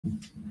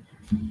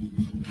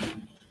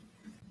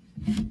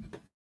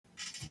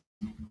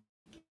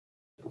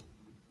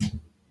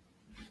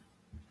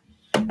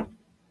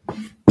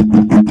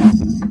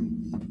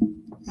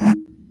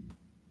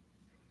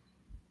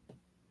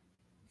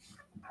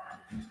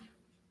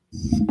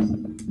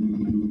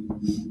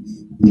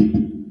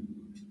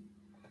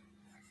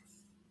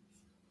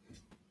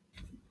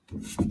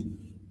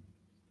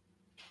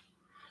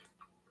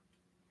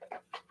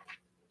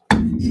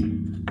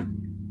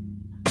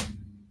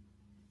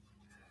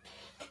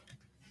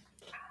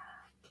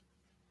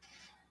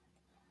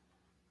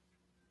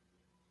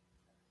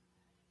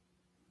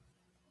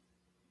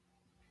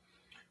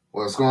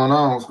What's going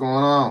on? What's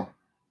going on?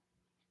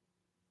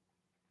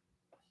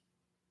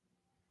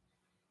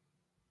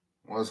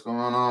 What's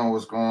going on?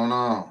 What's going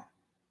on?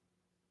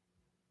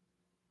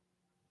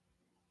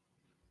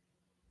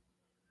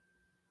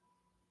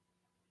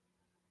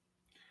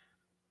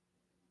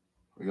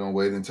 We're gonna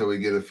wait until we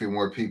get a few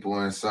more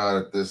people inside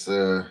of this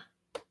inside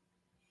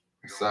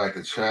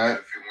the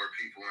chat.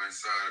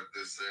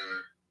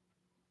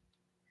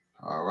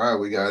 All right,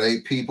 we got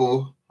 8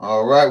 people.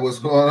 All right, what's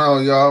going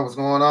on, y'all? What's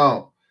going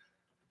on?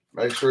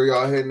 Make sure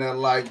y'all hitting that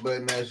like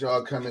button as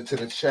y'all come into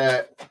the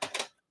chat.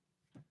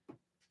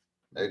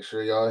 Make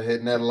sure y'all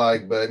hitting that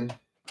like button.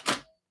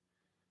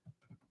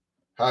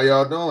 How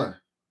y'all doing?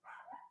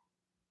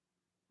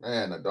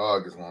 Man, the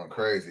dog is going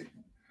crazy.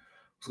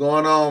 What's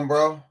going on,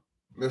 bro?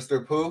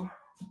 Mr. Pooh?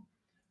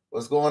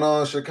 What's going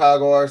on,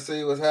 Chicago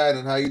RC? What's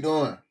happening? How you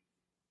doing?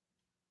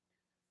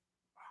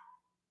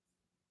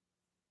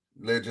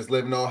 Just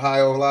living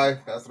Ohio life.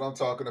 That's what I'm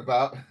talking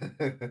about.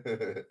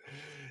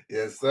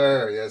 Yes,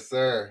 sir. Yes,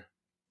 sir.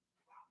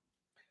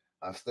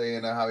 I stay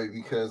in the hobby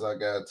because I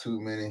got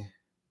too much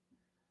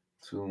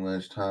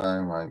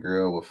time. My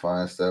girl will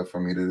find stuff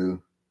for me to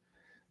do.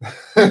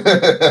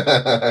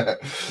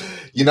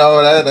 You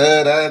know,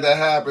 that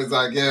happens,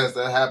 I guess.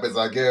 That happens,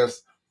 I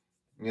guess.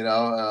 You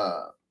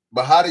know,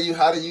 but how do you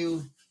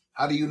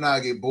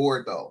not get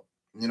bored though?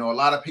 You know, a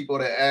lot of people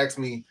that ask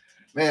me,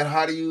 man,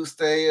 how do you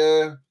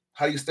stay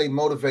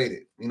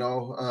motivated? You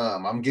know,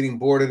 I'm getting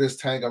bored of this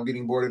tank, I'm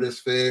getting bored of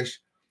this fish.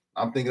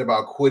 I'm thinking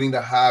about quitting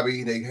the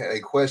hobby. They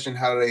question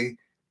how do they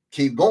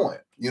keep going.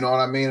 You know what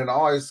I mean? And I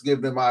always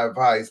give them my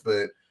advice,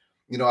 but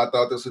you know, I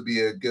thought this would be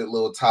a good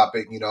little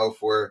topic, you know,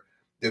 for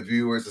the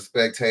viewers, the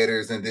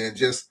spectators, and then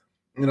just,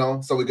 you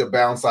know, so we could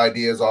bounce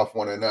ideas off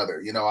one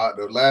another. You know,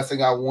 the last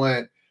thing I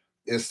want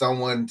is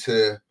someone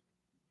to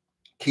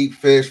keep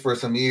fish for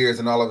some years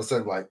and all of a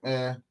sudden like,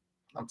 man,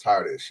 I'm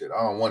tired of this shit.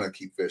 I don't want to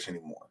keep fish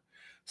anymore.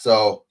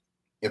 So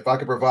if I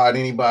could provide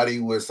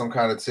anybody with some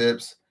kind of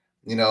tips,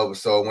 you know,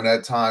 so when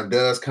that time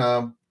does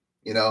come,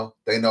 you know,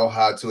 they know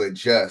how to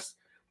adjust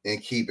and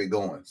keep it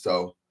going.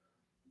 So,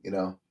 you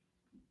know,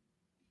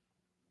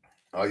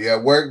 oh, you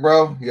at work,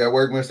 bro? You at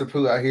work, Mr.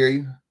 Pooh? I hear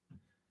you.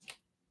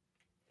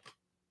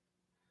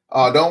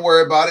 Oh, don't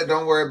worry about it.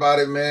 Don't worry about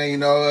it, man. You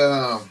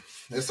know,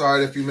 it's all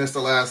right if you missed the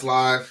last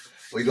live.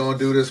 We're going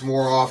to do this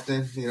more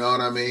often. You know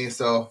what I mean?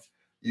 So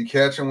you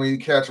catch them when you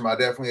catch them. I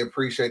definitely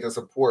appreciate the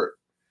support.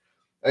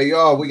 Hey,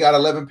 y'all, we got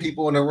 11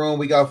 people in the room.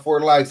 We got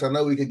 4 likes. I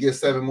know we could get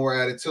 7 more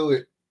added to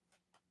it.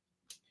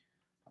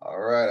 All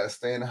right. I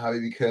stay in the hobby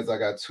because I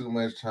got too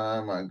much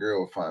time. My girl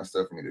will find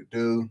stuff for me to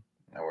do.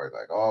 I work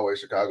like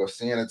always. Chicago,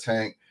 seeing a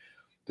tank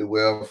do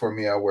well for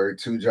me. I work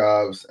 2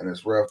 jobs and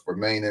it's rough for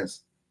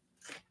maintenance.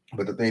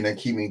 But the thing that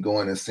keep me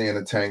going is seeing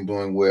the tank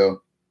doing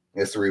well.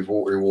 It's the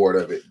reward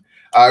of it.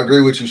 I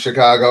agree with you,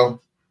 Chicago.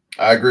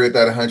 I agree with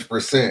that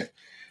 100%.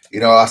 You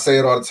know, I say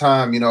it all the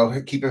time. You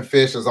know, keeping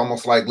fish is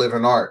almost like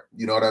living art.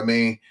 You know what I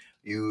mean?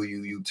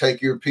 You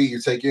take your you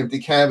take your empty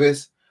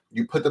canvas,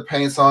 you put the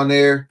paints on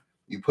there,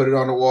 you put it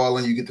on the wall,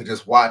 and you get to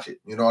just watch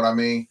it. You know what I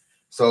mean?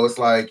 So it's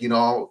like, you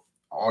know,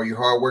 all your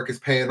hard work is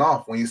paying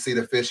off when you see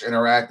the fish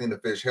interacting, the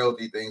fish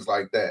healthy, things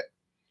like that.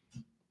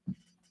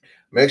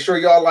 Make sure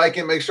y'all like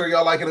it. Make sure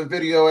y'all liking the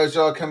video as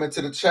y'all come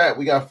into the chat.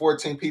 We got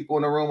 14 people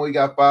in the room. We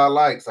got 5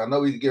 likes. I know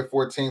we could get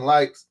 14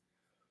 likes.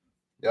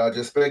 Y'all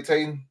just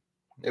spectating.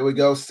 There we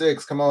go.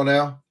 6. Come on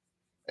now.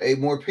 8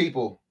 more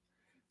people.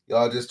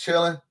 Y'all just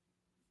chilling.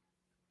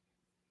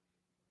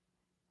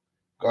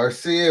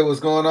 Garcia,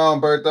 what's going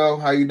on, Bertho?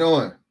 How you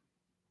doing?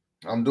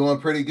 I'm doing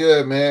pretty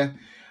good, man.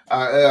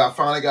 I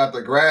finally got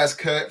the grass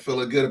cut.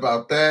 Feeling good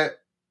about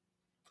that.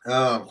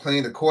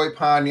 Cleaned the koi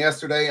pond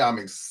yesterday. I'm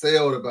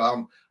excited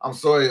about.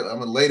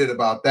 I'm elated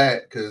about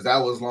that because that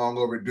was long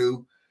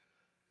overdue.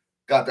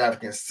 Got the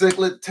African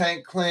cichlid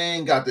tank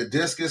clean. Got the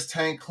discus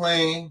tank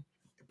clean.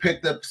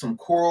 Picked up some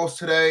corals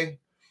today.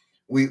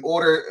 We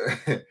ordered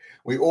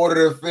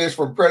a fish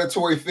from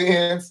Predatory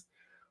Fins.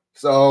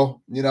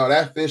 So, you know,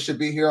 that fish should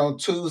be here on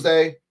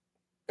Tuesday.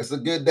 It's a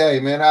good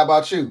day, man. How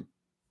about you?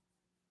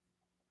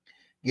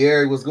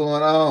 Gary, what's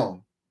going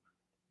on?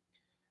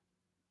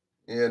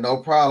 Yeah, no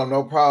problem.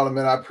 No problem,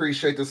 man. I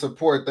appreciate the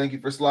support. Thank you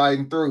for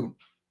sliding through.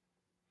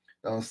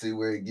 Don't see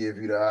where it give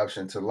you the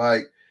option to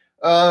like.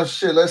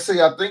 Shit, let's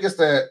see. I think it's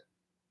that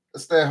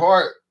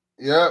heart.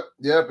 Yep,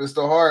 it's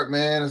the heart,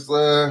 man. It's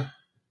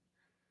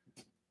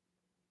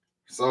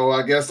So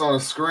I guess on the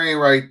screen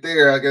right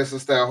there, I guess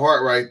it's that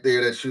heart right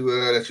there that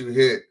you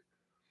hit.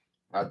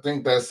 I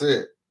think that's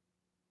it.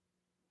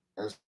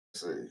 Let's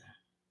see.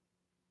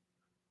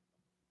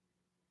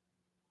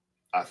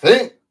 I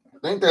think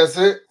that's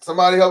it.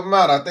 Somebody help him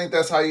out. I think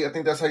that's how you.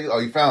 Oh,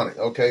 you found it.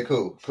 Okay,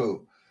 cool.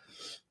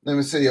 Let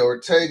me see.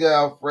 Ortega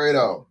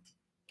Alfredo.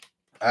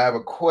 I have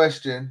a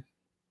question.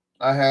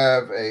 I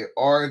have a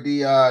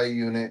RDI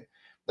unit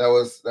that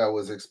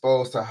was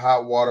exposed to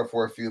hot water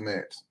for a few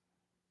minutes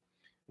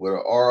with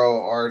an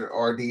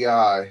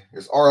RDI.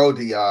 It's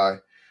RODI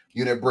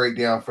unit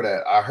breakdown for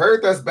that. I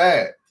heard that's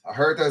bad. I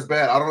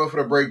don't know if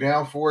it'll break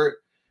down for it.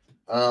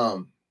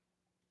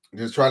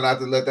 Just try not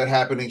to let that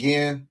happen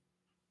again.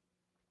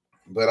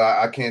 But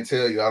I can't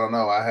tell you. I don't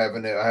know. I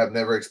have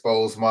never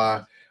exposed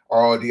my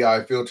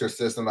RODI filter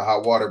system to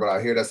hot water, but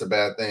I hear that's a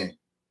bad thing.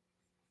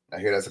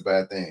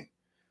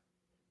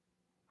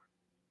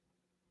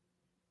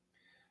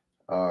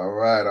 All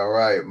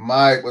right.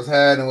 Mike, what's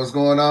happening? What's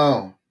going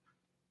on?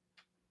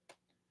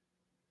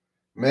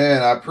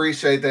 Man, I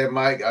appreciate that,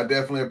 Mike. I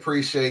definitely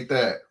appreciate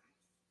that.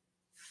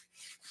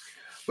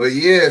 But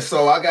yeah,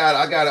 so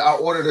I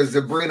ordered a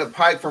Zebrina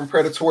pike from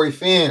Predatory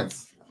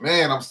Fins.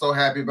 Man, I'm so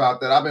happy about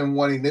that. I've been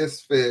wanting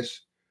this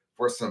fish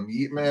for some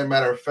years. Man,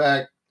 matter of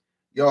fact,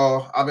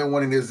 y'all, I've been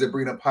wanting this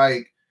Zebrina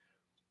pike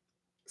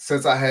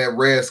since I had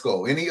Red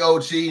Skull. Any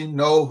OG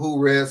know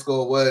who Red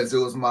Skull was? It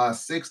was my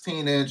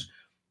 16-inch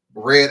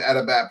red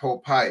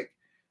Atabapo pike.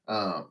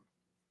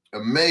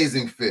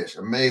 Amazing fish.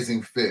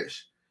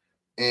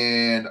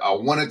 And I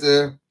wanted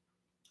the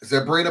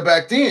Zebrina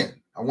back then.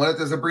 But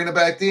that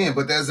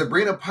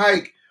Zebrina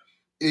pike,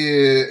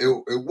 it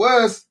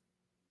was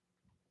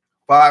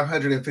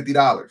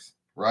 $550,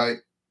 right?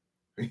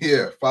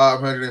 Yeah,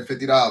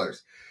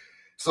 $550.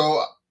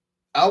 So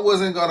I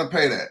wasn't gonna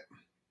pay that.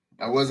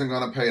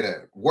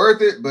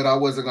 Worth it, but I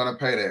wasn't gonna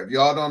pay that. If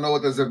y'all don't know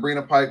what the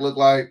Zebrina pike look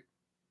like,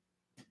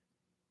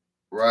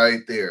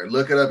 right there.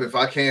 Look it up. If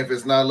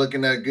it's not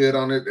looking that good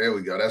on it, there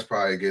we go. That's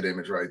probably a good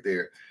image right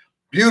there.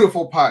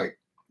 Beautiful pike.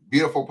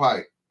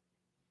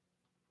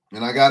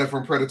 And I got it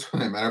from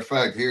Predatory. Matter of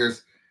fact,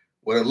 here's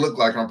what it looked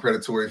like on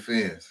Predatory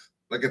Fins.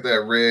 Look at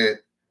that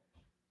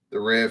the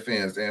red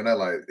fins. Damn, that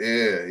like,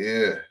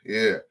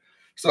 yeah.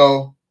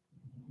 So,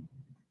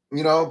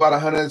 about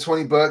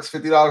 $120,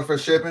 $50 for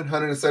shipping,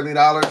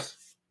 $170.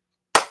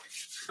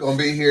 It's gonna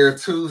be here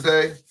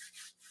Tuesday.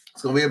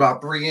 It's gonna be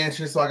about 3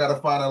 inches, so I gotta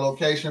find a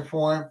location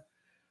for him.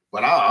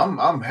 But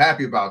I'm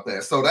happy about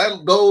that. So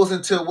that goes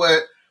into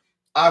what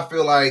I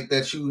feel like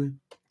that you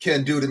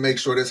can do to make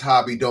sure this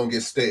hobby don't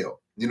get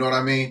stale. You know what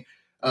I mean?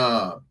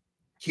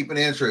 Keeping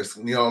interest,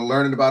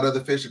 learning about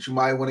other fish that you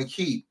might want to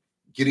keep,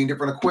 getting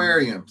different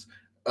aquariums,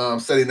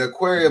 setting the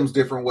aquariums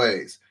different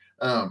ways,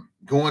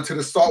 going to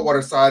the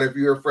saltwater side if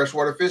you're a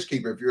freshwater fish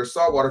keeper. If you're a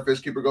saltwater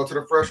fish keeper, go to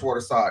the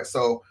freshwater side.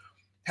 So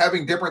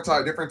having different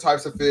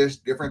types of fish,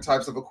 different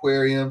types of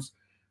aquariums,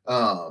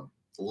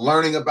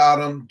 learning about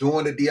them,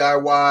 doing the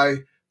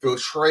DIY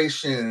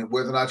filtration,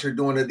 whether or not you're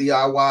doing a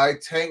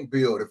DIY tank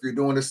build, if you're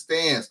doing the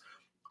stands,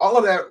 all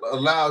of that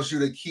allows you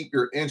to keep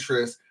your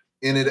interest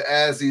in it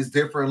as these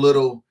different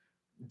little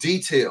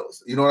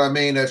details, you know what I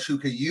mean, that you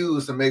could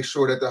use to make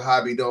sure that the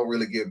hobby don't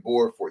really get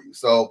bored for you.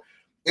 So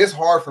it's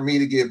hard for me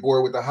to get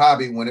bored with the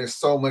hobby when there's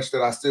so much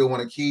that I still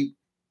want to keep.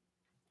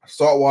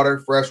 Saltwater,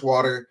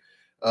 freshwater,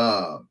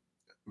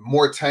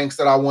 more tanks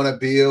that I want to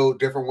build,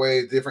 different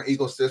ways, different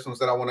ecosystems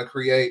that I want to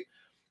create.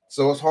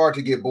 So it's hard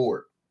to get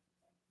bored.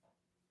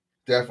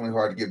 Definitely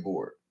hard to get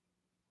bored.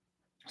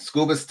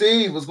 Scuba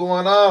Steve, what's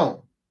going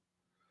on?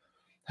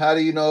 How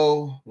do you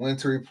know when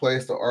to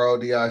replace the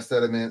RODI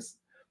sediments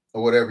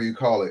or whatever you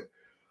call it?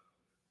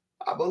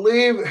 I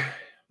believe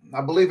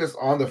it's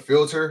on the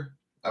filter.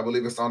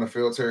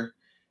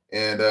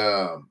 And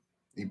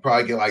you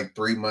probably get like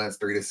 3 months,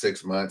 3 to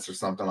 6 months or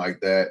something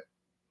like that.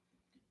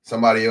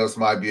 Somebody else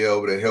might be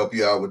able to help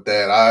you out with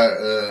that.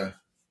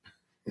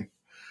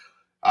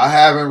 I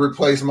haven't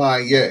replaced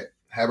mine yet.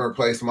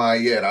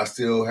 I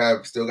still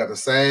got the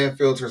same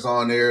filters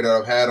on there that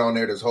I've had on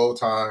there this whole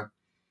time.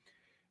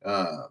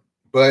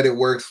 But it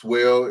works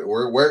well. It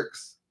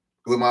works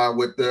with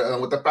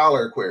the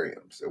Fowler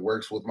aquariums. It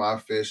works with my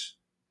fish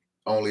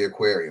only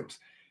aquariums.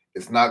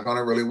 It's not going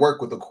to really work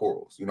with the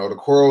corals. The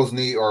corals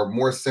are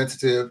more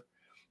sensitive.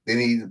 They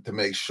need to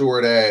make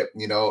sure that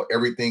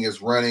everything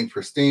is running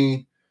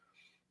pristine.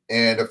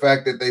 And the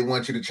fact that they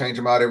want you to change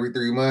them out every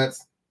 3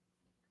 months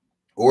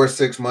or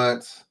 6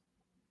 months,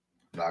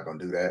 I'm not going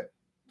to do that.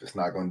 Just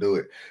not going to do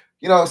it.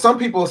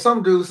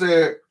 Some dudes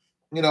said,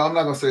 I'm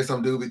not going to say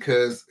some dude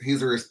because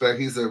he's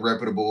a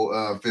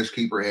reputable fish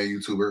keeper and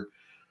YouTuber,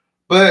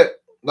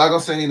 but not going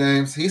to say any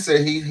names. He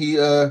said he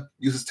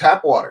uses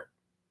tap water.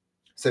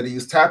 Said he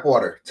used tap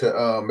water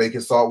to make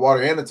his salt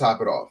water and to top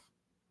it off.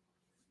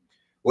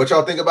 What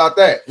y'all think about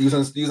that?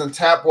 Using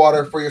tap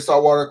water for your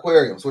saltwater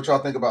aquariums. What y'all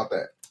think about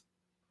that?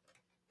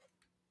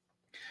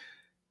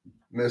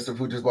 Mr.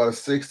 Pooh just bought a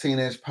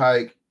 16-inch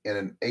pike and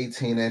an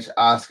 18-inch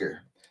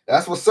Oscar.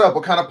 That's what's up.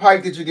 What kind of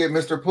pike did you get,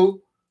 Mr.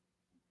 Pooh?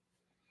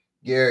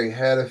 Gary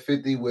had a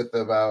 50 with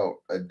about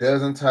a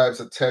dozen types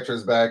of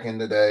Tetris back in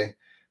the day.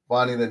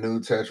 Finding the new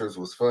Tetris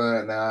was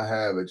fun. Now I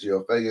have a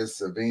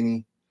Geophagus,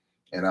 Savini,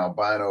 and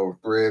albino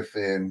thrift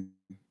and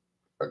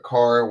a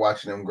card.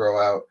 Watching them grow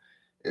out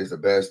is the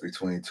best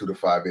between 2 to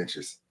 5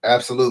 inches.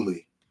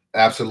 Absolutely.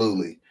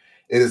 Absolutely.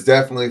 It is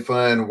definitely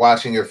fun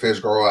watching your fish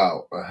grow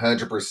out.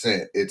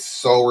 100%. It's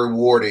so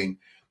rewarding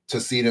to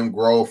see them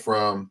grow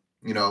from,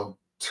 2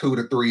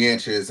 to 3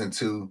 inches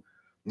into,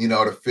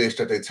 the fish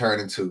that they turn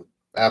into.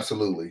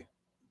 Absolutely.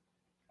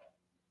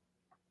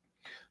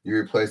 You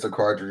replace the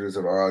cartridges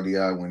of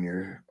RLDI when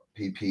your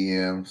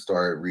ppm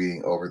started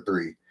reading over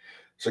 3.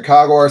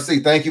 Chicago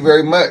RC, thank you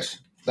very much.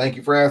 Thank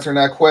you for answering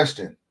that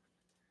question.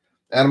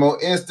 Animal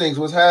Instincts,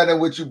 what's happening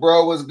with you,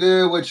 bro? What's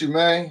good with you,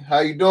 man? How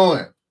you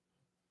doing?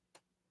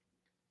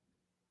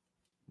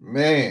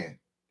 Man,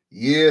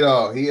 yeah,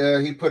 though.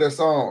 He put us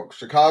on.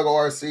 Chicago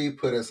RC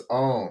put us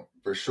on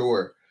for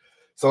sure.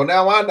 So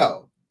now I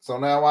know.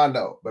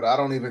 But I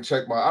don't even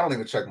check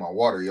my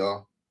water,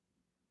 y'all.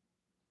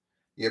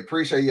 Yeah,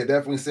 appreciate you.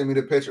 Definitely send me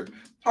the picture.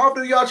 How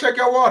often do y'all check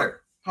your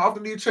water? How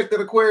often do you check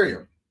that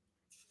aquarium?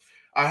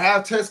 I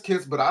have test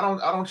kits, but I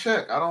don't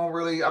check. I don't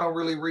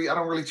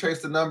really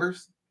chase the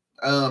numbers.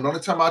 The only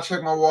time I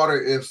check my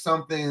water if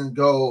something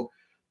go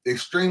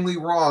extremely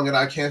wrong and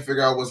I can't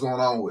figure out what's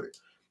going on with it.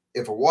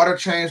 If a water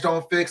change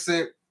don't fix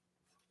it,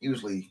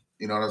 usually,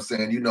 you know what I'm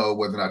saying, you know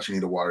whether or not you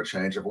need a water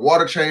change. If a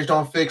water change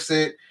don't fix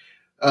it,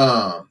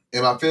 and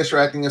my fish are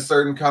acting a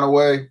certain kind of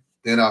way,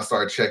 then I'll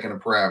start checking the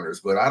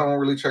parameters. But I don't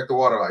really check the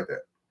water like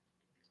that.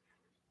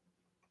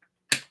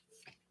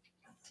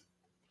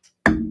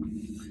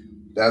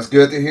 That's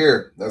good to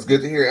hear. That's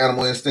good to hear,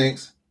 Animal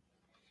Instincts.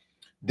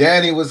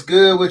 Danny, what's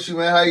good with you,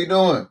 man? How you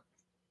doing?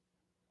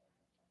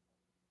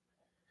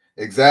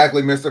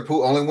 Exactly, Mr.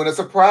 Pooh. Only when it's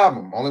a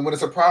problem.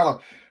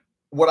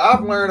 What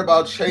I've learned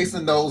about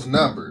chasing those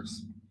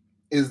numbers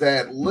is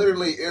that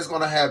literally it's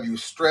going to have you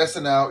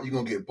stressing out. You're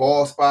going to get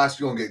bald spots.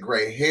 You're going to get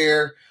gray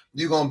hair.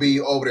 You're going to be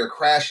over there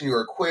crashing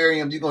your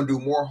aquarium. You're going to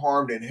do more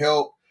harm than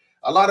help.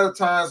 A lot of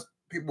times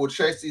people will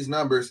chase these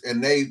numbers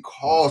and they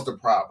cause the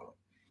problem.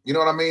 You know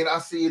what I mean? I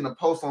see in a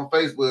post on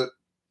Facebook,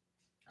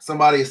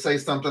 somebody say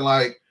something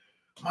like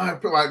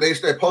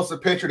they post a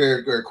picture,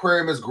 their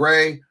aquarium is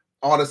gray,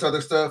 all this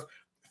other stuff,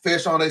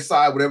 fish on their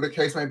side, whatever the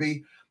case may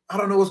be. I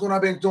don't know what's going on.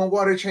 I've been doing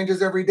water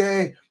changes every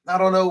day. I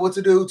don't know what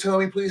to do. Tell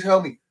me, please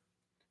help me.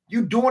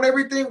 You doing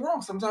everything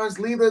wrong. Sometimes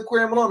leave the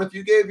aquarium alone. If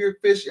you gave your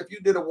fish, if you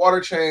did a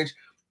water change,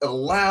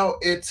 allow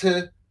it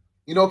to,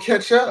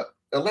 catch up.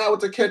 Allow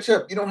it to catch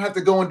up. You don't have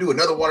to go and do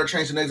another water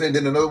change the next day and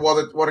then another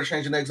water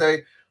change the next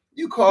day.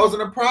 You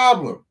causing a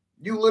problem.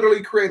 You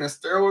literally creating a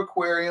sterile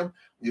aquarium.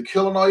 You're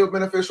killing all your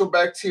beneficial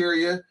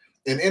bacteria.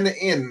 And in the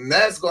end,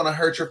 that's going to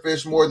hurt your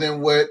fish more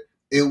than what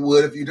it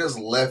would if you just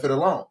left it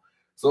alone.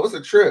 So it's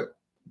a trip.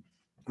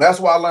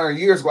 That's why I learned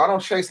years ago. I don't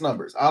chase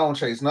numbers.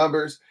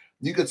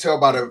 You could tell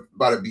by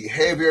the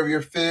behavior of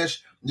your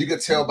fish. You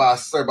could tell by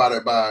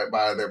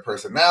their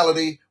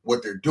personality,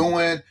 what they're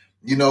doing.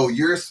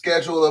 Your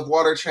schedule of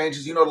water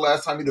changes. The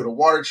last time you did a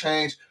water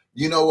change.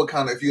 What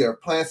kind of, if you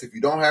have plants, if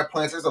you don't have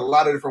plants. There's a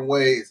lot of different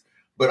ways.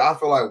 But I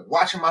feel like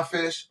watching my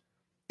fish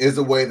is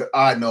a way that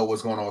I know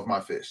what's going on with my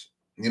fish.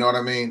 You know what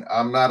I mean?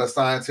 I'm not a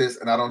scientist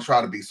and I don't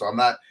try to be. So I'm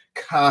not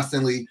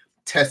constantly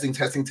testing.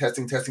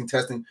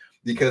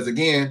 Because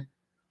again,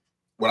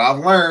 what I've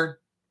learned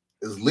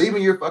is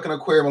leaving your fucking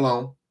aquarium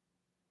alone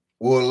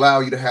will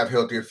allow you to have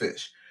healthier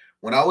fish.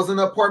 When I was in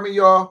the apartment,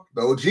 y'all,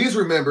 the OGs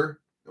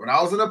remember, when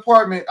I was in the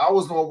apartment, I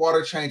was doing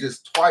water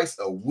changes twice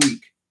a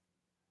week.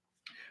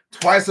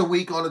 Twice a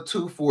week on the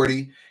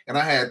 240, and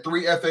I had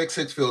 3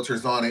 FX6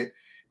 filters on it.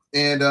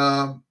 And,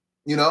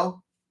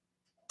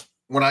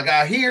 when I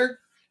got here,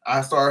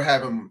 I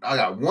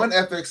got 1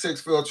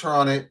 FX6 filter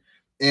on it,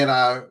 and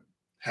I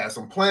had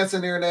some plants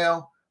in there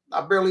now.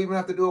 I barely even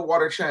have to do a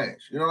water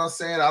change. You know what I'm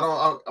saying?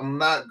 I'm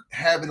not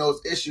having those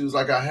issues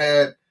like I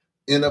had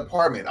in the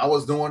apartment. I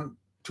was doing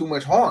too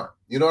much harm.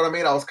 You know what I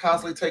mean? I was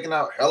constantly taking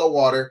out hella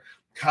water,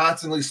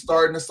 constantly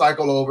starting the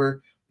cycle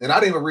over, and I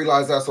didn't even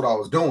realize that's what I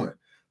was doing.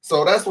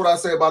 So that's what I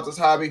say about this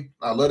hobby.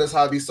 I love this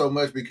hobby so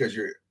much because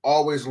you're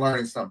always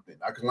learning something.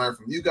 I can learn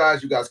from you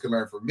guys. You guys can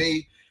learn from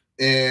me.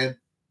 And,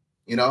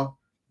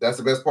 that's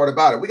the best part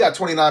about it. We got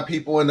 29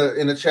 people in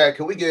the chat.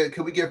 Can we get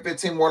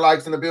 15 more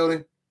likes in the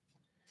building?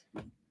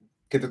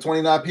 Get the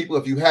 29 people.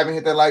 If you haven't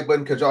hit that like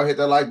button, could y'all hit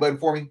that like button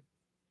for me?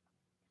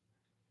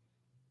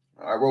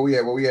 All right, where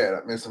we at?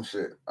 I missed some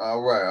shit.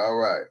 All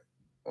right.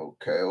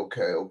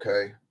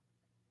 Okay.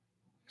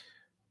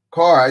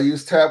 Car, I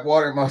use tap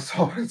water in my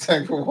solar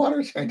tank for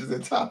water changes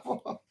at top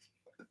off.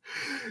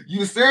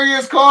 You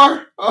serious,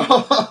 Car?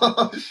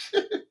 Oh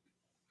shit.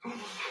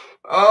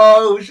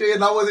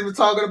 And I wasn't even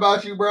talking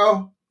about you,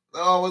 bro.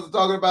 No, I wasn't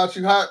talking about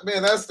you.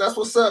 Man, that's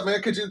what's up, man.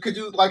 Could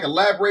you like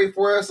elaborate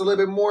for us a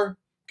little bit more?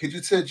 Could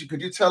you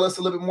tell us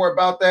a little bit more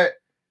about that?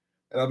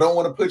 And I don't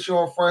want to put you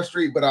on Front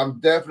Street, but I'm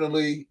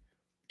definitely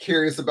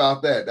curious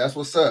about that. That's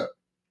what's up.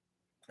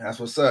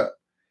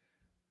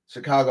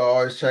 Chicago, I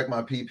always check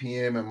my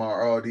ppm and my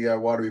RODI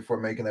water before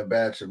making a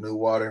batch of new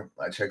water.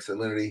 I check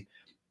salinity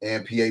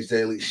and pH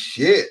daily.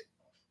 Shit.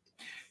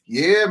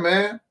 Yeah,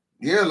 man.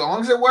 Yeah, as long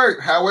as it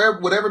works.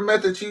 However, whatever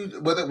method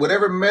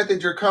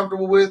you're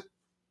comfortable with,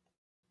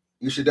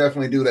 you should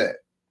definitely do that.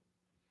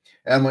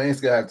 Animal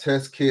Instinct, I have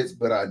test kits,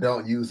 but I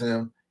don't use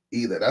them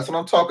either. That's what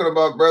I'm talking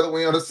about, brother.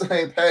 We on the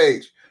same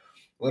page.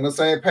 We're on the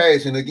same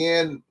page. And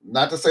again,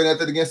 not to say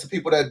nothing against the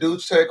people that do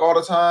check all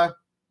the time.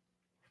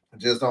 I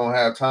just don't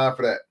have time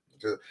for that.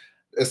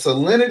 It's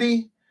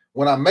salinity.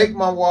 When I make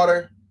my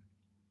water,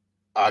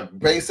 I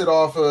base it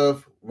off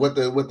of what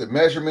the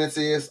measurements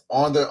is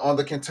on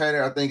the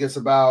container. I think it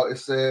said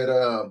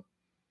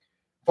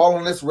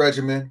following this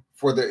regimen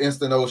for the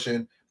instant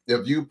ocean,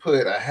 if you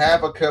put a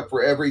half a cup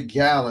for every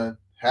gallon,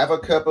 half a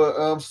cup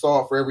of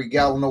salt for every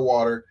gallon of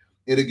water,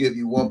 it'll give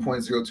you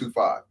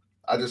 1.025.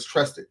 I just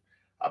trust it.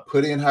 I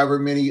put in however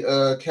many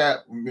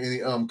cups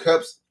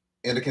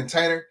in the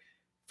container,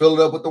 fill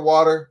it up with the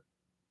water.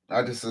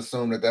 I just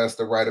assume that that's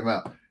the right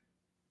amount.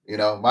 You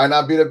know, might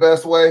not be the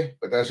best way,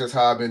 but that's just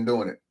how I've been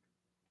doing it.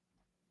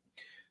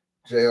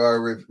 J.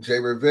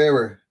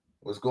 Rivera,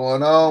 what's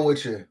going on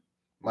with you?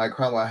 Mike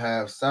Cromwell, I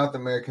have South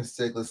American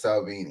Cichlid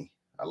salvini.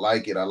 I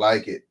like it. I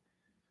like it.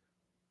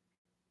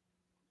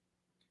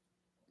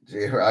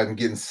 I'm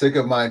getting sick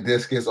of my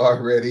discus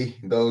already.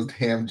 Those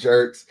damn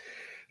jerks.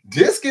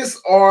 Discus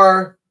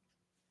are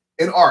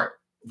an art.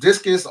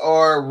 Discus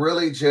are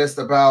really just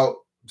about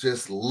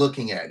just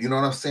looking at. You know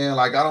what I'm saying?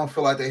 Like, I don't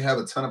feel like they have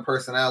a ton of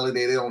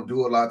personality. They don't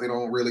do a lot. They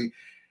don't really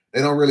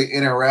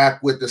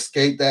interact with the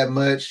skate that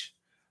much.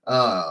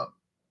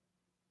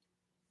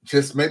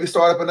 Just maybe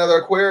start up another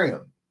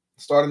aquarium.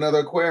 Start another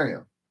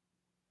aquarium.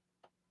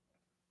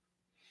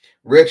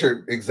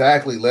 Richard,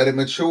 exactly. Let it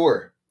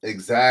mature.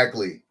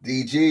 Exactly.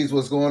 DGs,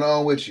 what's going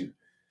on with you?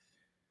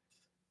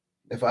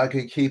 If I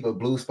could keep a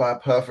blue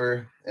spot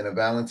puffer and a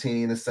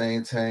Valentine in the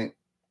same tank,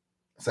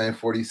 same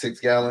 46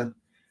 gallon.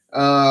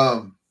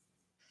 I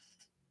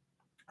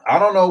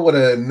don't know what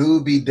a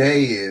newbie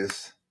day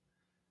is.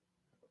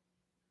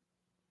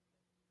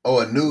 Oh,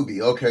 a newbie.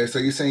 Okay, so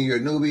you're saying you're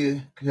a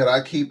newbie. Could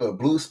I keep a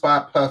blue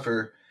spot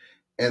puffer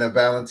and a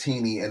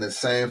Valentini in the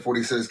same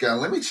 46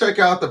 gallon? Let me check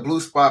out the blue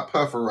spot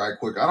puffer right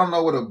quick. I don't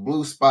know what a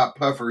blue spot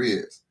puffer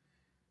is.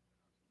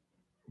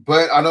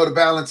 But I know the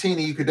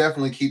Valentini, you could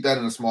definitely keep that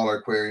in a smaller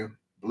aquarium.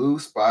 Blue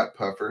spot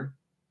puffer.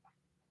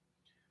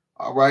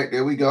 All right,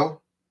 there we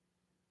go.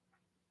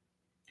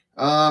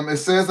 It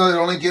says that it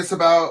only gets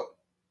about,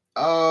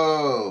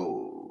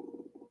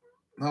 oh,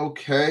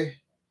 okay.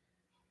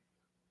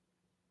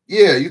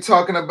 Yeah, you're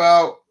talking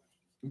about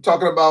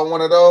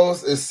one of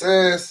those. It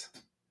says,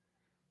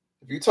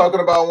 if you're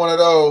talking about one of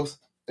those,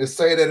 it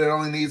say that it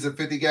only needs a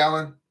 50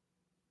 gallon.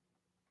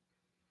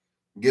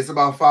 Gets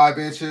about 5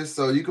 inches,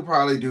 so you could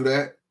probably do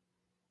that.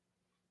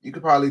 You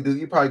probably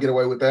get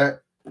away with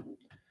that.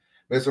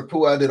 Mr.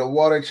 Pooh, I did a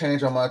water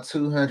change on my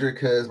 200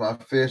 because my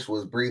fish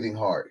was breathing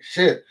hard.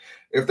 Shit,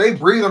 if they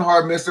breathing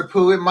hard, Mr.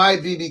 Pooh, it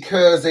might be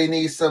because they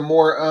need some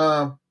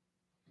more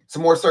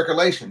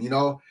circulation. You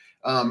know,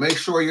 make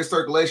sure your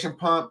circulation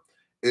pump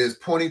is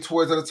pointing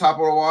towards the top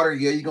of the water.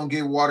 Yeah, you're gonna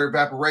get water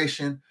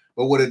evaporation,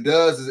 but what it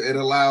does is it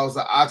allows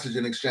the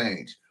oxygen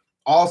exchange.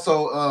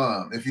 Also,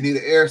 if you need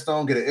an air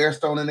stone, get an air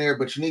stone in there,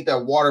 but you need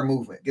that water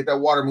movement. Get that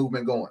water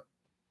movement going.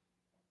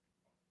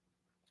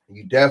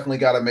 You definitely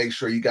got to make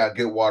sure you got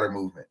good water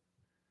movement.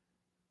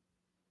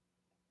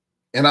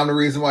 And I'm the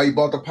reason why you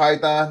bought the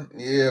Python?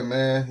 Yeah,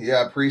 man. Yeah,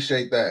 I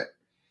appreciate that.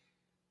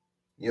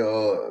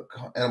 Your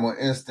Animal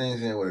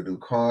Instincts, you know what to do.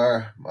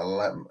 Car,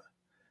 Malawi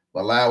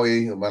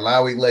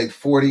Lake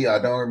 40. I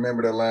don't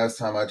remember the last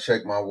time I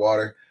checked my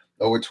water.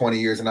 Over 20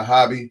 years in the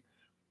hobby.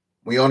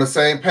 We on the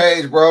same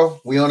page, bro.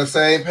 We on the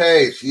same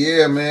page.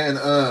 Yeah, man.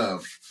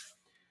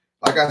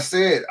 Like I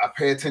said, I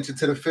pay attention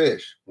to the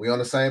fish. We on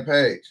the same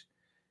page.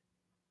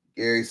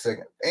 Gary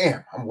second.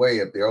 Damn, I'm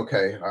way up there.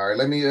 Okay. All right.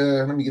 Let me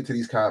get to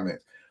these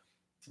comments.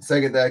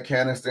 Second, that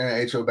canister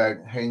and HO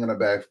back hanging on the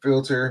back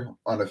filter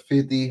on a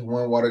 50,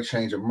 one water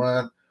change a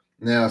month.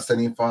 Now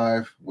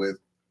 75 with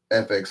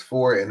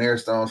FX4 and air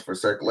stones for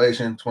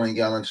circulation, 20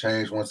 gallon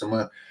change once a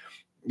month.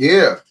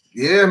 Yeah,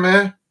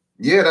 man.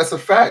 Yeah, that's a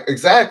fact.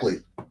 Exactly.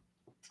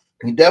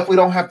 You definitely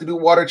don't have to do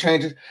water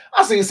changes.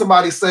 I seen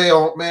somebody say,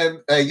 "Oh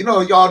man, hey, you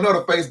know, y'all know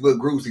the Facebook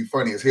groups be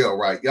funny as hell,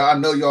 right? Y'all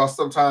know y'all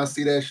sometimes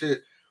see that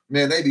shit.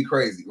 Man, they be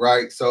crazy,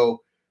 right?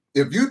 So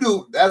if you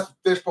do, that's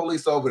Fish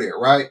Police over there,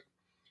 right?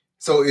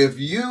 So if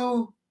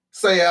you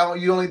say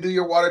you only do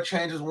your water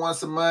changes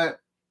once a month,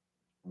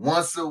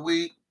 once a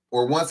week,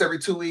 or once every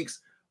 2 weeks,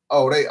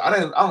 I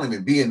don't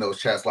even be in those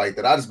chats like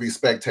that. I just be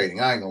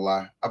spectating. I ain't gonna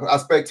lie. I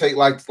spectate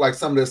like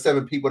some of the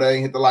 7 people that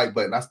ain't hit the like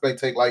button. I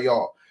spectate like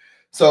y'all.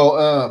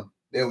 So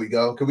there we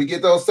go. Can we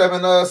get those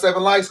 7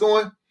 likes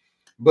going?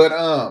 But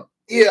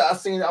yeah,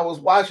 I was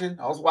watching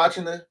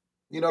the,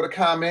 you know, the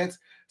comments.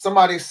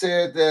 Somebody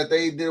said that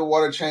they did a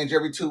water change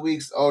every 2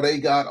 weeks. Oh, they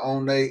got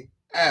on their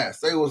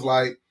ass. They was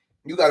like,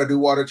 you got to do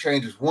water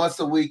changes once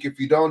a week. If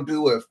you don't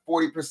do a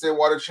 40%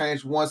 water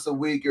change once a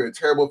week, you're a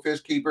terrible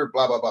fish keeper,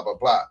 blah, blah, blah, blah,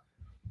 blah.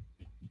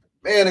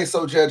 Man, they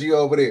so judgy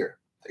over there.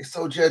 They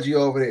so judgy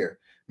over there.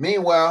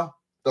 Meanwhile,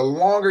 the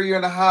longer you're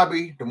in the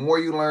hobby, the more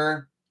you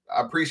learn.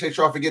 I appreciate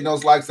y'all for getting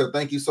those likes. So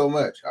thank you so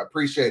much. I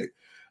appreciate it.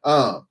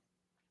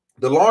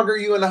 The longer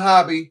you in the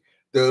hobby,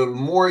 the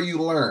more you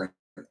learn.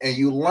 And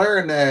you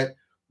learn that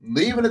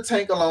leaving the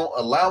tank alone,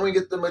 allowing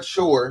it to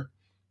mature,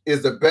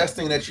 is the best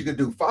thing that you could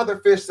do. Father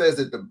Fish says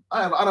that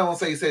I don't want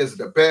to say he says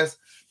it's the best,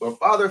 but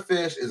Father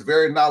Fish is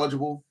very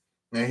knowledgeable,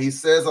 and he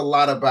says a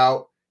lot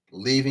about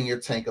leaving your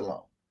tank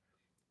alone.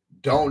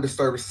 Don't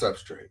disturb the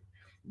substrate.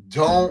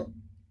 Don't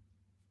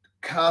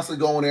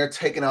constantly go in there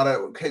taking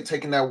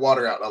that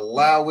water out.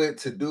 Allow it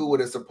to do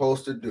what it's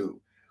supposed to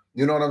do.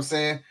 You know what I'm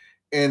saying?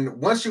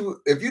 And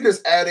if you're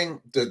just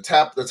adding the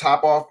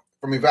top off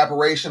from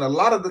evaporation, a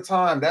lot of the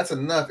time that's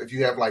enough if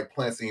you have like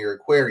plants in your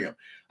aquarium.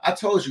 I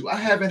told you I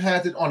haven't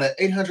had it on an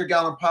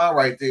 800-gallon pond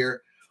right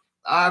there.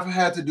 I've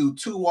had to do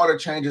 2 water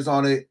changes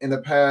on it in the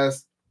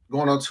past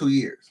going on 2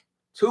 years.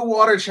 2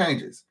 water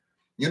changes.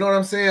 You know what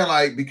I'm saying?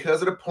 Like,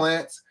 because of the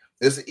plants,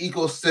 it's an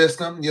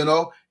ecosystem, you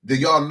know. Do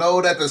y'all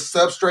know that the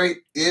substrate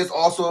is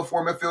also a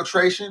form of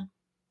filtration?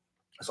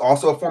 It's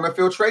also a form of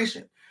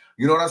filtration.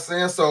 You know what I'm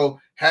saying? So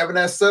having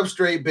that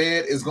substrate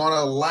bed is going to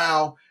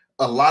allow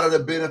a lot of the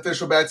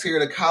beneficial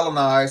bacteria to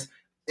colonize,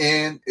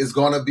 and is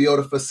going to be able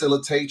to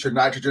facilitate your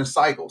nitrogen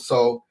cycle.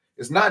 So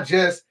it's not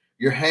just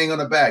your hang on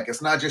the back.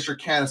 It's not just your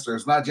canister.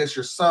 It's not just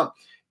your sump.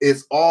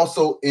 It's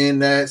also in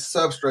that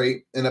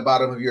substrate in the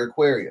bottom of your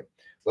aquarium.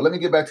 But let me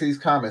get back to these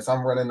comments.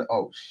 I'm running.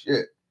 Oh,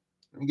 shit.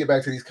 Let me get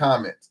back to these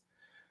comments.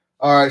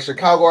 All right,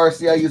 Chicago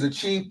RC, I use a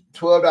cheap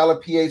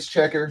 $12 pH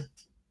checker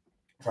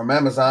from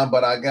Amazon,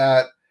 but I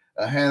got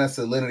a Hannah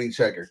salinity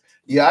checker.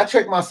 Yeah, I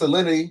check my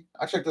salinity.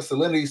 I check the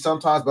salinity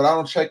sometimes, but I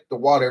don't check the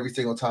water every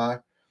single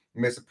time.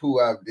 Mr. Pooh,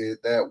 I did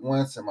that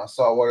once in my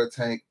saltwater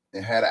tank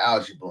and had an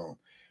algae bloom.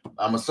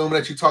 I'm assuming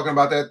that you're talking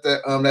about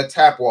that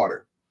tap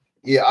water.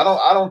 Yeah,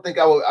 I don't think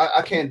I will.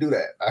 I can't do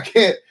that. I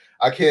can't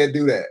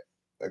do that.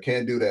 I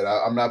can't do that.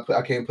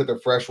 I can't put the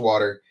fresh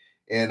water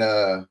in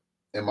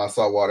my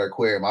saltwater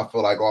aquarium. I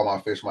feel like all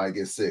my fish might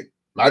get sick.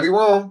 Might be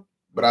wrong,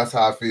 but that's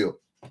how I feel.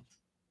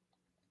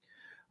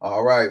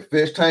 All right,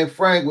 Fish Tank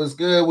Frank, what's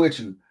good with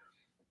you?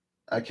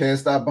 I can't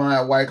stop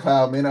buying White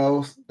Cloud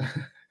minnows.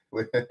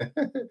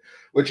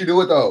 What you do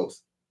with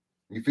those?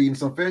 You feeding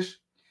some fish?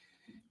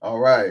 All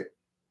right.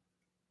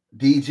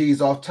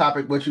 DG's off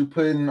topic. What you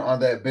putting on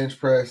that bench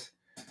press?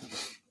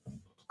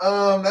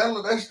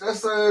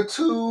 That's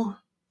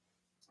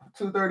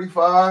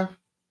 235.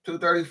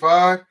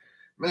 235.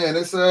 Man,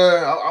 it's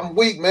I'm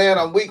weak, man.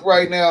 I'm weak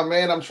right now,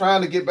 man. I'm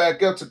trying to get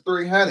back up to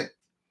 300.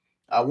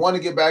 I want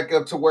to get back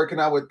up to working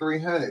out with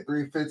 300,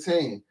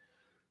 315.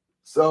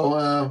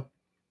 So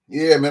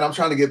yeah, man, I'm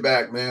trying to get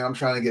back, man. I'm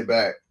trying to get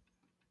back.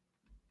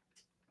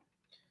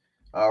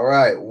 All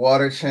right,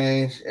 water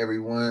change,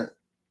 everyone.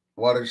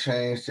 Water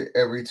change to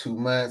every 2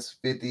 months,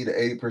 50 to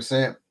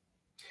 80%.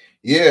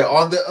 Yeah,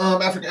 on the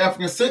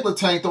African cichlid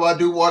tank, though, I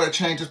do water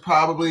changes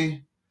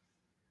probably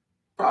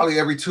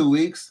every 2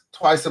 weeks,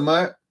 twice a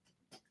month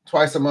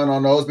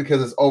on those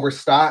because it's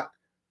overstocked.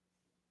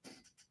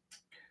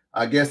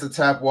 I guess the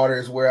tap water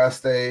is where I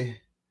stay,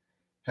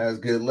 has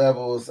good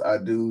levels. I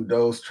do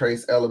those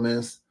trace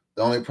elements.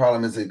 The only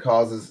problem is it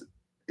causes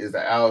is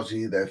the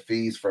algae that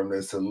feeds from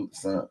the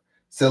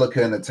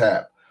silica in the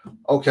tap.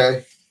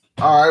 Okay.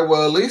 All right.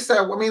 Well, at least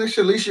at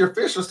least your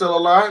fish are still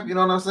alive. You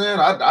know what I'm saying?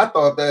 I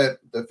thought that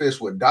the fish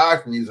would die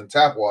from using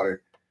tap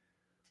water.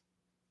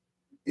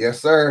 Yes,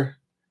 sir.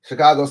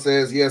 Chicago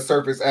says, yes,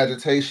 surface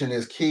agitation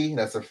is key.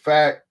 That's a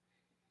fact.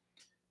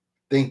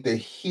 Think the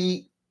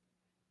heat.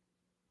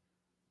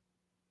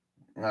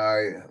 All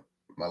right.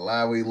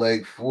 Malawi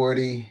Lake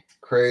 40.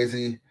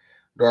 Crazy.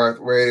 Darth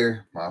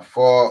Raider. My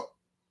fault.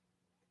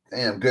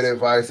 Damn, good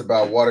advice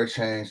about water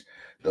change.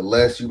 The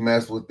less you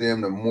mess with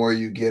them, the more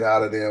you get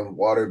out of them.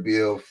 Water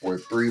bill for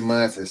 3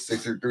 months is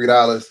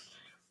 $63.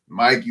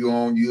 Mike, you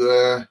on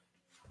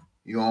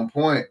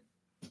point.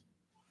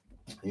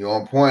 You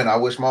on point. I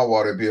wish my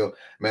water bill.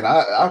 Man,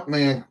 I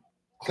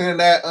cleaning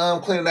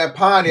that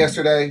pond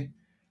yesterday,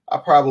 I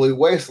probably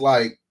waste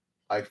like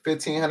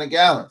 1,500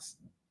 gallons.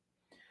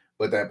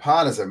 But that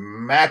pond is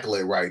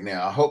immaculate right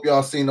now. I hope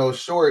y'all seen those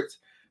shorts.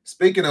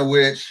 Speaking of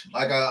which,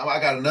 I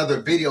got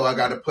another video I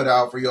got to put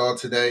out for y'all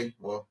today.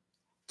 Well,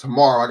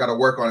 tomorrow. I got to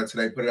work on it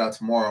today. Put it out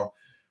tomorrow.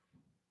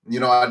 You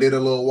know, I did a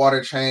little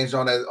water change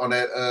on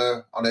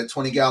that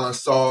 20-gallon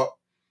salt.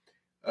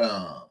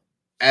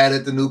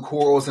 Added the new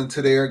corals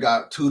into there.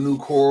 Got 2 new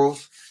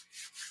corals.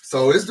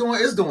 So it's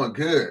doing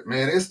good,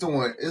 man. It's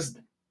doing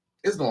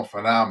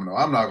phenomenal.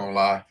 I'm not gonna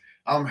lie.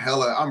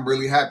 I'm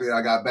really happy that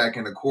I got back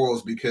into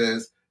corals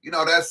because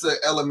that's an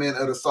element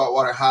of the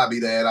saltwater hobby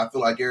that I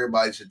feel like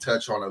everybody should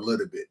touch on a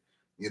little bit.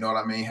 You know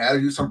what I mean? Had to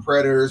do some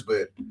predators,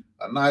 but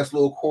a nice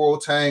little coral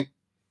tank.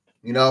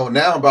 Now I'm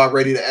about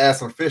ready to add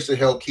some fish to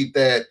help keep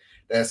that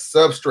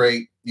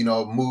substrate,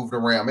 moved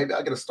around. Maybe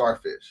I'll get a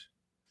starfish.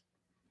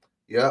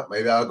 Yeah,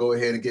 maybe I'll go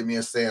ahead and get me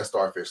a sand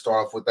starfish.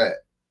 Start off with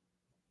that.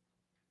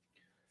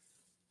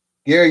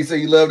 Gary, you say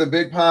you love the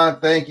big pond.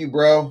 Thank you,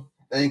 bro.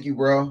 Thank you,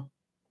 bro.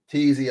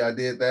 Teasy, I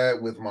did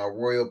that with my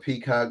Royal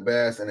Peacock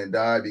bass and it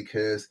died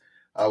because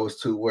I was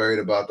too worried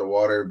about the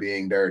water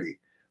being dirty.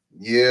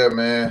 Yeah,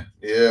 man.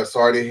 Yeah,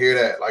 sorry to hear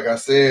that. Like I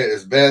said,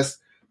 it's best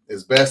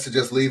to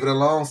just leave it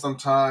alone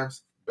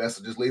sometimes. Best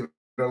to just leave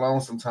it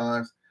alone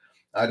sometimes.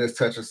 I just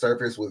touch the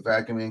surface with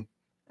vacuuming.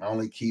 I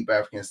only keep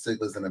African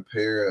cichlids in a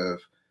pair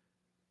of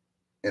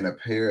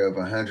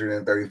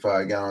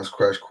 135 gallons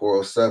crushed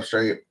coral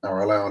substrate. I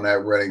rely on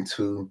that running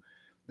to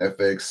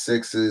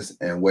FX6s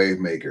and wave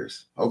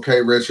makers.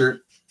 Okay,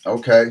 Richard.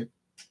 Okay.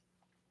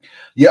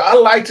 Yeah, I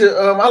like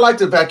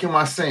to vacuum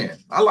my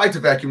sand. I like to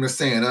vacuum the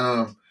sand.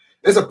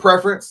 It's a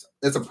preference.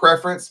 It's a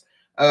preference.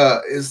 I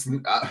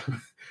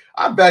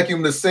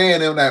vacuumed the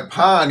sand in that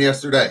pond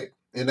yesterday.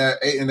 In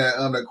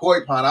the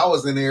koi pond. I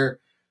was in there,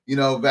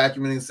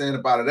 vacuuming and sand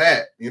up out of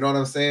that. You know what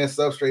I'm saying?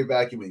 Substrate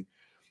vacuuming.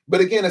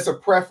 But again, it's a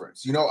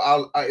preference.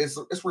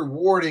 It's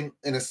rewarding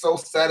and it's so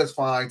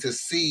satisfying to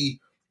see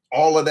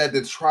all of that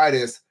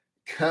detritus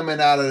coming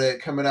out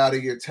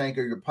of your tank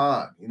or your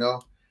pond,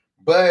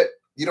 But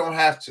you don't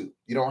have to.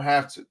 You don't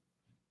have to.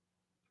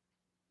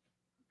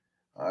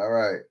 All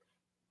right.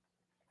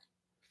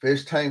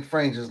 Fish Tank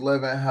Frank just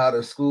loving how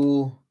the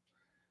school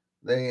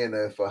they in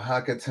a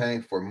Fahaka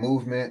tank for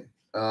movement.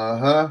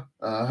 I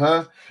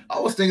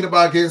was thinking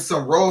about getting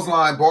some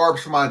roseline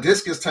barbs for my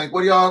discus tank.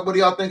 What do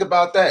y'all think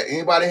about that?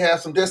 Anybody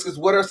have some discus?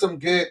 What are some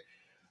good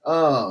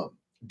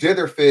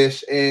dither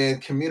fish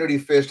and community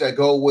fish that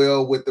go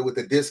well with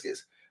the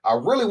discus? I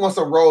really want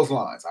some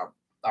roselines.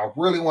 I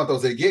really want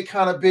those. They get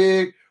kind of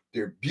big.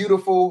 They're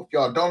beautiful. If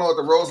y'all don't know what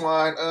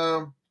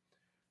the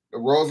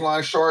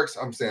roseline sharks,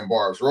 I'm saying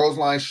barbs,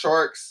 roseline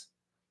sharks.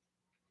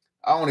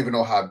 I don't even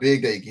know how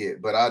big they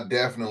get, but I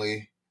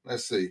definitely,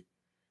 let's see.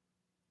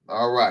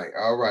 All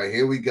right,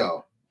 here we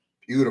go.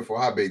 Beautiful.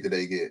 How big did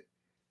they get?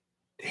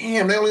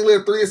 Damn, they only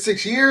live 3 to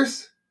 6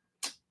 years?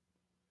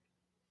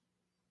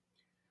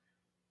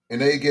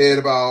 And they get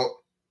about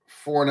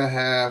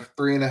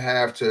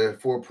 3.5 to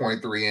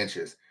 4.3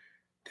 inches.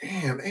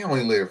 Damn, they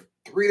only live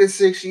 3 to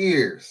 6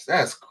 years.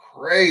 That's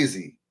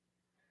crazy.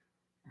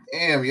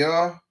 Damn,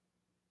 y'all.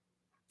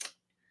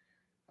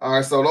 All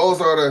right, so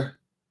those are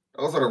the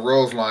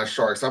roseline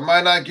sharks. I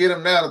might not get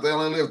them now if they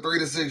only live 3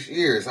 to 6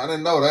 years. I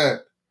didn't know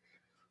that.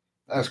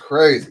 That's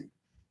crazy.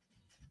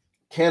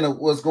 Kenna,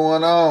 what's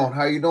going on?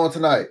 How you doing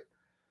tonight?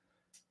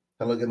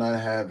 Hello, good night.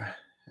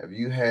 Have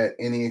you had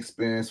any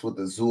experience with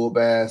the Azul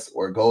bass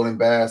or golden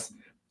bass?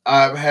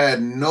 I've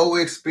had no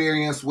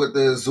experience with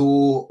the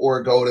Azul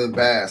or golden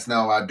bass.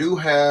 Now, I do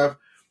have,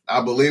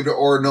 I believe, the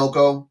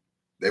Orinoco.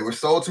 They were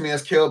sold to me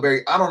as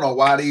kaleberry. I don't know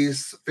why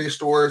these fish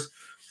stores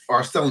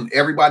are selling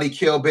everybody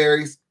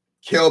kaleberries.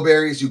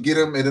 Kaleberries, you get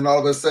them, and then all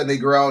of a sudden they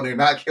grow out and they're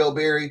not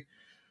kaleberry.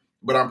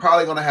 But I'm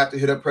probably going to have to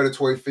hit up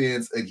Predatory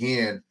Fins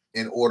again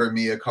and order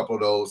me a couple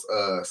of those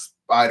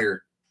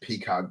spider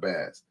peacock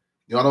bass.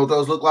 Y'all know what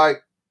those look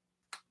like?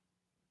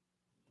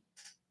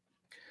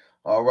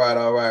 All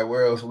right.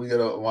 Where else we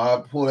gonna? While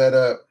I pull that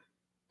up,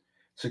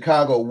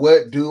 Chicago.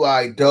 What do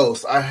I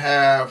dose? I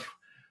have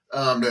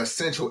the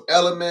essential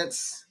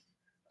elements.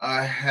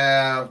 I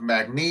have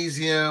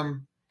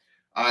magnesium.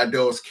 I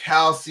dose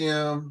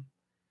calcium.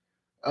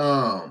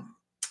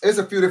 It's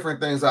a few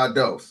different things I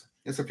dose.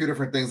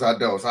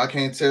 I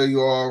can't tell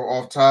you all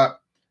off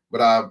top,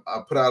 but I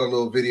put out a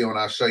little video and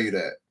I'll show you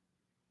that.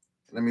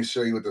 Let me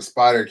show you what the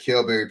spider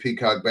kaleberry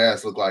peacock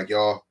bass look like,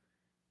 y'all.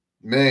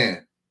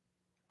 Man,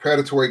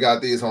 Predatory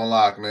got these on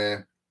lock,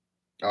 man.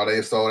 Oh,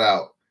 they sold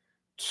out.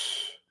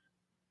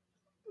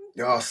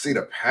 Y'all see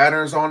the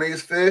patterns on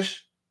these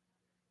fish?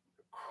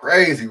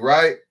 Crazy,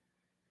 right?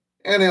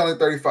 And they only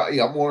 35.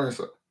 Yeah, I'm ordering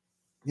some.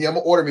 Yeah, I'm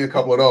gonna order me a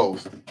couple of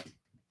those.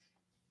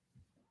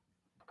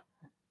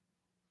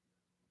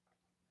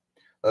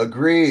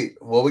 Agreed.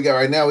 Well, we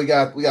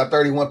got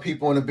 31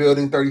 people in the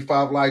building,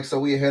 35 likes, so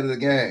we ahead of the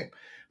game.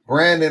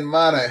 Brandon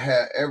Mana,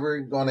 ever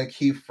gonna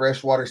keep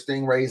freshwater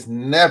stingrays?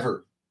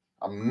 Never.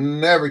 I'm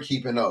never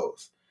keeping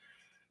those.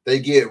 They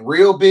get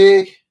real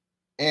big,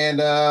 and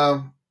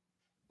that's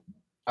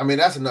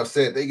enough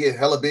said. They get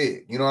hella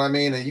big. You know what I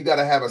mean? And you got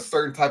to have a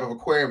certain type of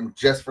aquarium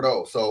just for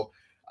those. So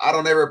I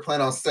don't ever plan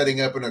on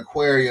setting up an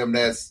aquarium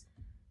that's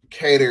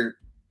catered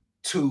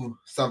to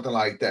something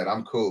like that.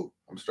 I'm cool.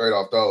 I'm straight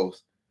off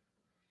those.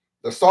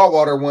 The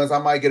saltwater ones, I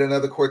might get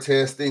another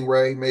Cortez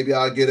stingray. Maybe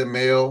I'll get a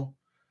male.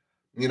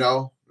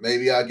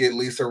 Maybe I'll get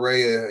Lisa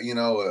Ray,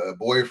 a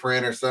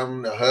boyfriend or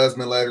something, a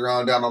husband later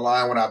on down the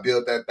line when I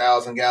build that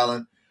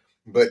 1,000-gallon.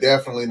 But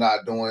definitely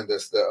not doing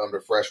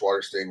the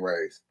freshwater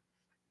stingrays.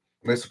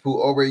 Mr.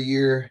 Pooh, over a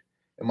year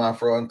in my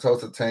frozen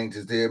toaster tank,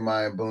 just did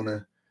my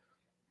Buna,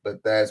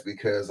 but that's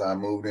because I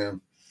moved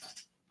him.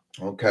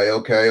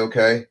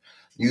 Okay.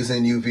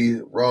 Using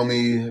UV,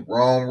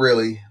 Rome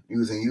really,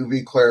 using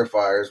UV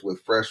clarifiers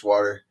with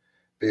freshwater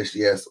fish,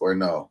 yes or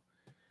no?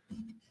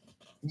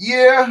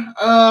 Yeah,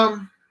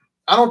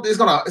 I don't. It's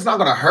not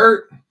gonna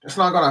hurt. It's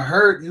not gonna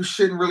hurt. You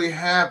shouldn't really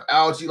have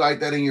algae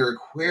like that in your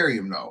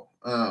aquarium, though.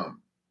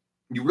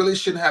 You really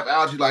shouldn't have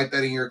algae like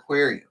that in your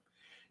aquarium.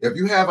 If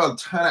you have a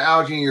ton of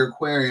algae in your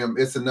aquarium,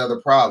 it's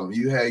another problem.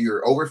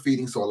 You're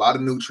overfeeding, so a lot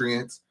of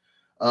nutrients.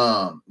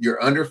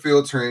 You're under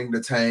filtering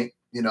the tank,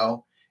 you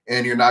know,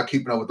 and you're not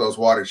keeping up with those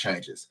water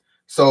changes.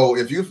 So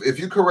if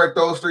you correct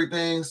those three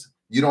things,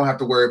 you don't have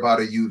to worry about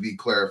a UV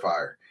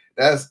clarifier.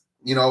 That's,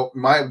 you know,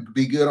 might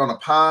be good on a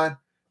pond,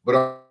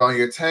 but on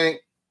your tank,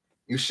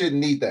 you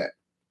shouldn't need that.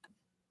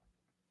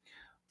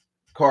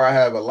 Car, I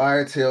have a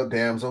lyre-tailed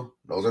damsel.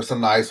 Those are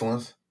some nice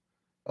ones.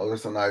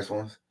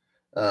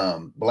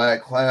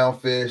 Black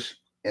clownfish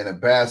and a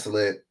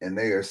basilet, and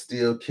they are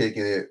still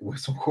kicking it with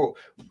some coral.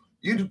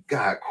 You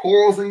got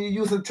corals and you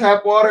using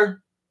tap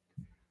water?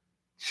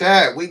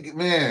 Chat,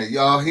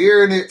 y'all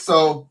hearing it?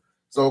 So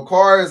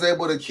Car is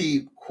able to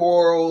keep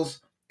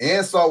corals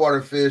and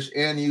saltwater fish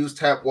and use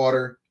tap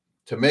water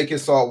to make it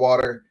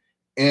saltwater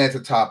and to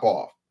top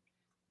off.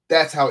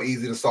 That's how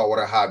easy the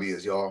saltwater hobby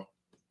is, y'all.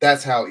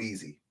 That's how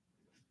easy.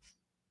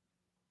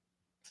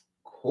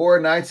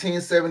 Core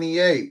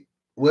 1978.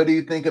 What do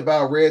you think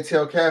about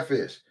red-tailed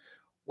catfish?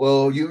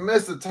 Well, you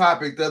missed the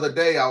topic the other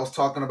day. I was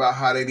talking about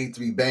how they need to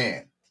be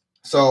banned.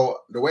 So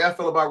the way I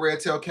feel about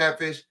red-tailed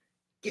catfish,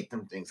 get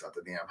them things out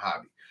the damn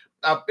hobby.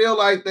 I feel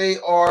like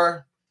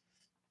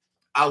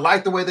I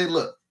like the way they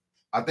look.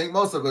 I think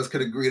most of us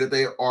could agree that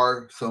they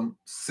are some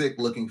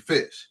sick-looking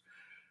fish.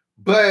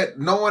 But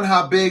knowing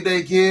how big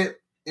they get,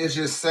 it's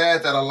just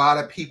sad that a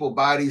lot of people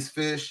buy these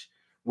fish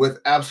with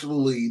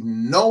absolutely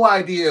no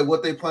idea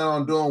what they plan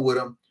on doing with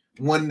them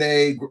when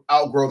they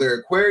outgrow their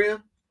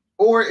aquarium,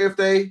 or if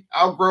they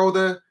outgrow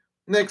the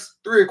next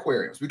 3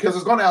 aquariums, because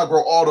it's going to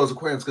outgrow all those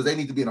aquariums because they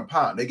need to be in a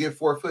pond. They get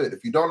 4 foot.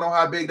 If you don't know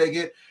how big they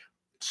get,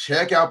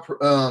 check out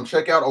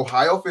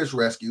Ohio Fish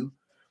Rescue.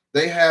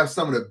 They have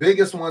some of the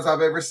biggest ones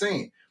I've ever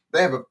seen.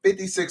 They have a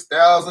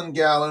 56,000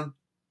 gallon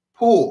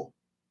pool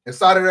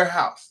inside of their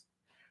house,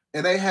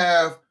 and they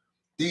have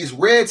these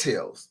red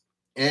tails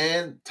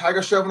and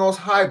tiger shovelnose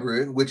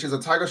hybrid, which is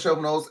a tiger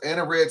shovelnose and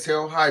a red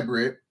tail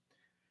hybrid,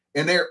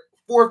 and they're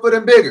 4 foot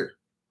and bigger.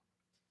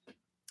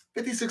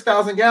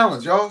 56,000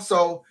 gallons, y'all.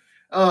 So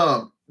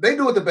they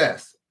do it the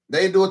best.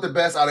 They do it the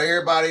best out of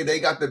everybody. They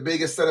got the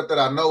biggest setup that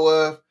I know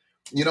of.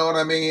 You know what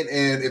I mean?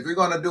 And if you're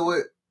going to do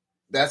it,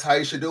 that's how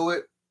you should do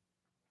it.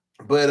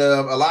 But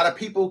a lot of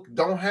people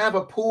don't have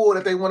a pool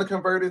that they want to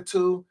convert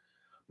into,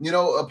 you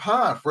know, a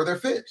pond for their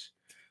fish.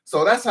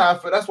 So that's how I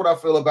feel. That's what I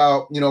feel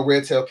about, you know,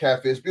 red-tailed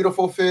catfish.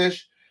 Beautiful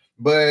fish,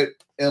 but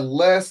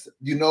unless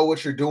you know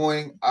what you're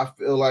doing, I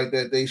feel like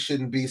that they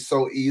shouldn't be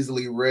so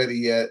easily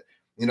ready at,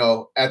 you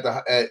know, at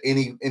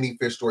any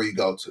fish store you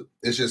go to.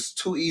 It's just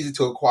too easy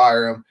to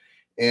acquire them.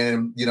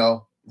 And, you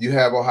know, you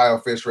have Ohio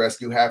Fish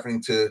Rescue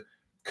having to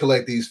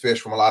collect these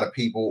fish from a lot of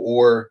people,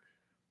 or,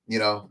 you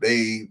know,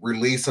 they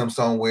release them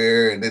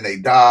somewhere and then they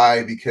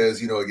die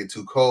because, you know, it get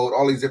too cold,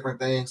 all these different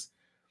things.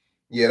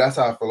 Yeah, that's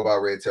how I feel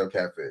about red-tailed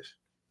catfish.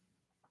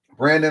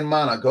 Brandon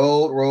Mana,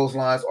 gold rose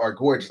lines are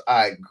gorgeous.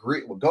 I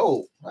agree with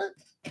gold. What?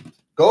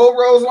 Gold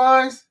rose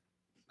lines?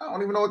 I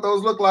don't even know what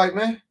those look like,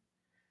 man.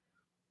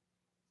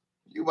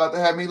 You about to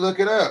have me look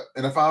it up.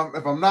 And if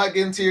I'm not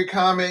getting to your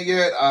comment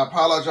yet, I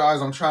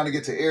apologize. I'm trying to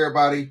get to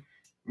everybody.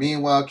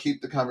 Meanwhile,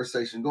 keep the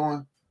conversation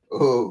going.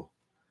 Oh,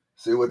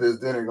 see what this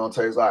dinner gonna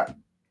taste like.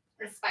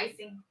 It's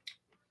spicy.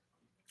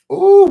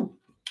 Ooh,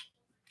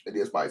 it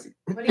is spicy.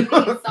 What do you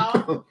mean?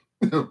 Salt?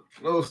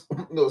 no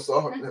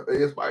salt.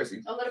 It is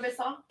spicy. A little bit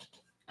salt?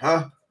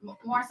 Huh?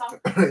 More salt?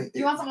 Do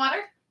you want some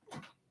water?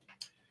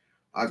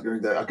 I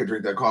could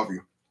drink that coffee.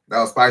 That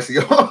was spicy.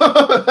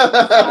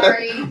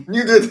 Sorry.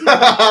 You did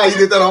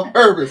that on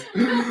purpose.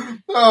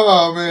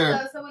 Oh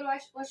man. So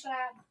what should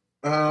I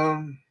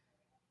add?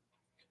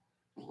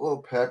 A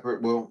little pepper.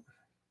 Well,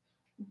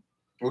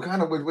 what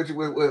kind of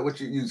what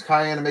you use?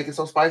 Cayenne to make it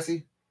so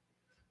spicy?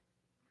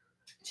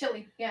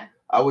 Chili, yeah.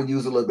 I would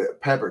use a little bit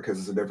of pepper because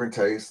it's a different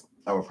taste.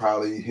 I would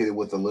probably hit it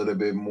with a little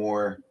bit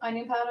more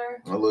onion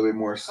powder, a little bit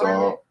more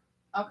salt.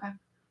 Okay.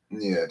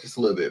 Yeah, just a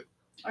little bit.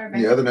 All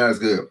right, yeah, other than that, it's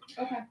good.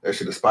 Okay. That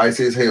shit is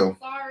spicy as hell.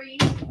 Sorry.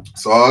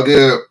 It's all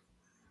good.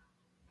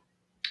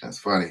 That's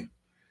funny.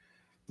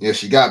 Yeah,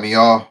 she got me,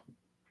 y'all.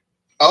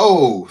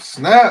 Oh,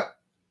 snap.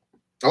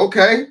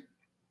 Okay.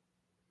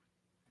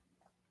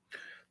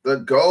 The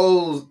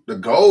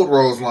gold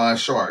rose line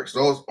sharks.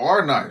 Those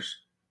are nice.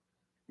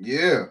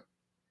 Yeah.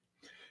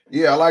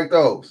 Yeah, I like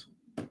those.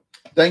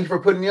 Thank you for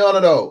putting me on to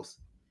those.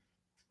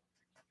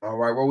 All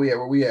right, where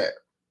we at?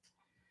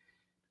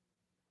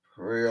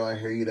 For real, I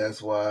hear you.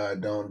 That's why I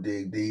don't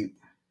dig deep.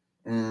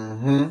 All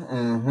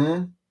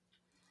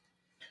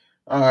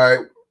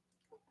right.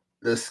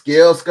 The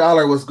Scale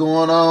Scholar, what's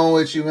going on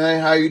with you,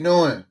 man? How you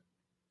doing?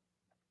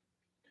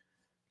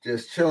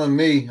 Just chilling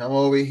me. I'm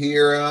over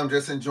here. I'm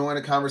just enjoying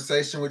the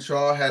conversation with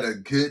y'all. Had a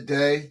good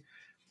day.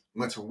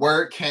 Went to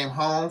work, came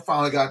home,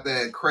 finally got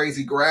that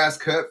crazy grass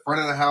cut,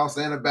 front of the house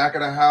and the back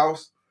of the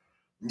house.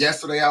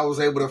 Yesterday, I was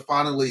able to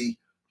finally,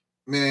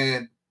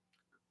 man,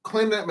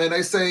 clean it. Man,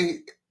 they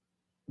say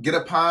get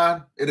a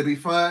pond, it'll be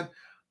fun.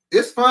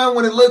 It's fun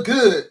when it look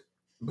good,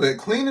 but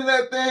cleaning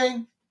that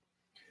thing,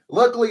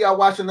 luckily I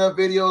watched enough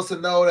videos to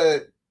know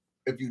that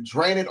if you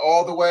drain it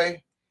all the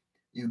way,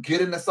 You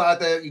get inside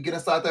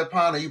that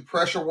pond and you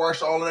pressure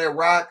wash all of that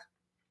rock.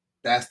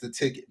 That's the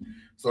ticket.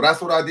 So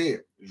that's what I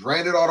did.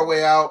 Drained it all the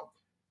way out.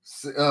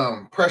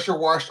 Pressure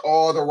washed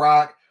all the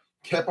rock.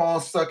 Kept on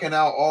sucking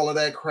out all of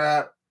that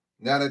crap.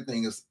 Now that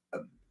thing is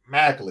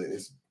immaculate.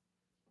 It's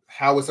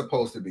how it's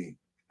supposed to be.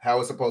 How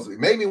it's supposed to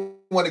be. Made me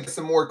want to get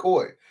some more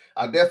koi.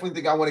 I definitely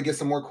think I want to get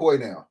some more koi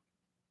now.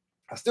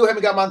 I still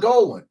haven't got my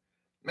gold one.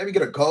 Maybe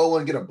get a gold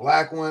one, get a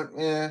black one.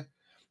 Yeah,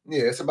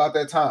 it's about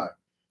that time.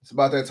 It's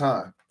about that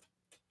time.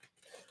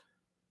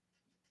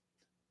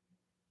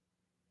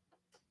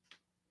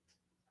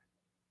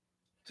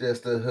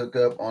 Just to hook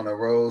up on a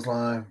rose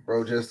line,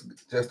 bro. Just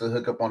to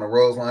hook up on the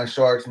rose line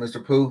sharks,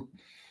 Mr. Pooh.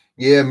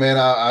 Yeah, man,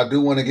 I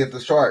do want to get the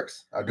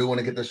sharks. I do want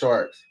to get the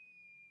sharks.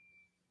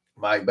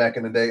 Mike, back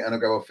in the day,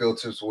 undergravel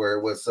filters were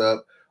what's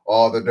up,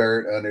 all the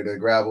dirt under the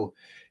gravel.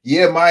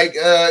 Yeah, Mike.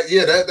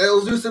 Yeah, that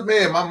was just a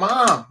man. My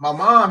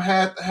mom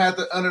had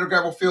the under the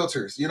gravel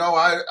filters. You know,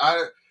 I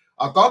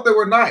thought they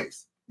were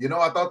nice. You know,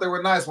 I thought they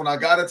were nice when I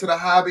got into the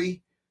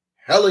hobby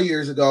hella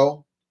years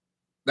ago.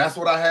 That's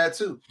what I had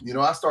too. You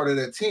know, I started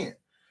at 10.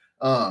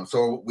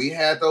 So we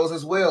had those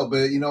as well.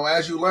 But, you know,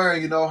 as you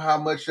learn, you know how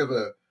much of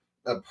a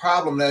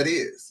problem that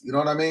is. You know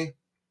what I mean?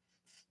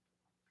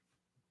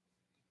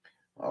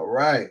 All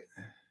right.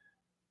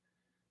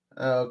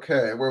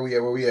 Okay. Where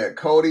we at?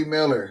 Cody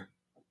Miller.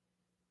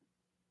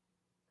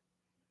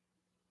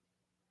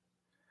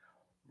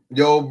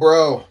 Yo,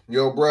 bro.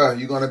 You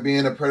going to be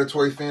in a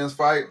predatory fins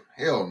fight?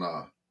 Hell no.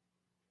 Nah.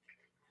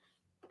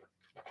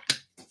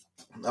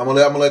 I'm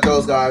gonna let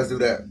those guys do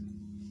that.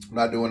 I'm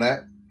not doing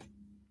that.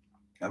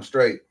 I'm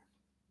straight.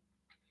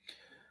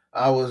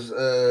 I was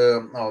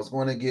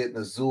going to get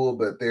Azul,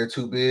 but they're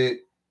too big.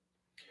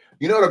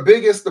 You know, the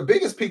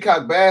biggest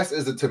peacock bass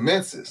is the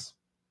Temensis.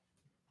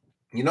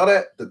 You know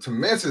that? The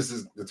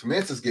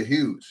Temensis get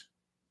huge.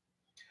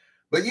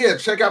 But yeah,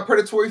 check out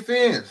predatory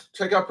fins.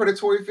 Check out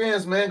predatory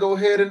fins, man. Go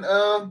ahead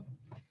and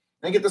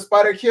get the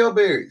spider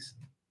killberries.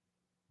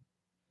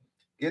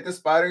 Get the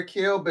spider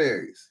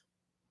killberries.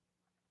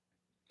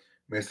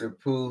 Mr.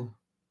 Pooh,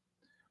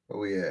 where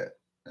we at?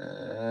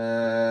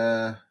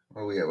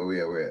 Where we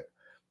at?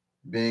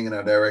 Being in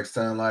a direct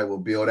sunlight will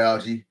build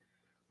algae.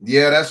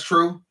 Yeah, that's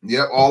true.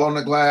 Yep, all on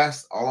the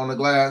glass. A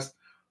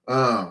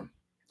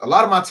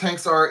lot of my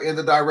tanks are in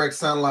the direct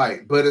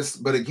sunlight, but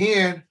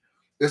again,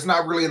 it's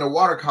not really in a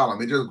water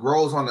column. It just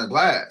grows on the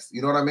glass.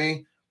 You know what I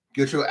mean?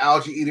 Get your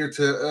algae eater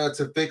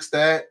to fix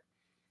that.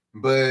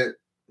 But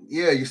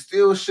yeah, you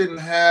still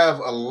shouldn't have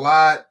a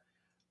lot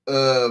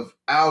of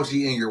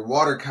algae in your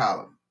water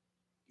column.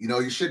 You know,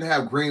 you shouldn't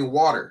have green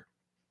water.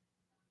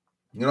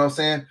 You know what I'm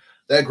saying?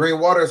 That green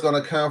water is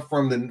going to come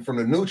from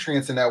the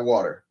nutrients in that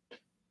water.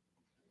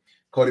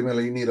 Cody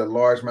Miller, you need a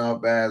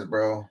largemouth bass,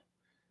 bro.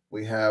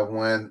 We have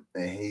one,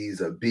 and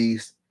he's a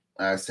beast.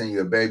 I send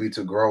you a baby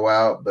to grow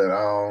out, but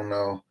I don't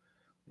know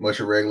what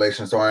your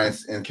regulations are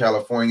in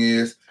California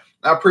is.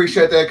 I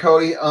appreciate that,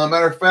 Cody.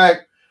 Matter of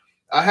fact,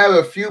 I have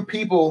a few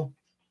people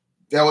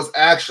that was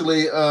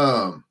actually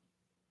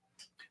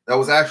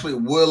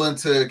willing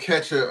to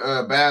catch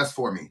a bass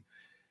for me,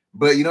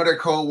 but you know they're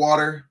cold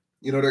water.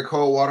 I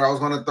was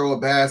going to throw a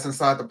bass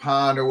inside the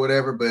pond or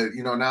whatever, but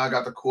you know now I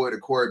got the koi. The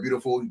koi are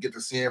beautiful. You get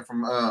to see it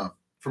from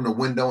the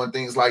window and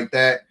things like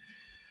that.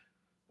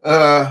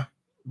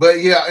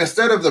 But yeah,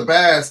 instead of the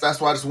bass, that's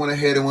why I just went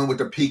ahead and went with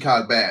the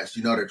peacock bass.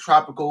 You know, they're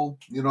tropical.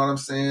 You know what I'm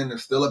saying? They're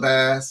still a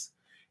bass,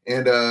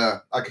 and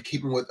I could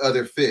keep them with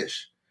other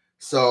fish.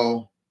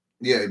 So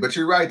yeah, but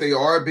you're right. They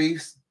are a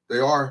beast. They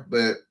are,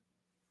 but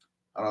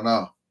I don't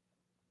know.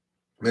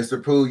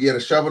 Mr. Pooh, yeah, the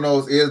shovel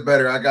nose is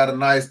better. I got a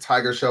nice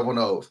tiger shovel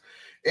nose.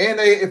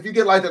 And if you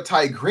get like the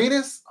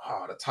Tigrinus,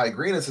 the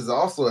Tigrinus is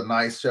also a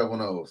nice shovel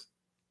nose.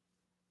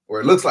 Or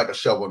it looks like a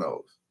shovel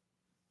nose.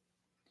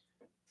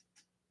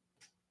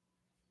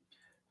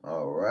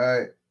 All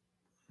right.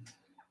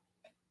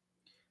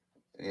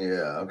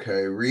 Yeah,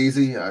 okay.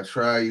 Reezy, I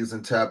tried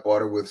using tap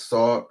water with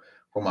salt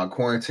for my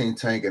quarantine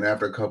tank, and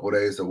after a couple of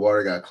days, the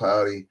water got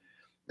cloudy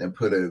and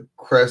put a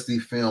crusty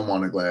film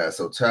on the glass.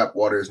 So tap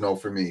water is no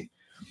for me.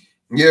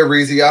 Yeah,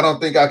 Reezy, I don't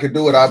think I could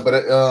do it. I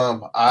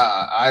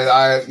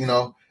you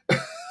know,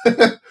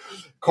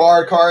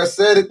 Carr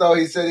said it though.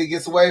 He said he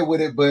gets away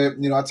with it,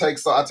 but you know, I take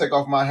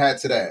off my hat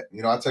to that.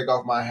 You know, I take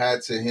off my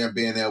hat to him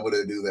being able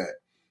to do that.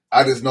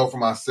 I just know for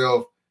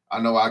myself, I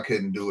know I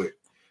couldn't do it.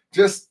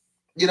 Just,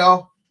 you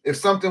know, if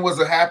something was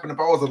to happen, if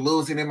I was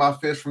losing in my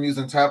fish from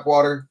using tap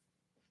water,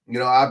 you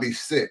know, I'd be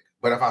sick.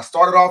 But if I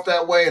started off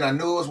that way and I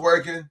knew it was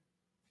working,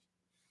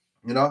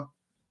 you know.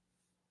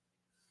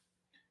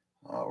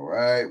 All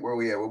right, where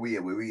we at?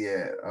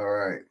 All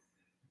right.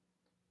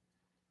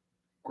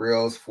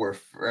 Grills for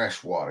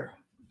freshwater.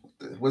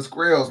 What's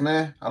grills,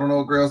 man? I don't know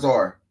what grills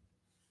are.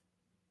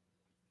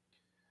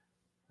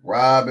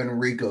 Rob and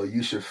Rico,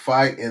 you should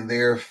fight in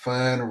their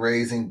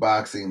fundraising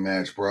boxing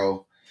match,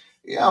 bro.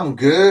 Yeah, I'm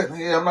good.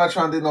 Yeah, I'm not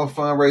trying to do no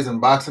fundraising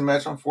boxing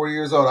match. I'm 40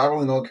 years old. I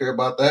really don't care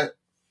about that.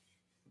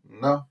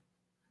 No.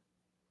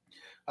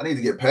 I need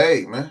to get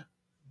paid, man.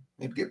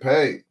 I need to get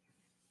paid.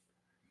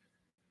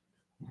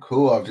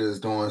 cool off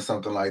just doing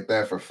something like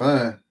that for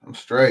fun. I'm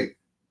straight.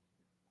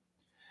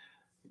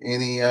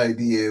 Any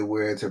idea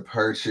where to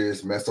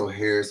purchase Meso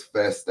Harris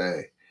Fest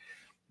Day?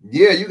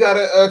 Yeah, you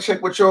gotta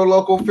check with your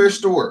local fish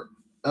store.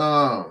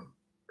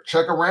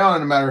 Check around,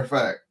 as a matter of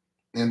fact.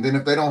 And then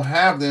if they don't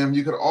have them,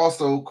 you could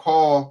also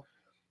call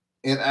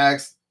and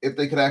ask if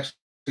they could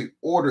actually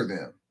order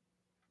them.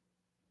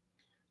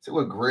 See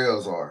what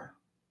grills are.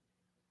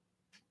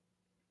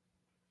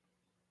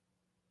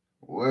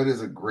 What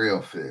is a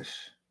grill fish?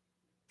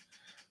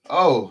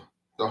 Oh,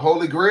 the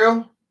Holy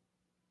Grail?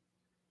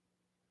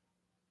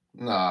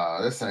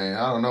 Nah, this ain't.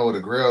 I don't know what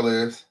a grill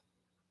is.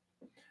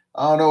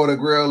 I don't know what a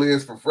grill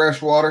is for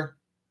freshwater.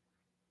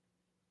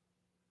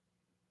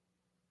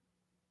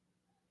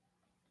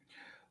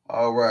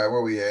 All right,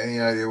 where we at? Any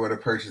idea where to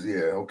purchase?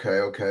 Yeah,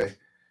 okay.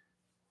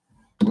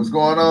 What's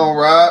going on,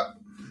 Rob?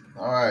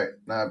 All right,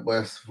 not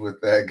blessed with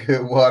that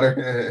good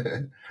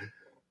water.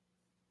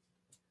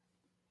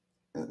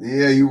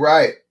 Yeah, you're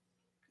right.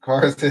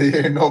 Carl said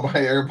here,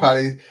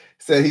 everybody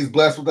said he's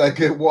blessed with that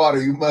good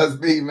water. You must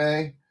be,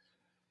 man.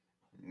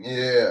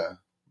 Yeah.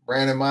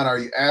 Brandon Mine, are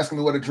you asking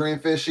me what a dream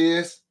fish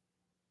is?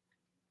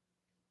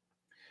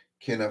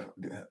 Do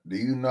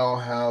you know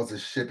how's the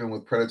shipping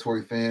with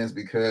predatory fins?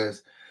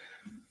 Because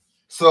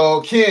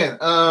Ken,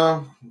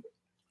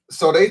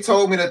 so they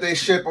told me that they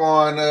ship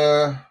on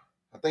I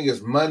think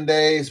it's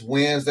Mondays,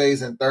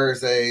 Wednesdays, and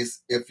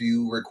Thursdays if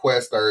you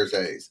request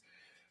Thursdays.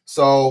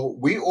 So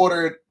we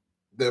ordered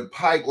the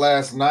pike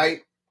last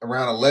night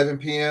around 11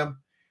 p.m.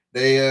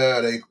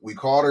 We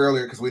called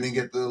earlier because we didn't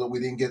get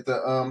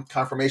the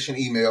confirmation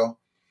email.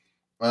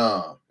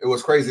 It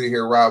was crazy to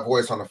hear Rob's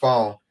voice on the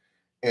phone,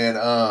 and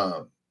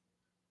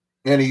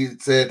he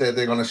said that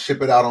they're gonna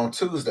ship it out on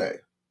Tuesday.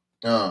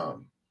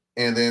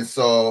 And then he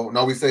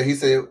said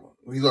he's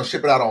gonna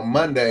ship it out on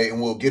Monday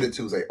and we'll get it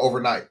Tuesday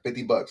overnight,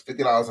 $50,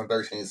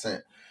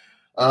 $50.13.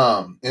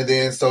 And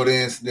then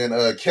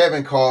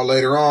Kevin called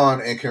later on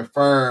and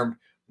confirmed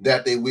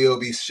that they will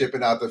be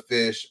shipping out the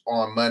fish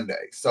on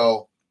Monday.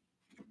 So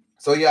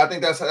yeah, I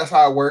think that's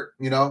how it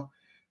worked,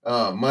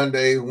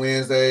 Mondays,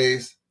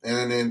 Wednesdays,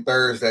 and then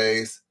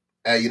Thursdays,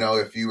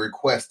 if you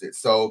request it.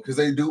 So because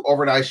they do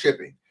overnight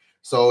shipping.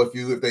 So if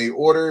you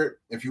ordered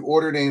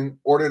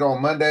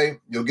on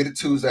Monday, you'll get it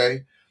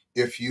Tuesday.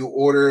 If you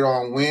order it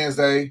on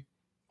Wednesday,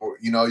 or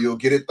you'll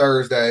get it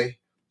Thursday,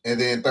 and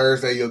then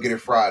Thursday you'll get it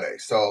Friday.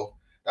 So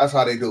that's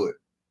how they do it.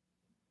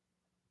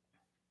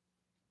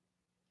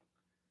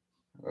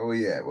 Where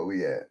we at?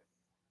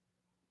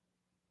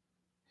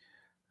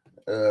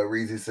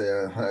 Reezy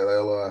said,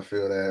 "Hello, I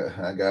feel that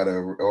I got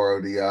a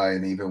RODI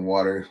and even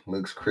water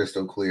looks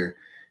crystal clear."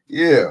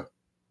 Yeah.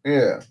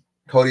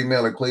 Cody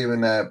Miller,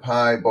 Cleveland, that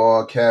pie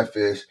ball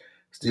catfish,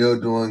 still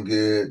doing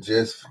good.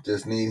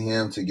 Just need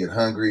him to get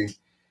hungry.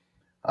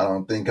 I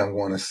don't think I'm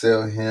going to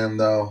sell him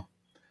though. I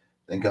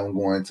think I'm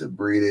going to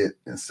breed it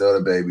and sell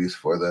the babies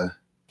for the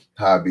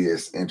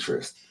hobbyist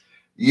interest.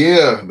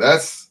 Yeah,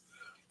 that's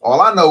all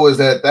I know is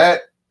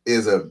that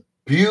is a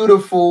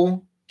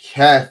beautiful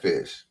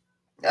catfish.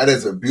 That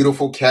is a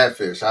beautiful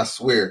catfish. I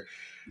swear.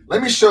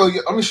 Let me show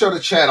the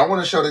chat. I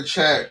want to show the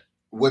chat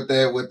what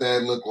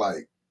that look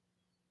like.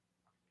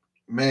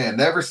 Man,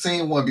 never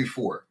seen one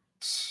before.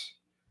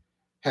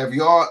 Have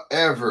y'all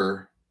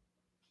ever?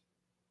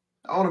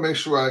 I want to make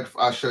sure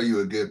I show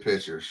you a good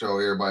picture. Show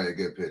everybody a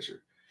good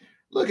picture.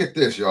 Look at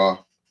this,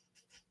 y'all.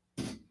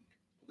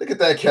 Look at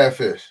that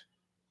catfish.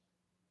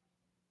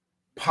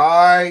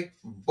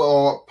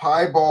 Piebald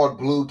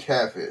blue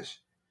catfish.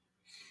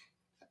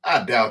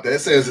 I doubt that. It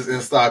says it's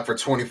in stock for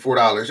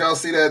 $24. Y'all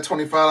see that?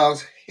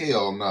 $25?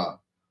 Hell no.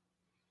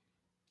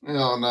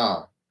 Hell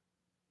no.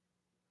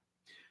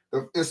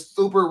 It's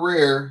super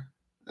rare.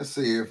 Let's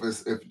see if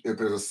there's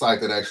a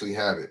site that actually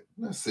have it.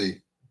 Let's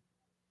see.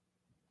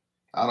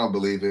 I don't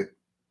believe it.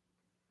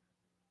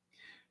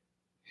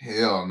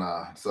 Hell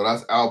nah. So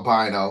that's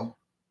albino.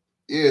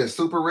 Yeah,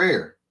 super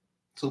rare.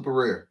 Super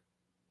rare.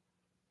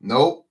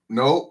 Nope.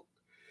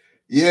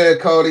 Yeah,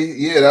 Cody.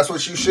 Yeah, that's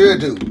what you should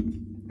do.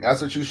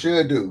 That's what you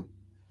should do.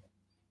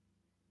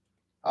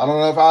 I don't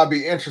know if I'll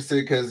be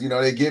interested because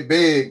they get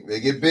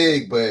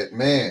big, but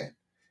man,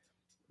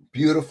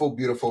 beautiful,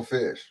 beautiful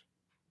fish.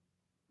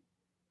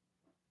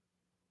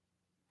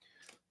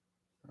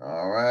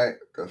 All right,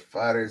 the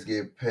fighters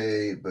get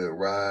paid, but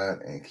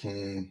Rod and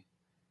King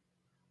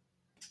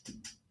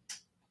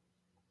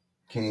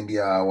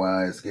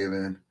DIY is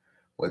giving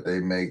what they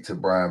make to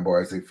Brian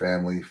Barsley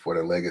family for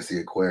the Legacy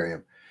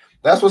Aquarium.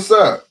 That's what's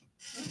up.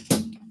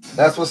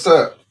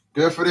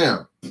 Good for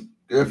them.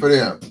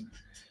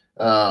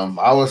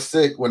 I was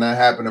sick when that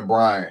happened to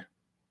Brian.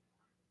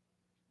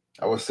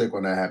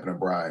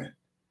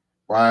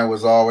 Brian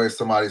was always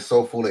somebody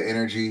so full of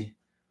energy.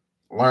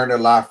 Learned a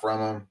lot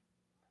from him.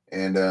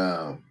 And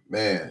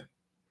man,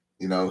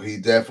 he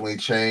definitely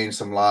changed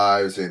some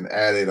lives and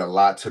added a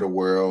lot to the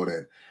world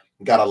and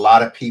got a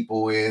lot of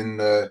people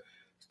to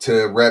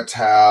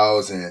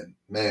reptiles. And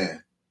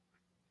man,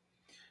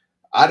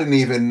 I didn't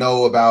even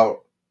know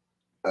about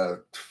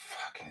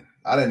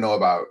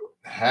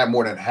had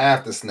more than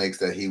half the snakes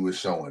that he was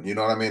showing. You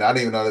know what I mean? I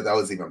didn't even know that that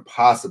was even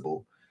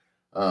possible.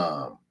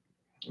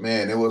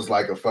 Man, it was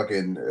like a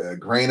fucking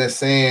grain of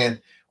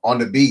sand on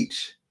the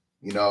beach,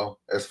 you know,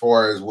 as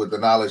far as with the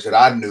knowledge that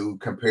I knew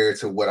compared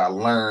to what I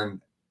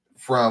learned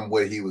from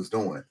what he was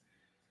doing.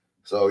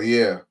 So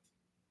yeah,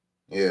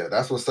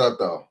 that's what's up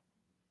though.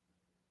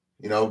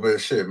 You know, but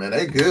shit, man,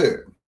 they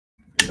good.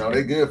 You know,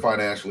 they good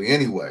financially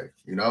anyway,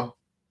 you know.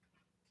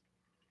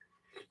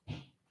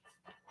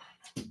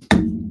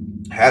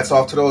 Hats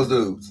off to those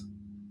dudes.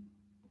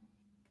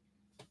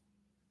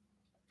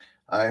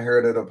 I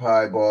heard of the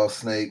piebald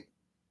snake.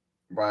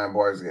 Brian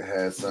Barsgett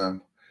had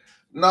some.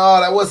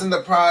 No, that wasn't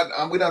the pied.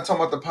 We not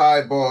talking about the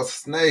piebald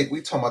snake.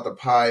 We talking about the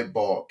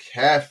piebald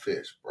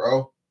catfish,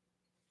 bro.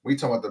 We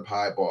talking about the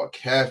piebald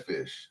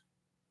catfish.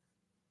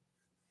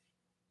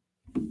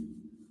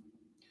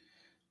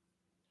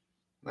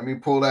 Let me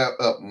pull that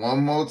up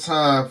one more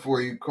time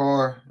for you,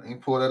 Car. Let me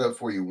pull that up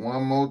for you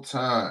one more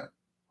time.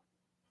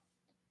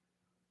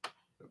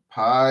 The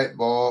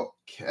piebald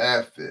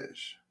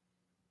catfish.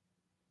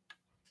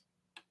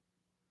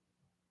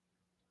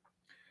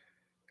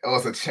 Oh,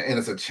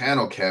 it's a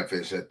channel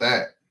catfish at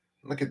that.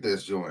 Look at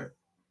this joint.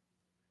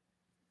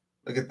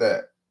 Look at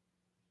that.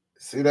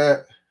 See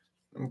that?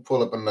 Let me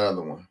pull up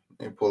another one.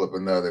 Let me pull up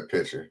another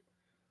picture.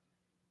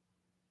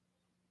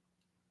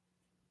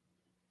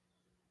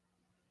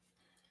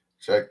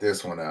 Check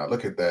this one out.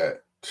 Look at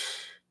that.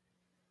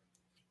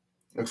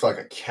 Looks like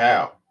a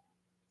cow.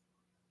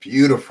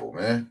 Beautiful,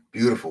 man.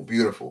 Beautiful,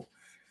 beautiful.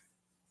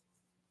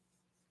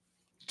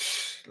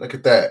 Look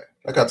at that.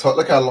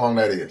 Look how long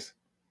that is.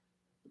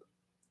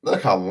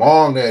 Look how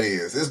long that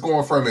is. It's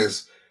going from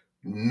his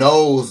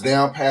nose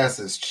down past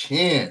his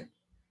chin.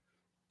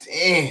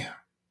 Damn.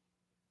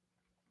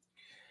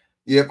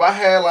 Yeah, if I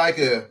had like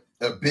a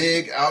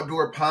big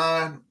outdoor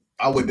pond,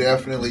 I would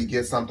definitely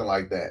get something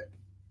like that.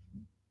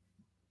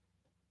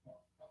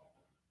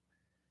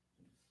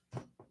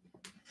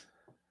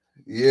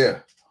 Yeah,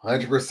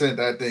 100%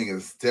 that thing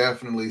is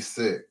definitely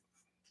sick.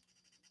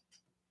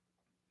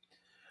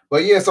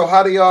 But yeah, so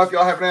how do y'all, if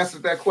y'all haven't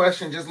answered that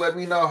question, just let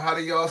me know. How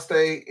do y'all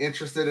stay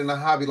interested in the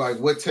hobby? Like,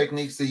 what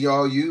techniques do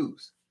y'all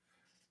use?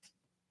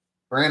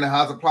 Brandon,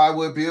 how's the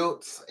plywood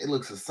built? It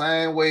looks the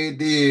same way it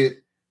did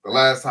the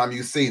last time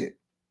you seen it.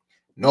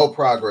 No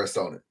progress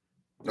on it.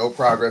 No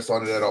progress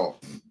on it at all.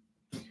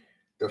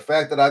 The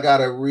fact that I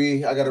gotta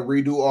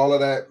redo all of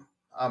that,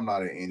 I'm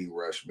not in any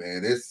rush,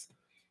 man. It's,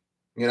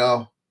 you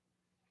know,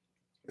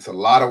 it's a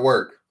lot of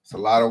work. It's a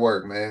lot of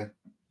work, man.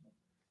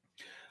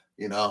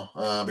 You know,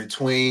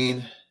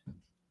 between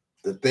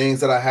the things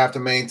that I have to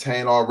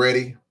maintain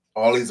already,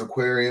 all these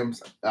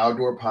aquariums,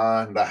 outdoor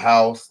pond, the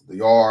house, the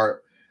yard,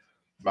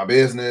 my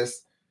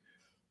business.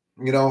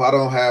 You know, I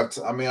don't have.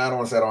 I don't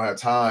want to say I don't have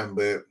time,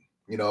 but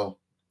you know,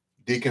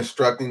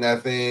 deconstructing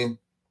that thing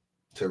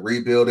to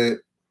rebuild it.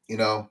 You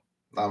know,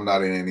 I'm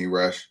not in any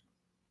rush.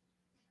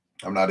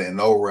 I'm not in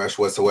no rush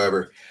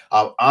whatsoever.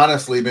 I've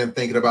honestly been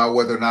thinking about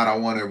whether or not I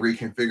want to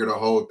reconfigure the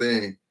whole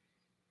thing.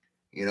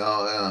 You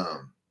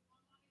know,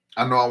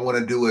 I know I want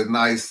to do a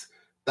nice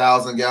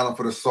 1,000-gallon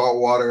for the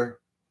salt water.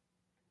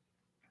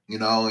 You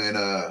know, and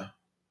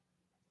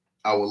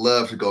I would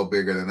love to go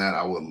bigger than that.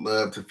 I would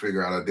love to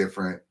figure out a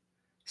different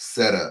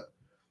setup.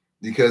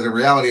 Because in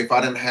reality, if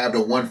I didn't have the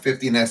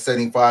 150 and that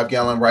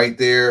 75-gallon right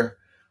there,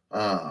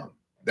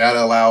 that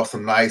allows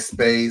some nice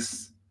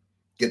space.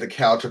 Get the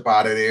couch up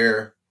out of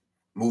there,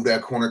 move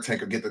that corner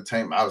tank or get the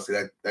tank.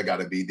 Obviously, that got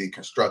to be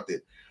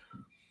deconstructed.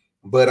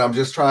 But I'm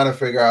just trying to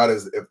figure out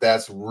if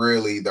that's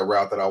really the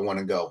route that I want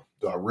to go.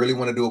 Do I really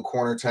want to do a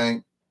corner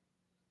tank?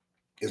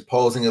 It's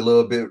posing a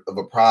little bit of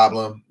a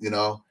problem, you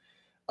know.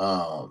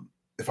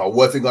 If I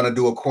wasn't going to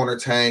do a corner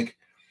tank,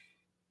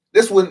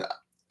 if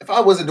I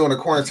wasn't doing a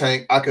corner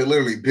tank, I could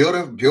literally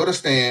build a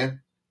stand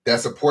that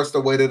supports the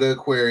weight of the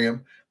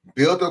aquarium,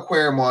 build the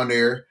aquarium on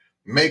there,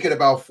 make it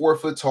about 4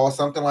 foot tall,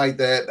 something like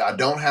that. I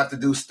don't have to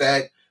do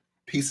stacked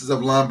pieces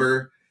of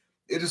lumber.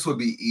 It just would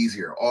be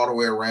easier all the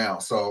way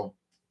around. So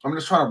I'm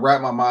just trying to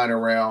wrap my mind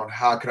around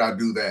how could I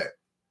do that.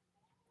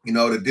 You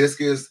know, the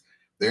discus,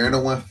 they're in the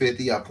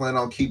 150. I plan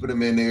on keeping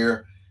them in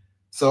there.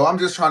 So I'm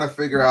just trying to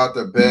figure out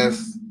the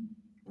best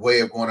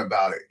way of going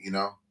about it, you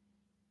know,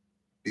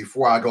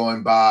 before I go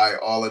and buy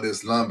all of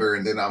this lumber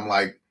and then I'm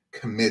like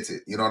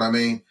committed. You know what I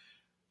mean?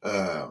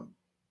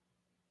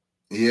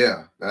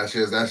 Yeah, that's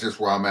just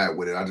where I'm at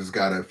with it. I just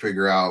got to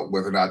figure out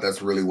whether or not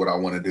that's really what I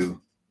want to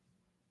do.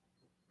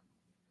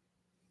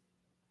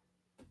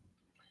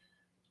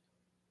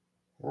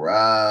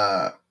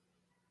 Right.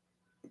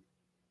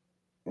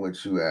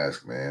 What you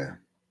ask, man?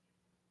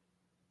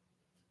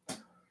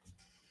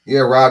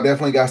 Yeah, Rob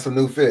definitely got some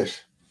new fish.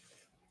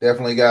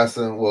 Definitely got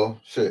some. Well,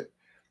 shit.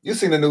 You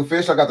seen the new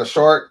fish? I got the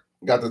shark,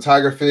 got the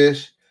tiger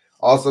fish,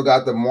 also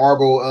got the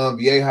marble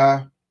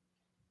vieja.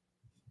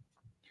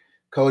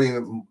 Cody,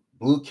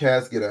 blue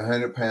cats get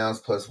 100 pounds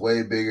plus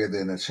way bigger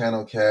than the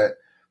channel cat.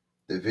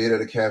 The vid of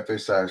the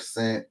catfish I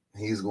sent,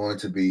 he's going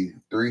to be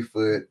 3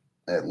 foot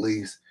at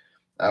least.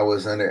 I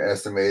was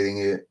underestimating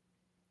it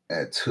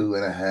at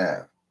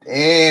 2.5.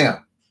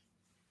 Damn.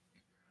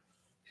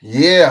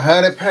 Yeah,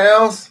 100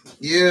 pounds.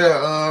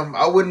 Yeah,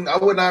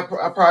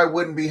 I probably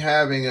wouldn't be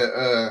having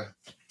a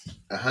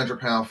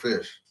 100-pound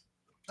fish.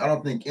 I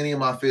don't think any of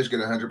my fish get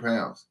 100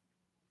 pounds.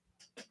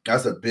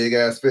 That's a big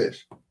ass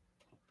fish.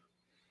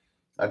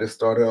 I just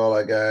started. All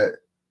I got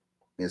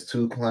is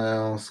 2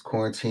 clowns,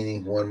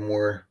 quarantining, one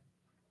more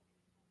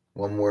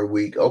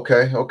week.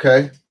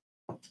 Okay.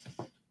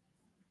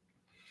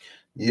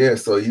 Yeah,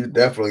 so you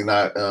definitely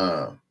not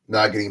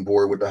getting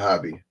bored with the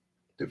hobby.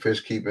 The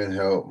fish keeping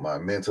help my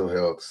mental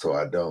health so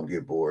I don't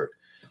get bored.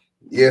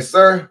 Yes,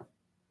 sir.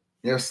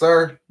 Yes,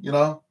 sir. You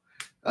know,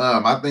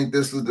 I think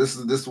this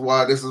is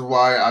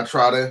why I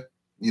try to,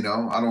 you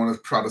know, I don't want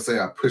to try to say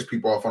I push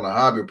people off on a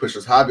hobby or push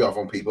this hobby off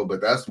on people,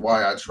 but that's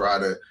why I try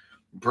to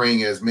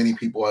bring as many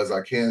people as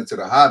I can to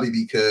the hobby,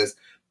 because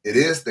it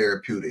is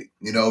therapeutic.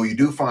 You know, you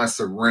do find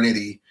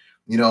serenity,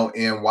 you know,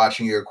 in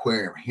watching your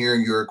aquarium,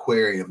 hearing your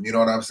aquarium. You know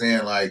what I'm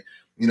saying? Like,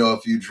 you know,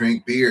 if you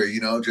drink beer,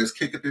 you know, just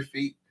kick up your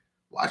feet,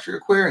 watch your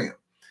aquarium.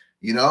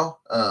 You know,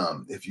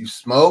 if you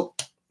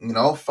smoke, you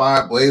know,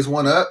 blaze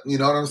one up. You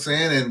know what I'm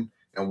saying?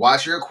 And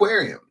watch your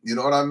aquarium. You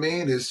know what I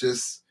mean?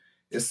 It's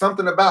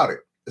something about it.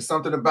 It's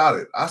something about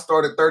it. I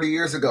started 30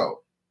 years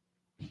ago.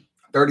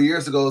 30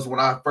 years ago is when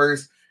I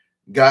first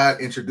got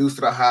introduced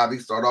to the hobby.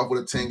 Started off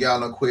with a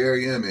 10-gallon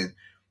aquarium and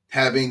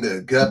having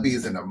the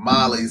guppies and the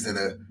mollies and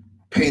the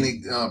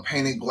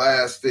painted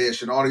glass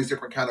fish and all these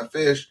different kind of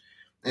fish.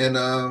 And,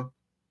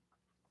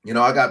 you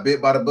know, I got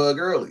bit by the bug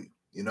early.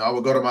 You know, I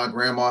would go to my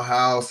grandma's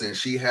house and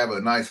she have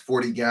a nice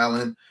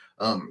 40-gallon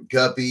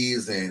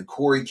guppies and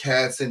Cory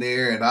cats in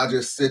there. And I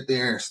just sit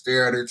there and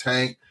stare at her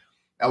tank.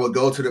 I would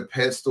go to the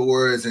pet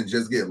stores and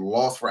just get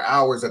lost for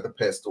hours at the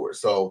pet store.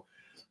 So,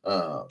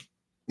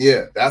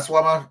 yeah, that's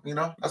why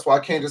that's why I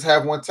can't just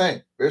have one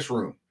tank, fish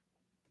room,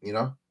 you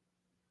know.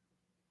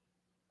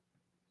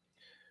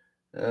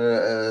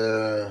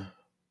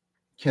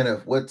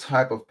 Kenneth, what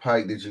type of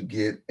pike did you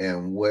get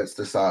and what's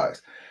the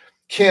size?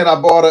 Ken, I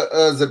bought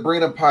a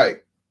Zebrina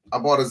pike. I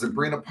bought a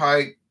Zebrina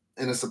pike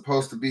and it's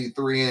supposed to be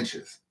 3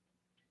 inches.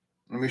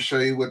 Let me show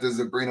you what the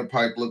Zebrina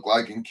pike look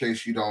like in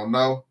case you don't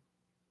know.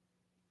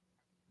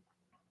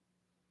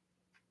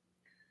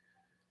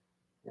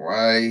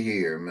 Right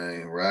here,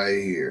 man,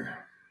 right here.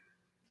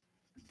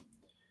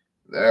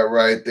 That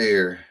right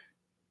there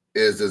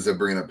is the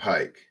Zebrina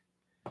pike.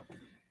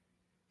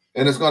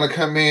 And it's going to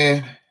come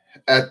in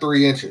at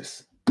 3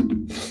 inches.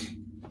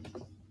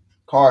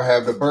 Car,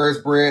 have the birds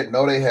bred?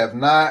 No, they have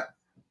not.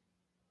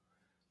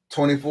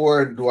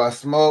 24, do I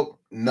smoke?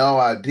 No,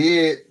 I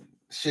did.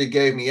 Shit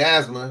gave me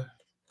asthma.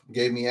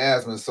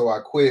 So I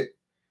quit.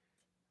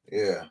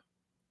 Yeah.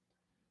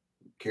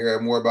 Care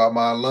more about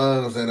my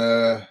lungs than,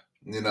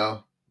 you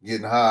know,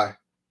 getting high.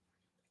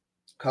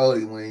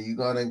 Cody, when you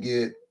going to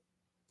get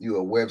you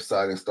a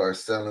website and start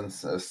selling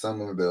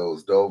some of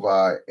those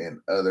Dovi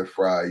and other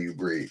fry you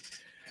breed?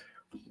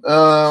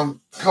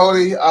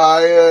 Cody,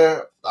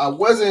 I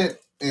wasn't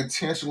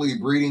intentionally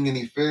breeding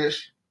any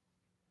fish,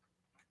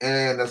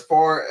 and as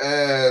far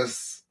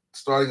as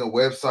starting a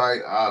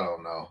website, I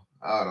don't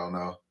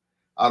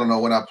know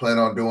when I plan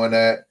on doing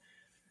that.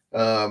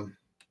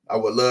 I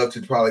would love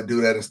to probably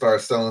do that and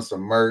start selling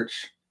some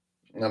merch.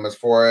 As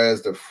far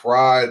as the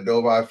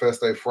Dovi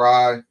Feste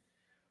fry,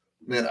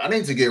 man, I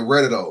need to get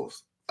rid of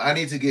those. I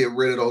need to get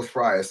rid of those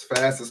fry as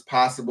fast as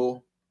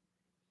possible.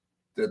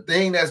 The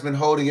thing that's been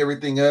holding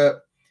everything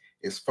up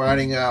is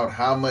finding out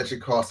how much it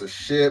costs to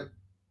ship.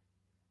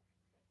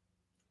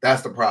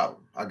 That's the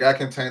problem. I got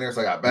containers,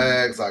 I got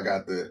bags, I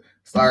got the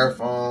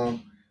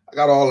styrofoam, I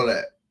got all of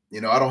that. You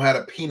know, I don't have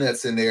the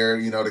peanuts in there,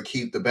 you know, to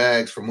keep the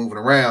bags from moving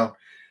around,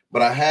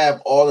 but I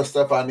have all the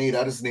stuff I need.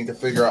 I just need to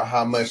figure out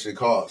how much it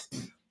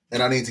costs.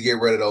 And I need to get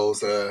rid of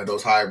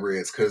those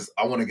hybrids because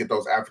I want to get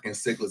those African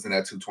cichlids in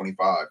that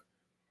 225.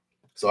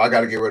 So I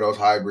got to get rid of those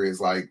hybrids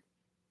like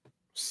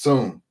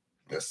soon,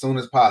 as soon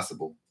as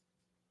possible.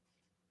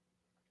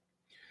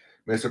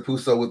 Mr.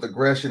 Puso, with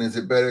aggression, is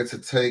it better to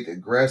take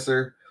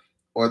aggressor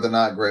or the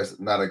not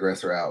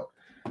aggressor out?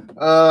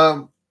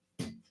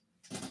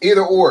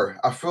 Either or.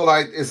 I feel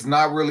like it's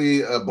not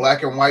really a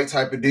black and white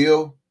type of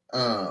deal.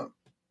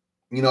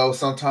 You know,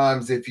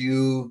 sometimes if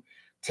you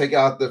take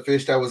out the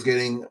fish that was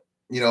getting,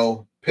 you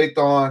know, picked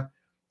on,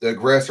 the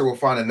aggressor will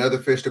find another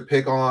fish to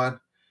pick on.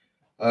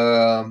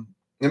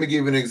 Let me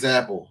give you an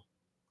example.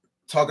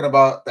 Talking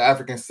about the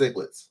African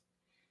cichlids.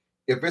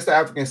 If it's the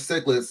African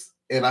cichlids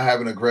and I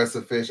have an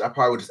aggressive fish, I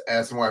probably would just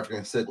add some more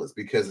African cichlids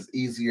because it's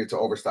easier to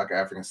overstock an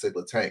African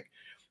cichlid tank.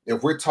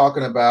 If we're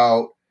talking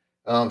about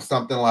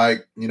something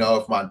like, you know,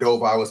 if my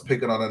Dovi was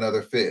picking on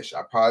another fish,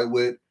 I probably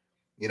would,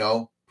 you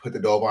know, put the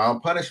Dovi on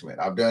punishment.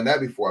 I've done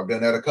that before. I've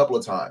done that a couple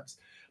of times.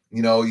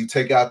 You know, you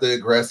take out the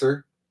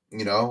aggressor,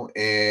 you know,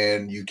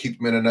 and you keep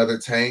them in another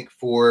tank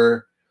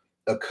for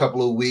a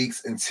couple of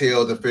weeks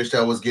until the fish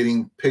that was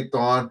getting picked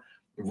on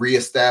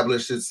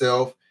reestablished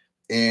itself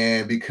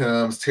and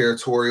becomes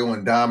territorial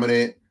and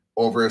dominant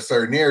over a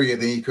certain area.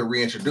 Then you could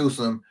reintroduce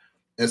them,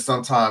 and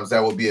sometimes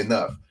that will be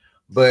enough.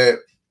 But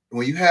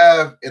when you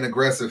have an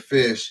aggressive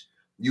fish,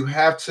 you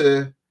have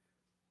to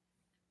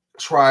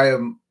try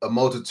a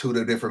multitude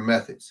of different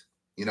methods.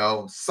 You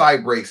know,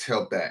 side breaks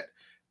help that.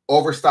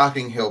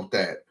 Overstocking help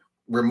that.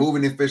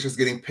 Removing the fish that's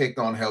getting picked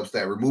on helps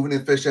that. Removing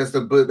the fish that's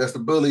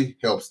the bully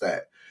helps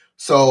that.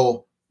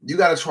 So you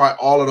got to try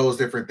all of those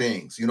different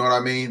things. You know what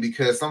I mean?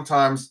 Because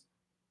sometimes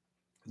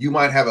you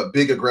might have a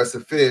big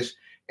aggressive fish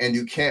and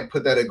you can't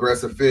put that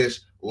aggressive fish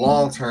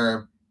long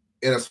term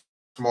in a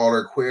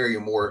smaller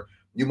aquarium, or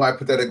you might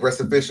put that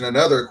aggressive fish in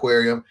another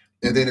aquarium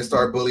and then it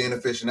start bullying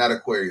the fish in that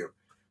aquarium.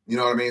 You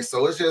know what I mean?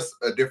 So it's just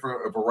a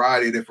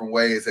variety of different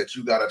ways that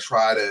you got to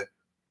try to,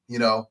 you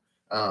know,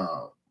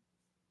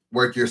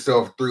 work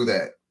yourself through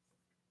that.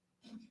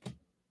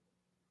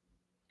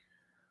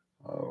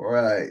 All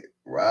right,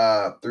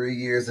 Rob. 3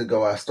 years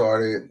ago, I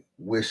started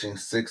wishing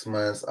 6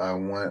 months. I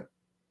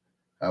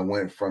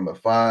went from a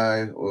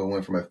 55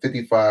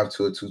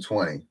 to a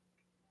 220.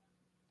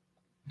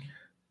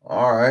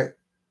 All right.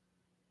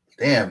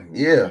 Damn.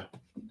 Yeah.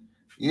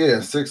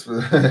 6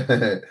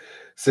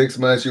 6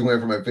 months. You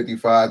went from a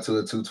 55 to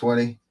a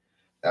 220.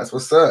 That's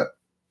what's up.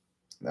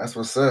 That's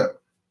what's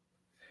up.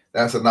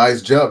 That's a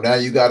nice jump. Now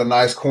you got a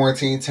nice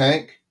quarantine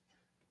tank.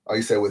 Oh,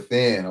 you said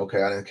within.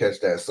 Okay, I didn't catch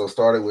that. So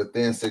started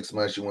within 6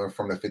 months. You went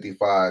from the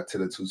 55 to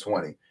the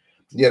 220.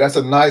 Yeah, that's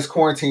a nice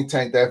quarantine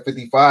tank. That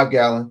 55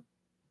 gallon.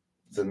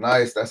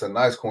 That's a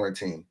nice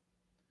quarantine.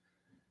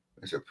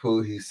 Mr.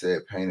 Pooh, he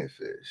said painted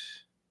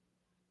fish.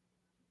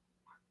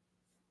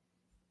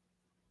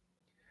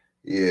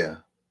 Yeah.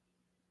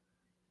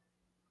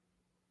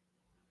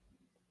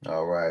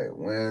 All right.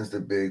 When's the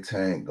big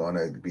tank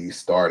gonna be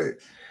started?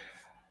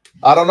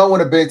 I don't know when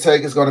the big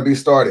tank is gonna be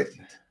started.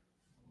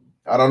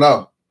 I don't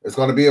know. It's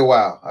gonna be a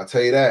while. I'll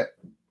tell you that.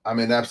 I'm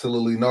in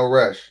absolutely no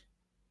rush.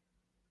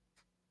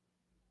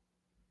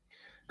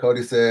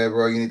 Cody said,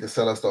 bro, you need to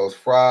sell us those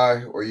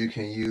fry, or you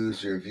can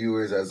use your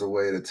viewers as a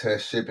way to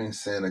test shipping.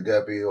 Send a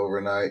guppy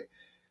overnight.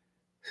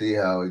 See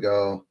how we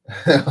go.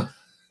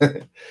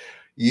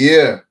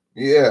 Yeah.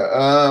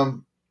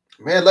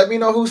 Man, let me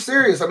know who's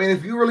serious. I mean,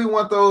 if you really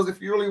want those,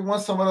 if you really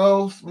want some of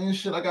those, man,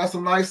 shit, I got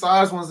some nice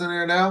size ones in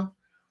there now.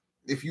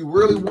 If you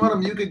really want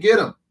them, you could get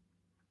them.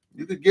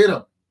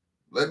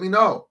 Let me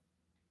know.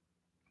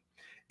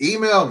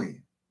 Email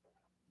me.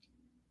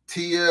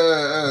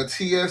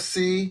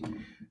 TFC.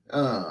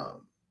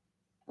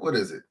 What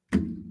is it?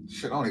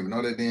 Shit, I don't even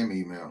know that damn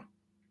email.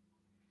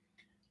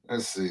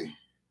 Let's see.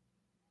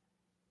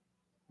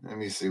 Let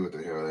me see what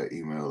the hell that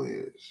email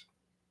is.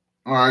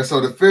 All right, so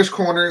the fish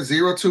corner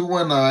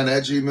 0219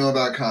 at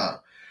gmail.com.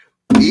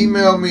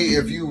 Email me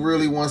if you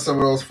really want some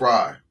of those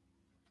fry.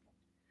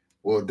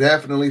 We'll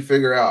definitely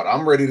figure out.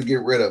 I'm ready to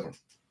get rid of them.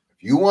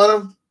 If you want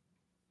them,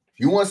 if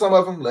you want some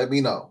of them, let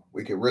me know.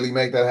 We can really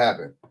make that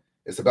happen.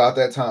 It's about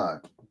that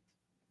time.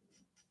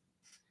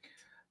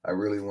 I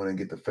really want to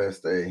get the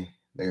Feste.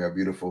 They are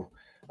beautiful.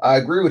 I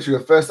agree with you.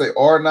 The Feste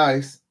are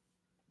nice.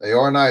 They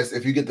are nice.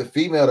 If you get the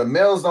female, the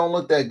males don't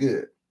look that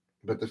good,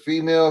 but the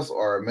females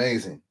are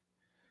amazing.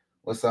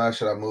 What size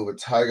should I move a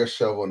tiger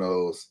shovel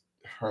nose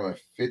from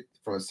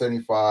a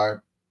 75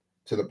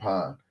 to the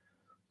pond?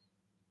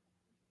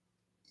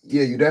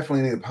 Yeah, you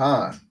definitely need a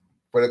pond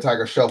for the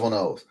tiger shovel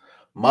nose.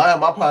 My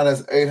pond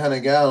has 800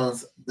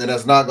 gallons, and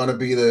that's not going to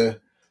be the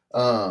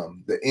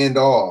end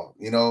all,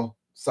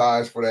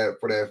 size for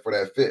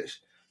that fish.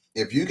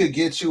 If you could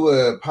get you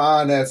a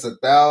pond that's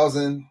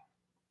 1,000,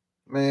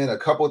 man, a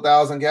couple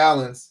thousand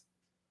gallons,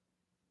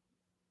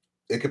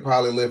 it could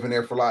probably live in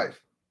there for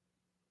life.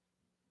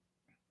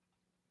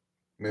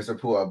 Mr.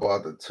 Pooh, I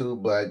bought the 2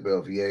 black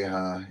belt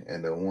Vieja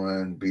and the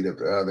one beat up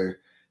the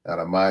other. Now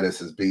the Midas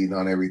is beating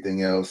on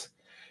everything else.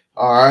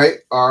 All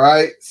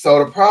right.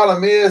 So the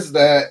problem is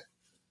that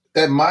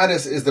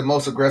Midas is the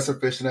most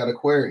aggressive fish in that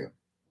aquarium.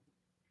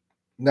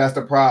 And that's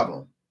the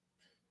problem.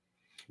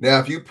 Now,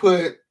 if you're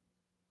going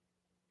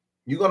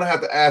to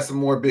have to add some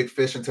more big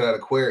fish into that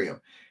aquarium.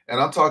 And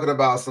I'm talking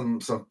about some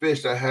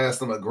fish that has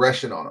some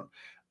aggression on them.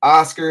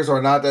 Oscars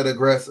are not that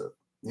aggressive.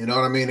 You know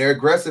what I mean? They're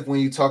aggressive when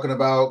you're talking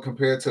about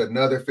compared to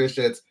another fish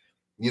that's,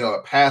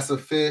 a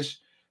passive fish.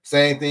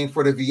 Same thing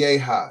for the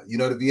Vieja.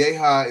 The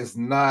Vieja is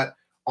not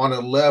on a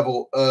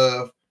level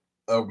of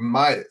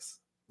Midas.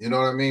 You know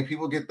what I mean?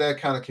 People get that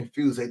kind of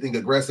confused. They think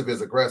aggressive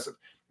is aggressive.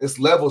 It's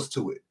levels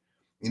to it.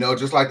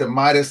 Just like the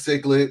Midas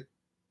cichlid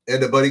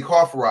and the Buddy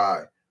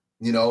Carpharii.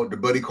 The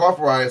Buddy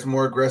Carpharii is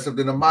more aggressive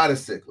than the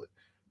Midas cichlid.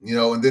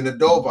 And then the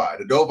Dovii.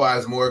 The Dovii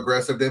is more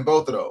aggressive than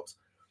both of those.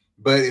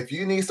 But if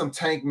you need some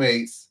tank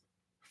mates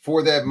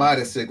for that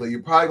Midas cichlid,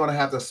 you're probably going to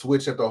have to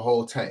switch up the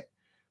whole tank.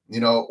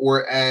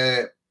 Or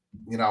add,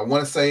 I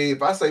want to say,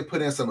 if I say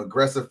put in some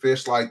aggressive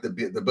fish like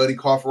the Buddy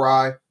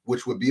Carpharii,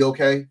 which would be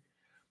okay,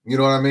 you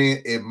know what I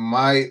mean? It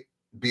might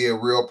be a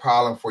real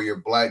problem for your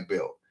black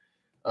belt.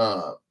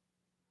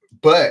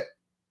 But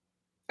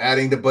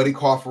adding the Buddy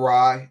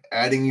Carpharii,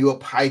 adding you a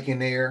pike in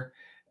there,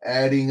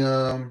 adding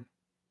a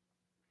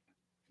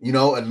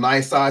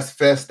nice size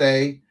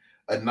Feste,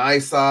 a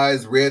nice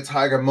size red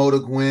tiger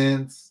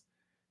Motoguins,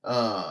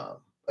 a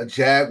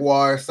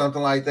jaguar,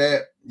 something like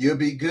that, you'll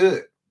be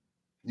good.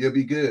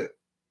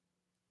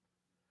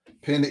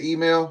 Pin the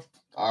email.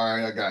 All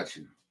right, I got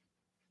you.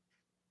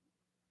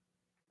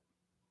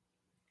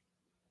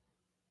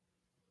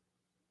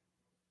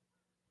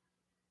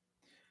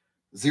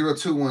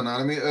 021. Now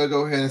let me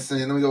go ahead and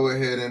send. Let me go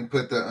ahead and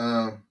put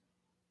the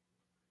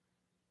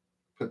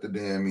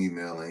damn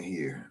email in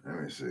here.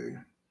 Let me see.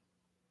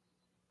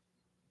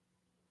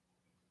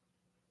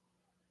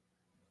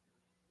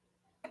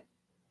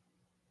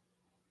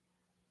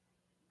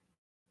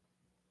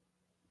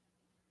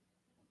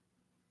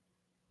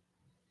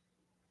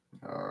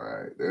 All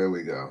right, there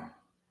we go.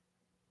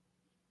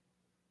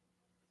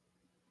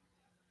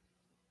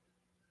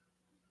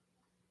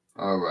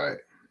 All right.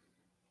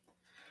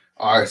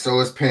 All right, so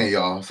it's pinned,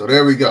 y'all. So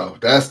there we go.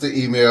 That's the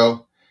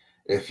email.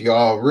 If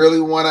y'all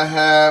really want to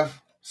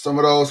have some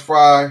of those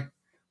fry,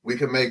 we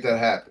can make that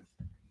happen.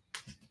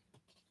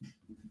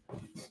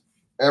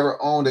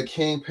 Ever owned a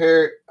king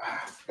parrot?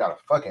 Got a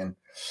fucking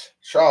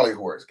Charlie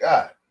horse.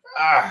 God.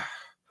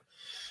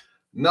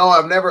 No,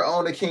 I've never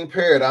owned a king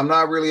parrot. I'm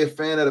not really a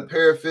fan of the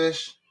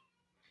parrotfish.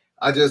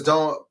 I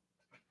don't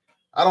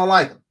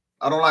like them.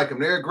 I don't like them.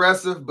 They're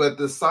aggressive, but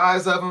the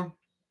size of them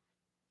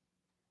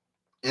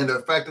and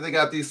the fact that they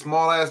got these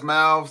small ass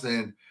mouths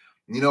and,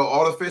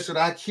 all the fish that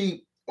I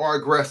keep are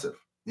aggressive.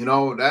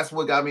 That's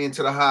what got me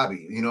into the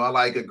hobby. I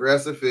like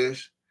aggressive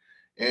fish,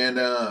 and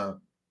I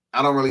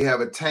don't really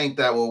have a tank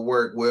that will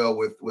work well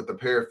with the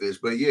parrotfish.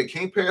 But yeah,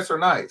 king parrots are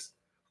nice.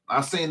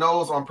 I've seen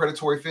those on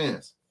predatory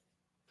fins.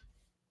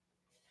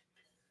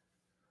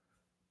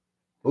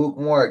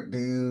 Bookmark, do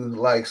you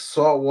like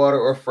saltwater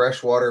or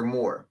freshwater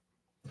more?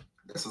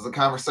 This is a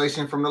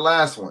conversation from the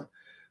last one.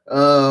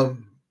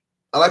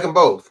 I like them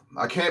both.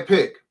 I can't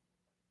pick.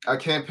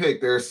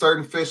 There are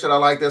certain fish that I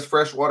like that's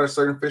freshwater,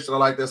 certain fish that I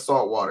like that's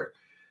saltwater.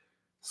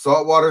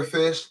 Saltwater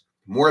fish,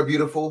 more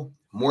beautiful,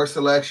 more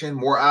selection,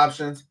 more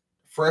options.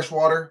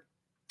 Freshwater,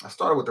 I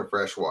started with the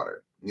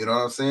freshwater. You know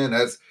what I'm saying?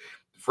 That's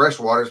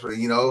freshwater, but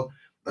that's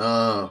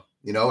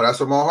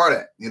where my heart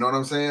at. You know what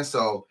I'm saying?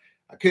 So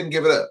I couldn't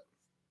give it up.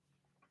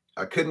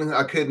 I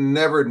could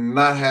never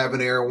not have an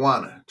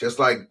arowana. Just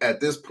like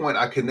at this point,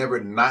 I could never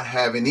not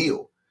have an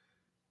eel.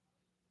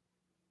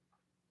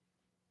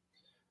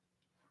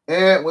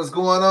 And what's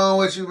going on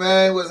with you,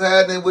 man? What's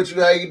happening with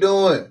you? How you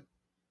doing?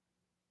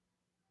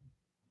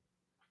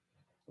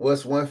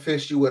 What's one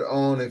fish you would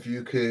own if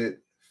you could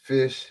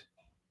fish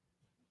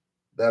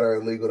that are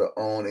illegal to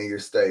own in your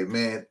state?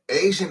 Man,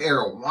 Asian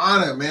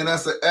arowana, man,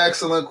 that's an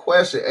excellent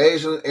question.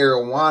 Asian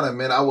arowana,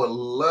 man, I would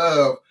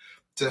love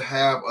to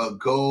have a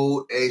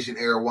gold Asian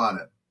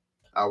arowana.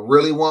 I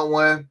really want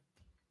one.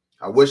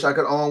 I wish I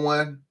could own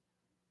one.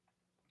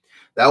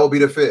 That would be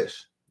the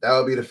fish.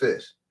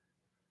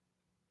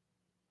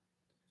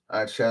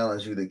 I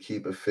challenge you to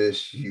keep a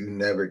fish you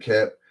never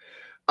kept.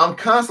 I'm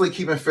constantly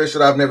keeping fish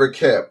that I've never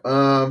kept.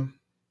 I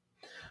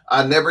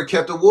never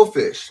kept a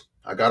wolffish.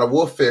 I got a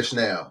wolffish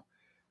now.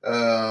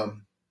 I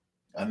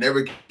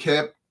never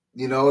kept,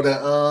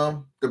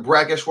 the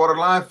brackish water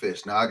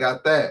lionfish. Now I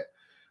got that.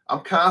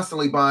 I'm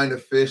constantly buying the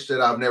fish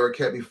that I've never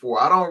kept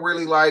before. I don't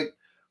really like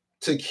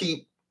to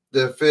keep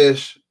the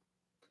fish.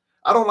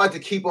 I don't like to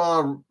keep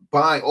on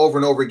buying over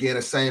and over again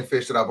the same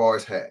fish that I've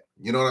always had.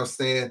 You know what I'm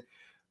saying?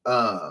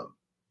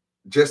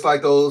 Just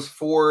like those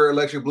 4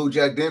 electric blue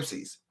Jack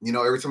Dempseys.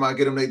 Every time I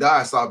get them, they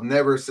die. So I've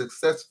never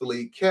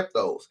successfully kept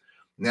those.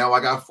 Now I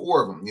got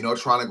 4 of them,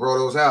 trying to grow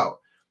those out.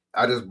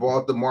 I just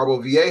bought the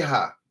Marble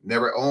Vieja.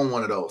 Never owned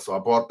one of those. So I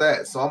bought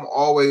that. So I'm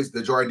always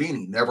the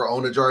Giardini. Never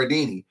owned a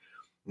Giardini.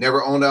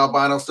 Never owned the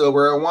albino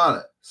silver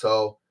arowana.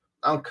 So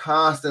I'm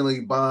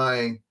constantly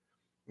buying,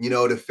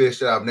 the fish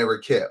that I've never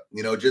kept.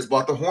 Just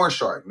bought the horn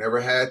shark. Never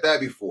had that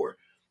before.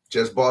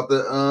 Just bought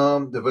the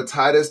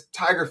Vititis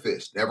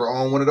tigerfish. Never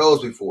owned one of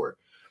those before.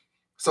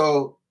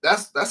 So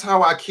that's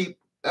how I keep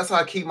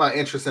my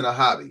interest in a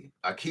hobby.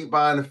 I keep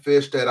buying the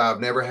fish that I've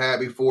never had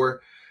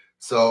before.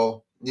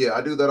 So yeah,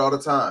 I do that all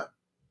the time.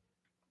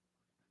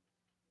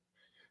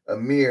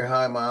 Amir,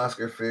 hi, my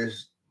Oscar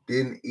fish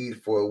didn't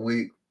eat for a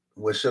week.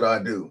 What should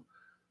I do?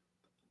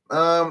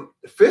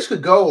 Fish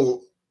could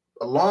go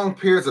a long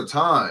periods of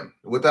time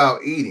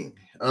without eating.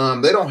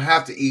 They don't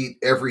have to eat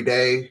every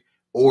day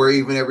or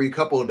even every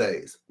couple of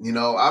days.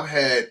 I've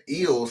had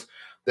eels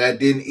that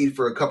didn't eat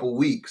for a couple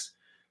weeks.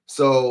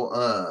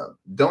 So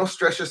don't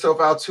stress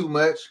yourself out too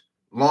much.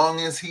 Long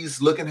as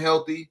he's looking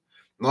healthy,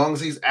 long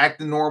as he's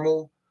acting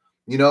normal,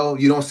 you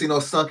don't see no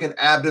sunken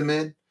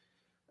abdomen.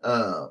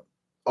 All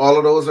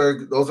of those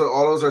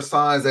are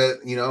signs that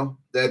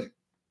that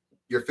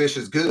your fish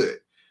is good.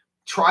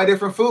 Try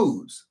different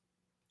foods.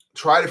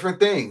 Try different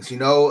things.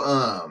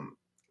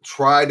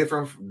 Try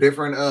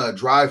different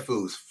dry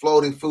foods,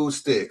 floating food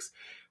sticks.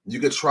 You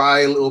could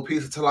try a little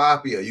piece of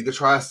tilapia. You could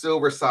try a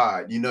silver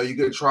side. You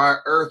could try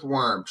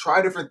earthworm.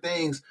 Try different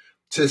things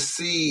to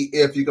see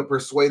if you can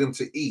persuade him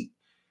to eat.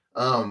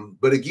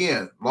 But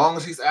again, long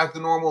as he's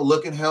acting normal,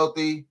 looking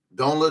healthy,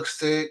 don't look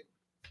sick,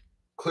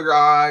 clear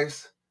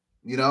eyes,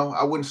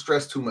 I wouldn't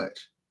stress too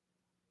much.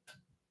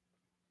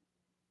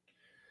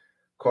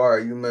 Car,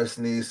 you must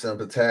need some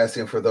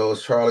potassium for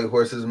those Charlie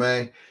horses,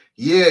 man.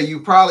 Yeah,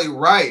 you're probably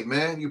right,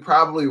 man. You're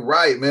probably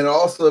right, man.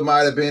 Also, it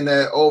might have been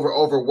that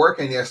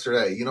overworking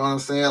yesterday. You know what I'm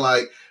saying?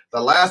 Like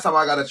the last time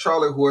I got a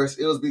Charlie horse,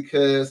 it was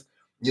because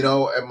you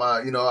know, at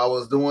my, you know, I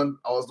was doing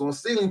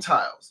ceiling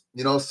tiles,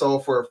 you know, so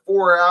for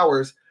 4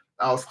 hours,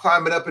 I was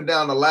climbing up and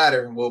down the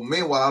ladder. Well,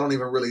 meanwhile, I don't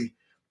really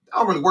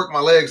work my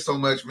legs so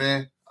much,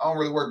 man. I don't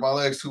really work my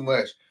legs too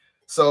much.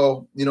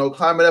 So, you know,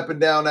 climbing up and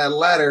down that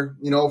ladder,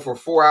 you know, for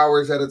 4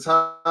 hours at a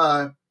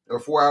time or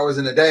 4 hours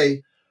in a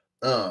day,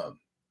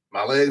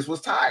 my legs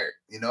was tired,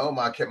 you know,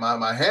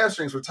 my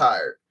hamstrings were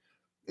tired.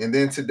 And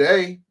then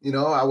today, you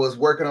know, I was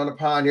working on the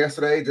pond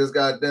yesterday, just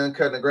got done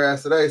cutting the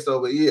grass today.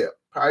 So, but yeah,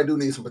 probably do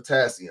need some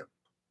potassium.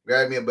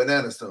 Grab me a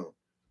banana soon.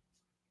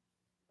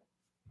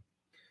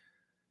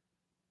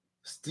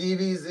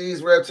 Stevie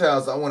Z's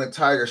Reptiles, I want a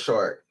tiger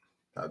shark.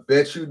 I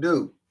bet you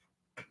do.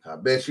 I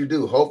bet you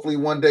do. Hopefully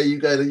one day you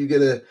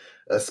get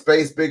a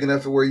space big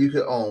enough to where you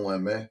could own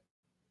one, man.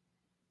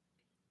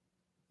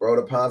 Bro,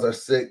 the ponds are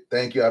sick.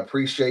 Thank you. I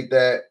appreciate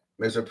that.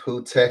 Mr.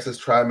 Pooh, Texas,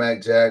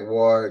 Trimac,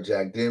 Jaguar,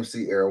 Jack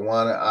Dempsey,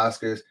 Arowana,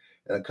 Oscars,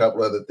 and a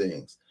couple other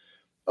things.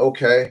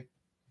 Okay.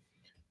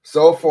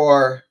 So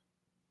far,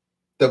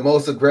 the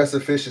most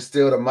aggressive fish is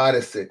still the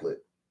Midas cichlid.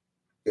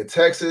 In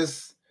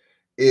Texas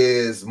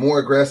is more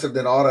aggressive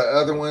than all the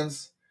other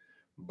ones,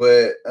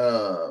 but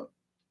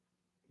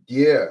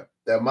yeah,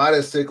 that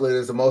Midas cichlid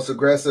is the most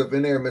aggressive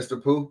in there,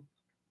 Mr. Pooh.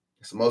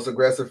 It's the most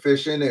aggressive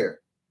fish in there.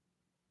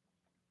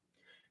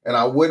 And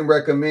I wouldn't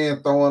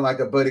recommend throwing like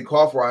a Buddy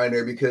Cawthron in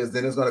there because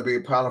then it's going to be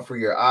a problem for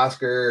your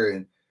Oscar.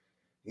 And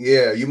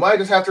yeah, you might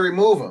just have to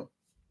remove them.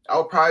 I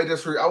would probably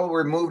I would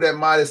remove that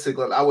Midas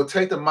cichlid. I would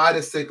take the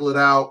Midas cichlid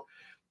out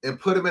and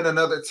put them in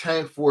another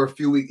tank for a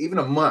few weeks, even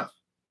a month.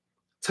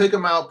 Take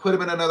them out, put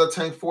them in another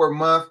tank for a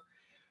month.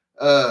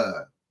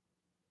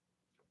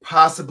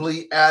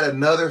 Possibly add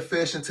another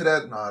fish into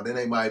that. No, then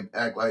they might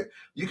act like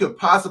you could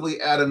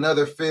possibly add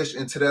another fish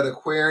into that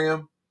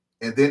aquarium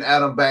and then add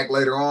them back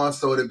later on,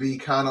 so it'd be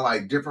kind of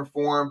like different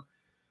form.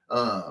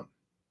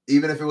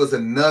 Even if it was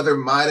another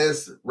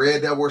Midas,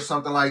 Red Devil, or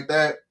something like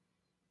that.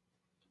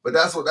 But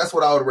that's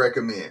what I would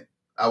recommend.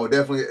 I would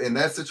definitely, in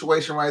that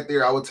situation right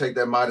there, I would take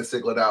that Midas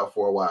cichlid out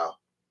for a while.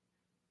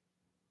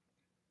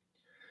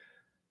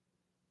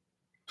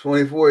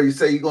 24, you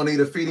say you're going to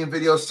need a feeding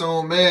video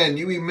soon. Man,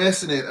 you be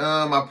missing it.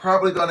 I'm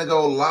probably going to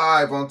go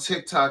live on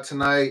TikTok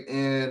tonight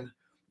and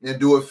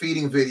do a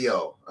feeding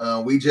video.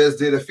 We just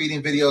did a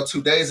feeding video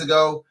 2 days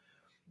ago.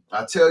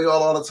 I tell you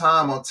all the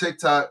time on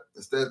TikTok,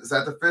 it's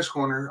at the Fish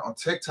Corner on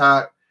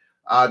TikTok.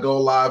 I go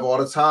live all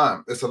the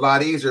time. It's a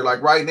lot easier.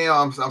 Like right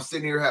now, I'm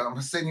sitting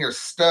here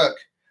stuck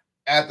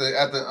at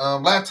the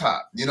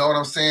laptop. You know what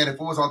I'm saying? If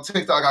it was on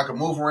TikTok, I could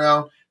move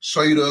around,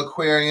 show you the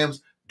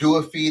aquariums, do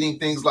a feeding,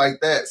 things like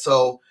that.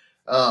 So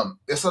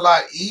it's a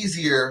lot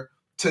easier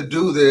to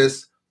do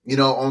this, you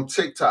know, on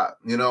TikTok,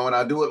 you know, and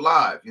I do it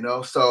live, you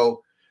know.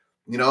 So,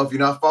 you know, if you're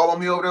not following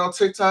me over there on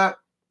TikTok,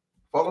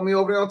 follow me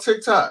over there on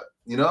TikTok.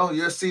 You know,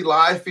 you'll see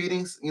live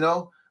feedings, you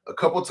know, a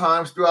couple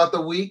times throughout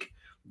the week,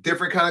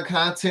 different kind of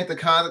content, the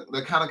kind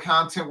of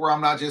content where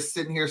I'm not just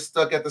sitting here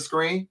stuck at the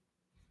screen.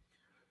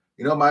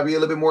 You know, might be a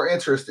little bit more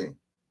interesting.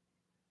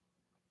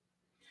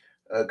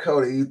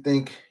 Cody, you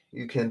think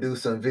you can do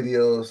some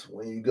videos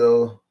when you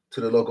go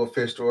to the local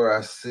fish store?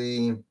 I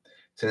seem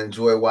to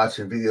enjoy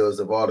watching videos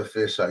of all the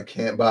fish I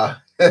can't buy.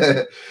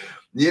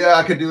 Yeah,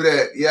 I could do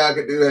that. Yeah, I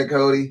could do that,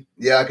 Cody.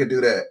 Yeah, I could do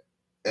that.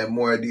 And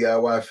more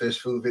DIY fish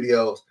food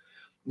videos.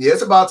 Yeah,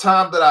 it's about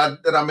time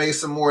that I made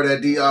some more of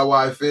that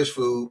DIY fish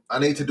food. I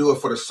need to do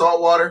it for the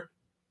saltwater,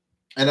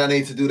 and I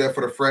need to do that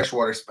for the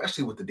freshwater,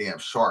 especially with the damn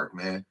shark,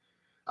 man.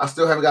 I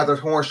still haven't got the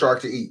horn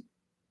shark to eat.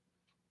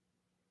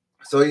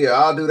 So yeah,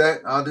 I'll do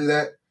that. I'll do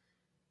that.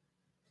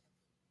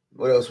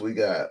 What else we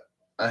got?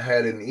 I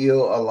had an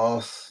eel I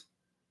lost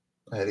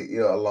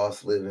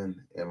living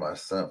in my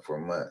sump for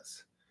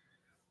months.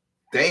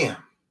 Damn.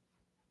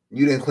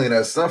 You didn't clean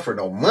that sump for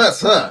no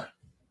months, huh?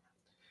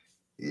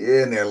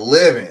 Yeah, and they're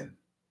living.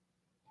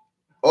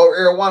 Oh,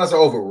 arowanas are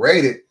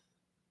overrated.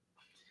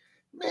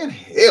 Man,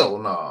 hell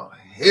no.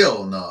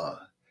 Hell no.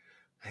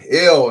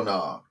 Hell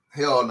no.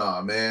 Hell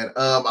no, man.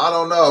 I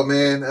don't know,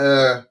 man.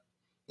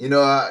 You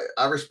know,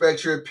 I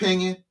respect your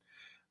opinion,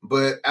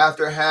 but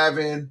after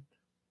having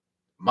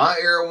my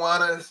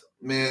arowanas,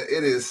 man,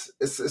 it's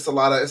a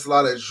lot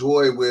of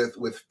joy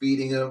with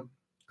feeding them.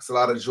 It's a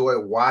lot of joy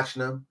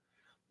watching them.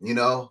 You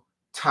know,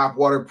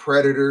 topwater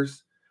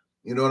predators.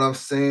 You know what I'm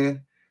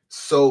saying?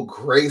 So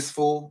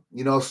graceful.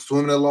 You know,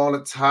 swimming along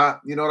the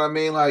top. You know what I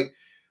mean? Like,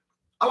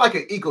 I like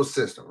an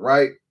ecosystem,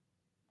 right?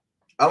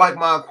 I like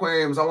my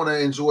aquariums. I want to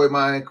enjoy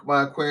my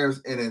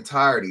aquariums in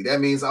entirety.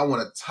 That means I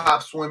want a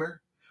top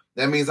swimmer.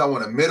 That means I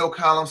want a middle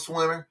column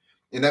swimmer.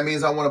 And that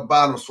means I want a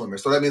bottom swimmer.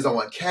 So that means I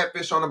want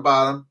catfish on the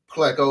bottom,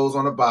 plecos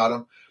on the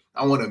bottom.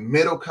 I want a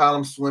middle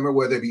column swimmer,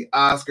 whether it be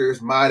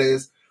Oscars,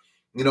 Midas,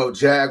 you know,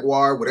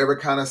 Jaguar, whatever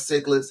kind of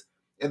cichlids.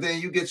 And then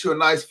you get you a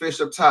nice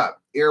fish up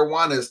top.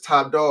 Arowana is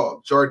top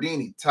dog.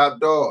 Jardini, top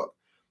dog.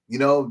 You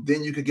know,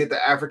 then you could get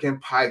the African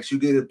pikes. You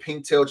get a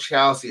pink-tailed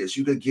chalceus.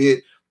 You could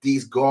get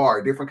these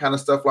guard, different kind of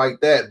stuff like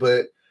that.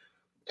 But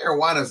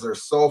arowanas are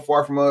so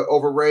far from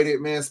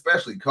overrated, man,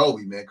 especially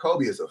Kobe, man.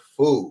 Kobe is a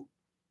fool.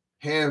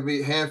 Hand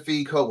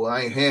feed Kobe. Well,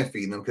 I ain't hand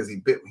feeding him because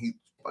he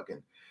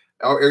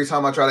Every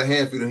time I try to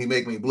hand feed him, he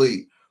make me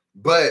bleed.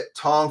 But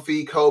tongue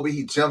feed Kobe,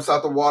 he jumps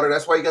out the water.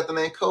 That's why he got the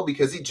name Kobe,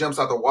 because he jumps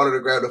out the water to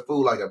grab the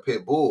food like a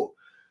pit bull.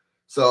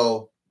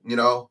 So, you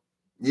know,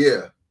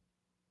 yeah.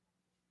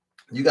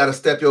 You got to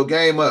step your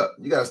game up.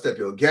 You got to step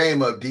your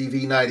game up,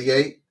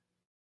 DV98.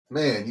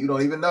 Man, you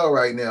don't even know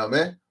right now,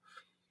 man.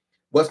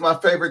 What's my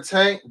favorite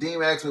tank?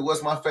 Deem asked me,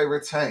 what's my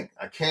favorite tank?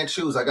 I can't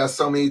choose. I got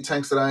so many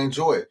tanks that I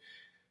enjoy.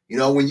 You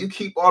know, when you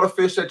keep all the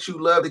fish that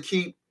you love to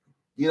keep,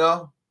 you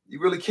know, you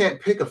really can't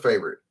pick a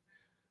favorite.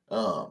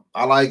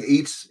 I like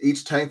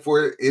each tank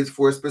for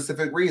a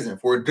specific reason,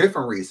 for a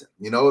different reason.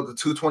 You know, the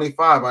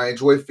 225, I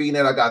enjoy feeding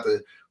it. I got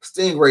the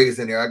stingrays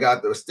in there. I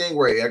got the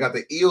stingray. I got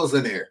the eels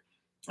in there.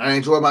 I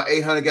enjoy my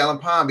 800-gallon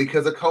pond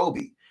because of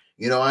Kobe.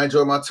 You know, I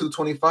enjoy my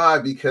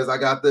 225 because I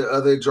got the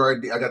other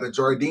I got the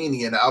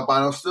Giardini and the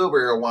albino silver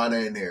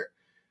arowana in there.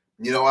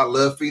 You know, I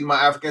love feeding my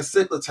African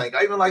cichlid tank.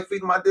 I even like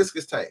feeding my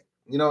discus tank.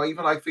 You know, I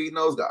even like feeding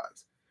those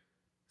guys.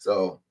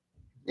 So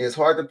it's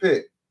hard to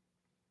pick.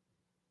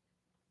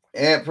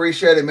 And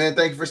appreciate it, man.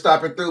 Thank you for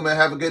stopping through, man.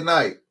 Have a good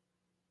night.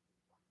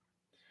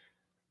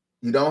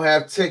 You don't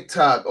have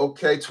TikTok.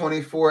 Okay,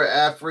 24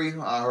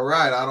 Afri. All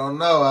right. I don't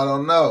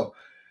know.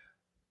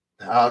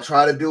 I'll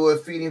try to do a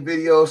feeding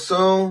video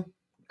soon.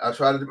 I'll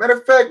try to. Matter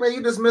of fact, man,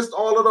 you just missed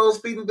all of those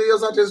feeding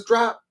videos I just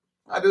dropped.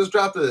 I just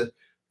dropped a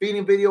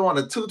feeding video on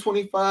the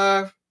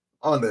 225,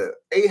 on the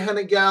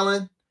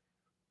 800-gallon,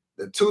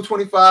 the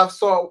 225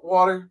 salt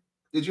water.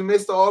 Did you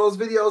miss all those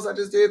videos? I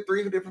just did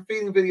 3 different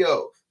feeding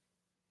videos.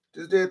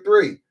 Just did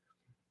 3.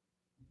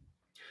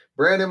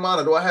 Brandon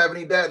Mana, do I have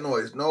any dat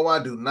noise? No,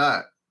 I do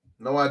not.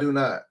 No, I do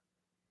not.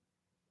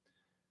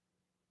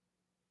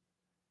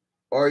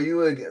 Are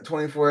you against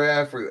 24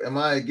 Afri? Am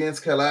I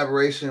against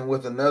collaboration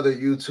with another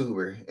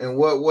YouTuber? In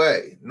what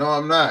way? No,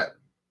 I'm not.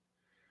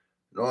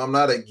 No, I'm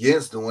not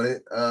against doing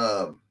it.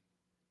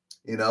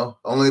 You know,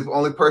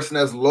 only person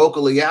that's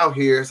locally out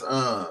here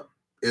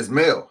is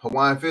Mel,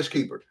 Hawaiian Fish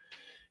Keeper.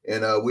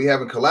 And we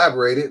haven't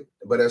collaborated.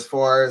 But as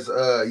far as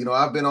you know,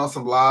 I've been on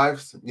some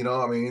lives, you know,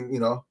 I mean, you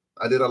know,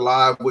 I did a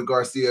live with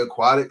Garcia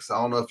Aquatics.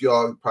 I don't know if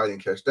y'all probably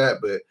didn't catch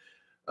that, but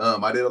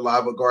I did a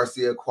live with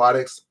Garcia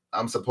Aquatics.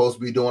 I'm supposed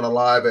to be doing a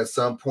live at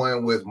some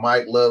point with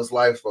Mike Loves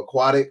Life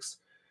Aquatics.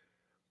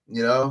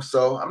 You know,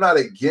 so I'm not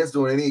against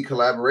doing any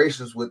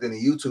collaborations with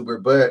any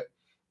YouTuber, but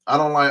I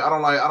don't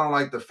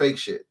like the fake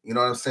shit. You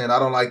know what I'm saying? I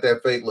don't like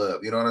that fake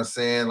love. You know what I'm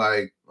saying?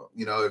 Like,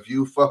 you know, if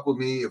you fuck with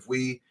me, if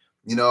we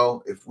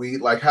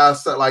like how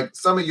like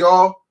some of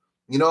y'all,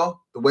 you know,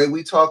 the way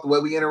we talk, the way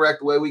we interact,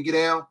 the way we get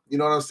down, you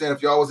know what I'm saying?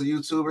 If y'all was a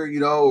YouTuber, you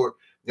know, or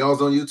y'all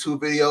was on YouTube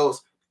videos,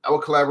 I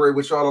would collaborate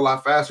with y'all a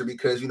lot faster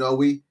because, you know,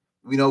 we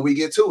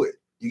get to it.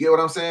 You get what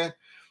I'm saying?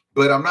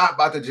 But I'm not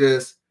about to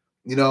just,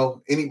 you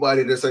know,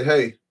 anybody to say,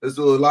 hey, let's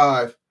do it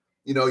live.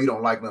 You know, you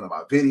don't like none of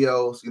my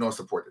videos. You don't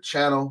support the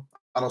channel.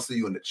 I don't see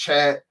you in the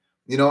chat.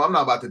 You know, I'm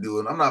not about to do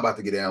it. I'm not about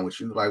to get down with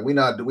you. Like, we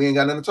ain't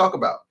got nothing to talk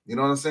about. You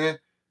know what I'm saying?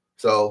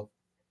 So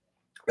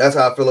that's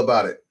how I feel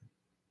about it.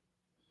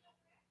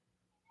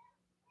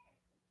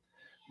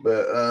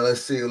 But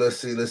let's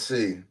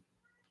see.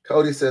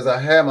 Cody says, I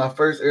had my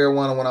first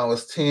arowana when I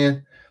was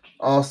 10.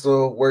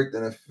 Also worked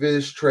in a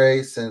fish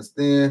trade since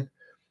then.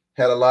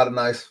 Had a lot of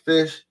nice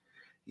fish.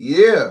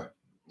 Yeah.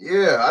 You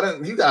had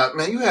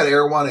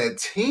arowana at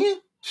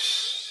 10?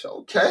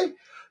 Okay.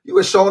 You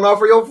were showing off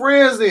for your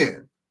friends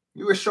then.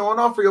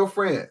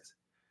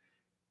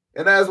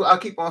 And as I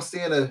keep on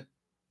seeing the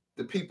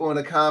people in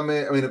the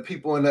the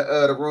people in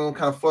the room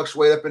kind of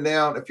fluctuate up and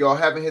down. If y'all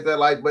haven't hit that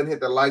like button, hit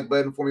that like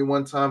button for me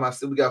one time. I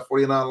see we got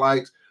 49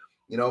 likes,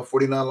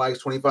 49 likes,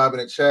 25 in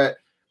the chat.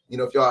 You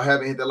know, if y'all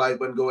haven't hit that like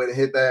button, go ahead and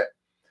hit that.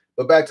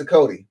 But back to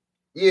Cody.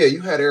 Yeah, you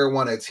had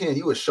arowana at 10.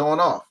 You were showing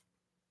off.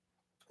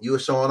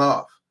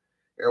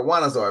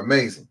 Arowanas are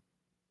amazing.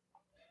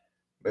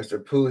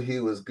 Mr. Pooh, he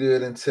was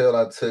good until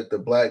I took the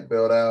black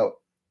belt out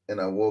and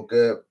I woke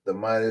up. The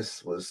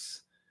minus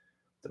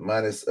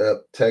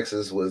up.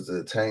 Texas was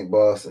the tank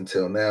boss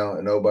until now,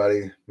 and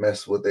nobody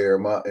messed with their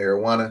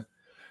arowana.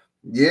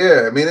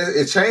 Yeah, I mean,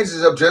 it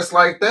changes up just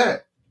like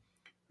that.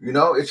 You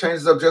know, it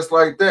changes up just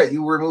like that.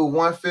 You remove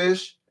one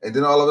fish, and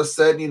then all of a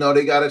sudden, you know,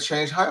 they got to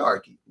change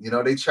hierarchy. You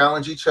know, they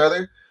challenge each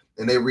other,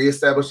 and they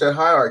reestablish that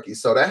hierarchy.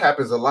 So that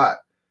happens a lot.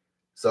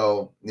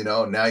 So, you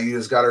know, now you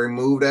just got to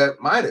remove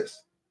that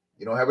Midas.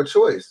 You don't have a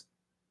choice.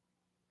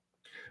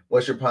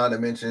 What's your pond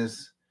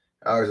dimensions?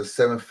 Ours is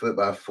 7 foot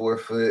by 4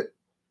 foot,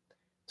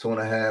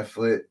 2.5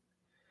 foot.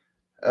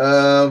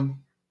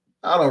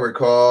 I don't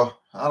recall.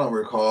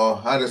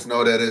 I just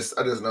know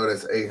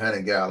that's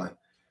 800 gallon.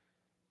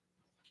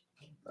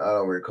 I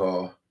don't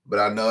recall, but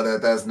I know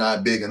that that's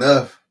not big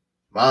enough.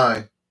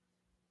 Mine.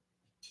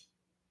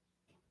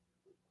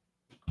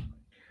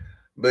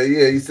 But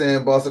yeah, you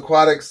saying Boss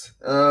Aquatics?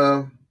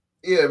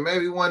 Yeah,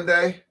 maybe one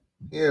day.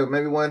 Yeah,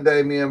 maybe one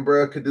day me and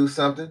bro could do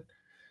something.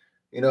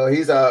 You know,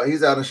 he's out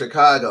in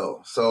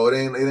Chicago, so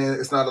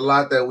it's not a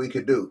lot that we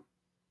could do.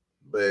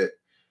 But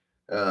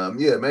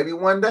yeah, maybe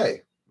one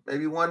day.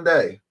 Maybe one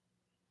day.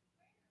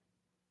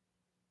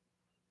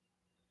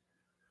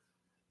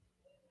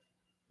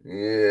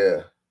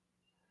 Yeah.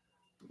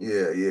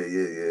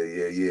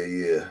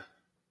 Yeah.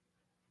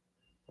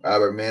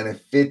 Robert, man, at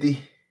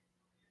 50.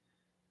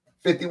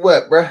 50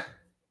 what, bruh?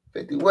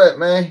 50 what,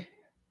 man?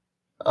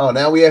 Oh,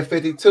 now we at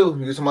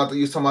 52. You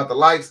talking about the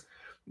likes?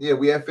 Yeah,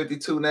 we at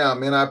 52 now,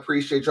 man. I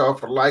appreciate y'all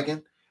for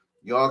liking.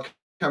 Y'all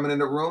coming in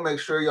the room. Make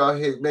sure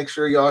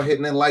y'all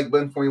hitting that like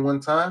button for me one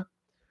time.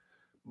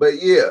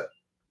 But yeah,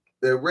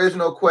 the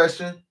original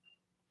question,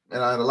 and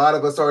a lot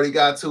of us already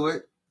got to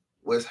it,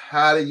 was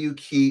how do you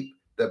keep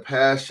the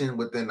passion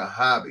within the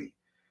hobby?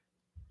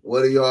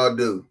 What do y'all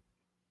do?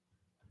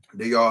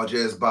 Do y'all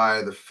just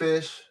buy the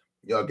fish?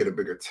 Y'all get a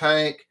bigger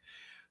tank?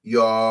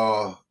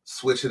 Y'all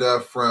switch it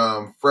up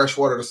from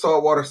freshwater to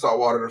saltwater,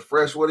 saltwater to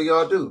fresh? What do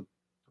y'all do?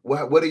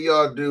 What do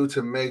y'all do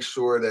to make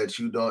sure that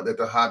that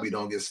the hobby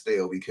don't get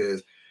stale?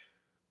 Because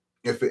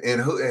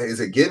is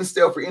it getting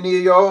stale for any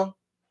of y'all?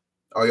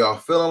 Are y'all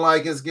feeling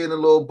like it's getting a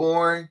little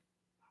boring?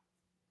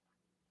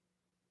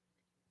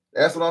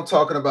 That's what I'm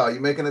talking about. You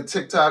making a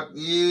TikTok?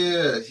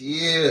 Yeah,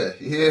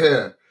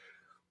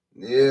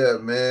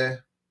 man.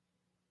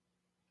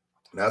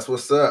 That's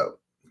what's up.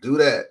 Do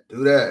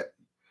that.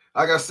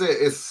 Like I said,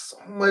 it's so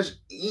much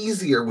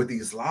easier with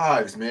these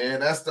lives, man.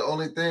 That's the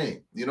only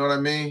thing. You know what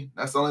I mean?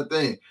 That's the only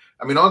thing.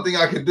 I mean, the only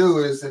thing I could do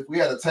is if we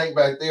had a tank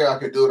back there, I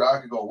could do it.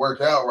 I could go work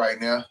out right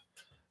now.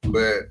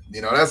 But,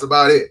 that's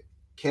about it.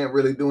 Can't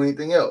really do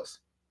anything else.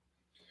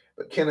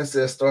 But Kenneth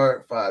says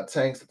start 5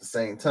 tanks at the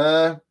same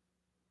time.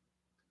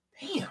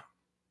 Damn.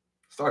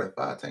 Started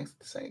 5 tanks at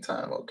the same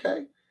time.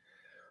 Okay.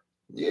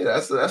 Yeah,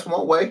 that's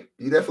one way.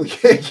 You definitely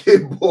can't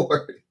get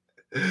bored.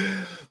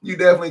 You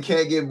definitely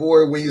can't get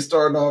bored when you're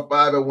starting off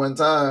 5 at one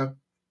time.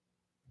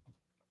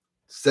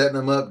 Setting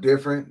them up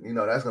different.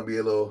 That's going to be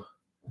a little...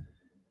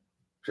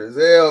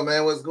 Trizelle,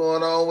 man, what's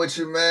going on with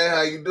you, man?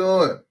 How you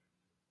doing?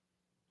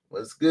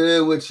 What's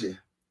good with you?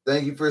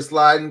 Thank you for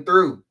sliding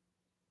through.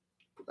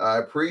 I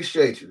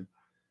appreciate you.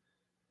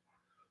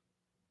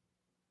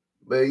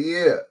 But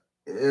yeah,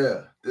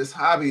 this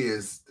hobby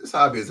is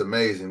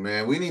amazing,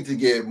 man. We need to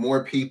get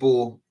more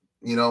people,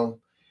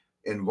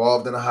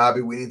 involved in the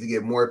hobby. We need to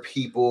get more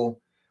people,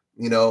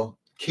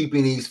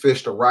 keeping these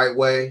fish the right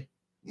way.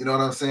 You know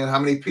what I'm saying? How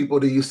many people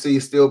do you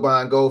see still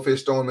buying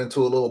goldfish, throwing them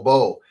into a little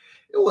bowl?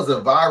 It was a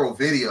viral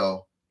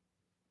video.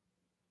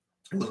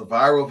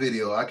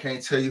 I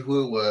can't tell you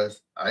who it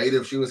was.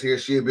 Aida, if she was here,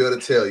 she'd be able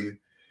to tell you.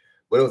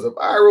 But it was a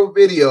viral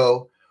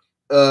video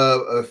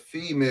of a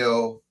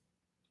female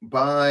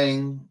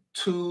buying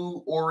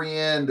 2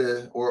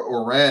 Oranda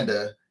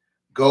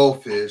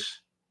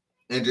goldfish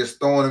and just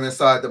throwing them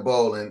inside the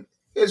bowl, and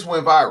it just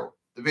went viral,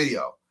 the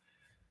video.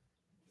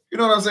 You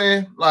know what I'm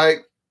saying?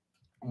 Like,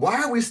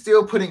 why are we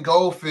still putting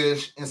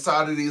goldfish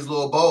inside of these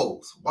little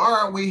bowls? Why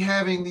aren't we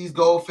having these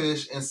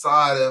goldfish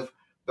inside of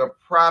the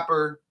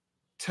proper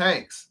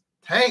tanks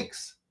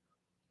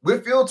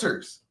with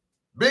filters,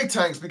 big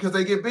tanks, because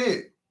they get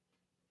big?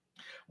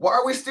 Why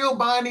are we still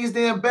buying these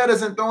damn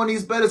bedders and throwing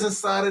these bedders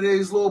inside of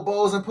these little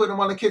bowls and putting them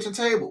on the kitchen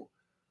table?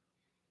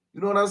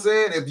 You know what I'm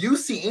saying? If you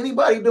see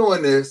anybody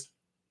doing this,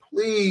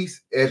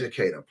 please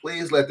educate them.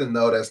 Please let them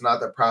know that's not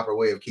the proper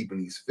way of keeping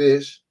these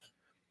fish.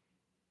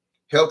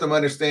 Help them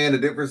understand the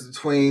difference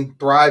between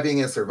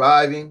thriving and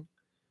surviving.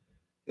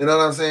 You know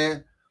what I'm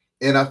saying?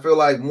 And I feel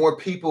like more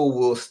people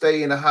will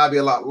stay in the hobby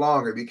a lot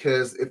longer,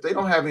 because if they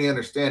don't have any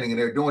understanding and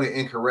they're doing it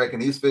incorrect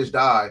and these fish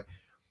die,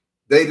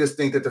 they just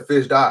think that the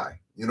fish die.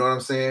 You know what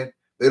I'm saying?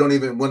 They don't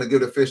even want to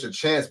give the fish a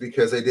chance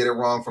because they did it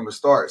wrong from the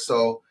start.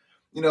 So,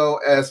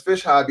 as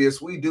fish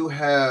hobbyists, we do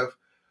have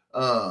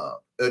a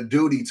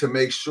duty to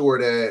make sure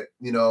that,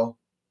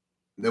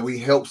 that we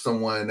help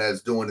someone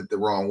that's doing it the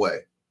wrong way.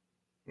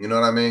 You know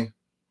what I mean?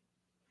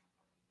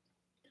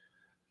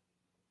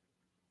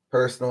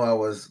 Personal, I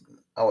was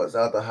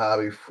out the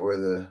hobby for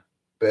the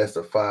best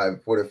of 4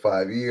 to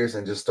 5 years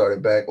and just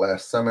started back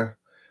last summer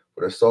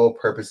for the sole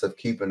purpose of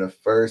keeping the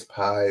first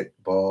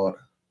piebald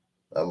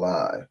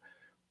alive.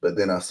 But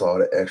then I saw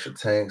the extra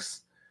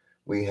tanks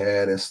we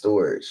had in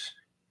storage.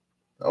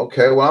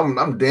 Okay, well,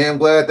 I'm damn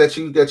glad that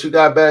you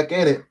got back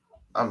in it.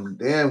 I'm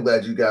damn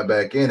glad you got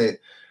back in it.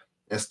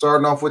 And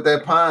starting off with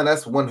that pine,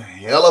 that's one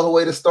hell of a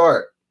way to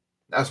start.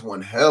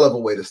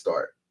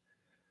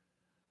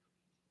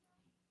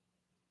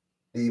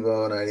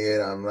 Evo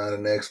 98, I'm not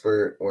an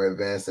expert or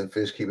advanced in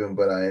fish keeping,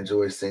 but I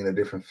enjoy seeing the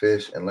different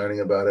fish and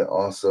learning about it.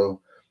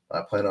 Also, I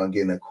plan on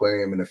getting an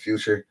aquarium in the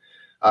future.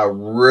 I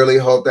really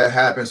hope that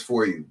happens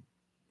for you.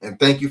 And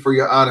thank you for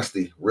your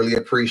honesty. Really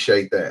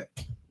appreciate that.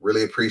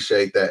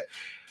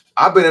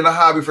 I've been in the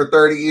hobby for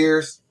 30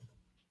 years.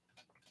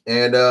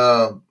 And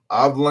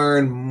I've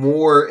learned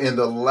more in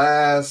the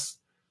last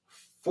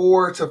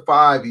 4 to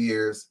 5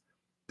 years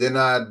than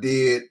I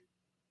did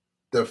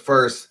the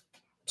first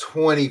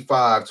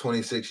 25,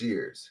 26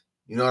 years.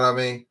 You know what I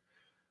mean?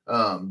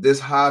 This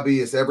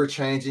hobby is ever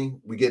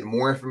changing. We get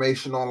more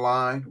information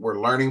online. We're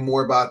learning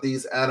more about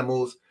these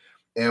animals.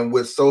 And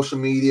with social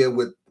media,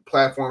 with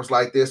platforms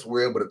like this,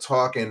 we're able to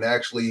talk and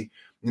actually,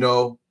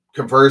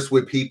 converse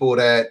with people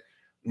that,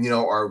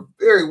 are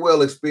very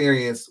well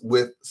experienced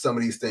with some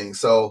of these things.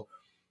 So,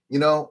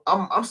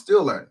 I'm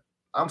still learning.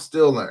 I'm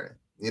still learning,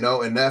 you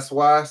know, and that's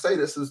why I say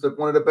this is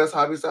one of the best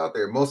hobbies out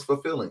there, most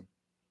fulfilling.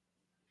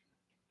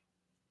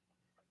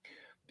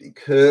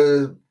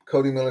 Because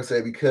Cody Miller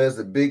said, because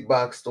the big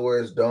box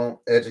stores don't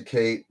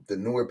educate the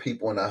newer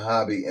people in the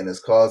hobby and it's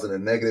causing a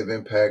negative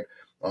impact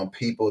on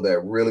people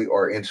that really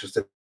are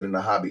interested in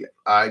the hobby.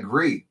 I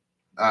agree.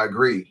 I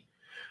agree.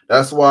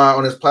 That's why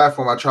on this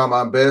platform, I try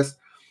my best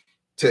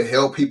to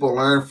help people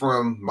learn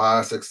from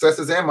my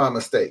successes and my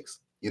mistakes.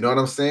 You know what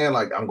I'm saying?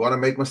 Like, I'm going to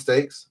make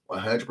mistakes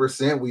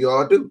 100%. We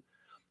all do,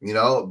 you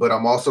know, but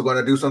I'm also going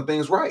to do some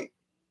things right,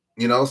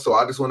 you know? So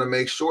I just want to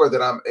make sure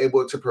that I'm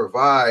able to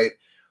provide,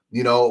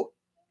 you know,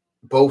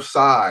 both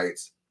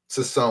sides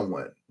to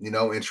someone, you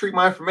know, and treat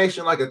my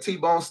information like a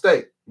T-bone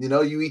steak. You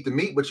know, you eat the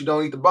meat, but you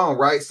don't eat the bone,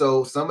 right?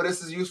 So some of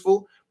this is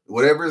useful.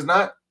 Whatever is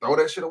not, throw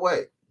that shit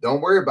away. Don't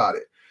worry about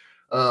it.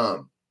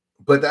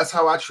 But that's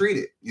how I treat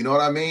it. You know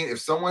what I mean? If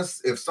someone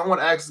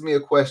asks me a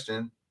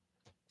question,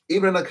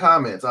 even in the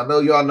comments, I know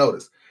y'all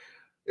notice.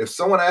 If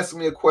someone asks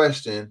me a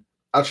question,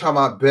 I try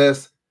my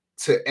best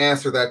to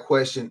answer that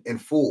question in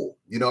full.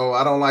 You know,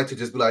 I don't like to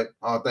just be like,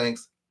 oh,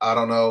 thanks. I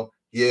don't know.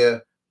 Yeah,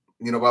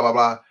 you know, blah, blah,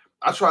 blah.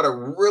 I try to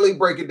really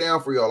break it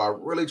down for y'all. I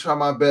really try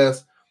my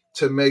best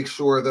to make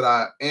sure that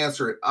I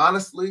answer it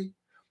honestly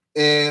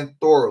and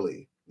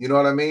thoroughly. You know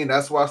what I mean?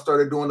 That's why I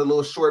started doing the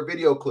little short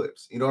video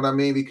clips. You know what I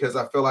mean? Because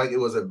I feel like it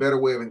was a better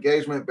way of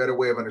engagement, better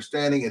way of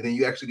understanding, and then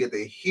you actually get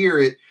to hear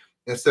it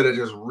instead of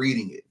just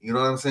reading it. You know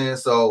what I'm saying?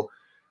 So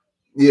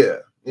yeah,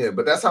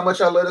 but that's how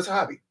much I love this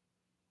hobby.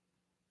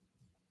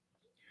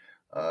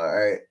 All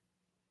right.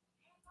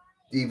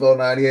 Devo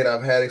 98,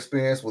 I've had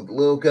experience with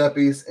little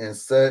guppies and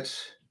such,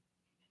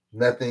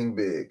 nothing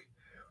big.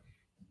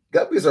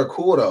 Guppies are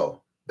cool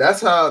though.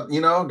 That's how,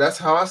 you know, that's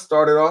how I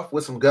started off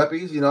with some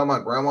guppies. You know, my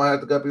grandma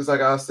had the guppies,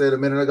 like I said a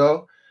minute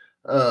ago.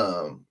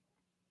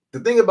 The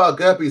thing about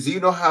guppies, do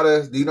you know how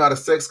to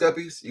sex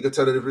guppies? You can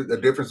tell the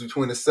difference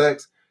between the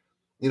sex.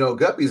 You know,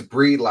 guppies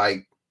breed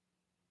like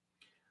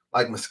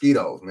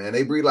mosquitoes, man.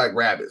 They breed like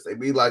rabbits. They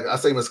breed like, I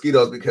say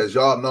mosquitoes because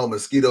y'all know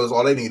mosquitoes,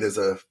 all they need is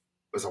a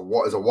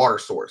water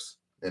source.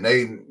 And they,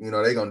 you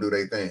know, they gonna do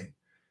their thing.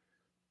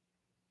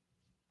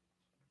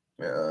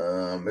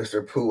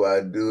 Mr. Pooh,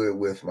 I do it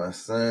with my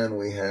son.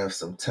 We have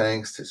some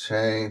tanks to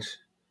change.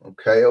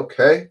 Okay.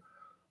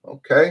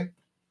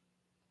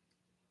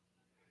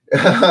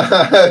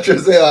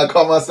 Triselle, I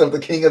call myself the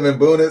king of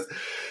Mbunas.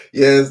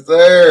 Yes,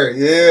 sir.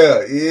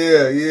 Yeah.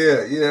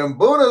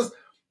 Mbunas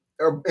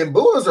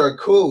are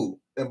cool.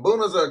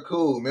 Mbunas are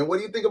cool, man. What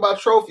do you think about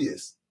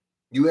Tropheus?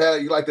 You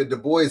like the Du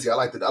Bois. I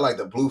like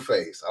the blue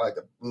face. I like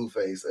the blue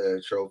face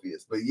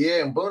Tropheus. But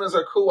yeah, Mbunas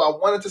are cool. I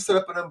wanted to set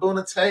up an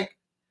Mbuna tank.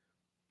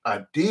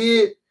 I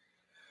did,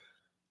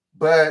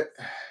 but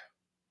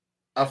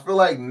I feel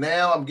like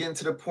now I'm getting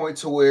to the point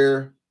to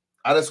where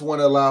I just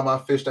want to allow my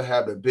fish to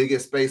have the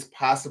biggest space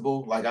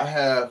possible. Like, I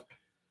have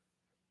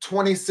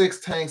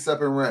 26 tanks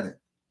up and running.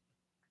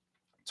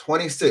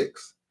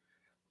 26.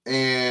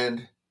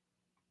 And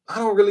I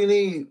don't really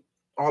need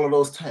all of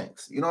those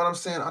tanks. You know what I'm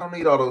saying? I don't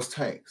need all those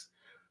tanks.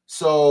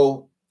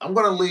 So I'm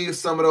going to leave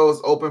some of those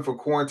open for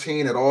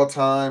quarantine at all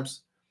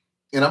times.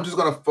 And I'm just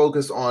going to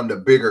focus on the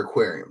bigger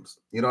aquariums.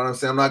 You know what I'm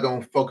saying? I'm not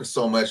going to focus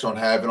so much on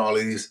having all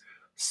of these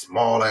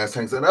small ass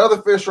tanks. And the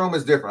other fish room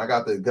is different. I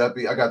got the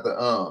guppy. I got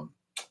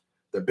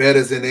the bed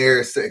is in there,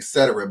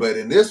 etc. But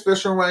in this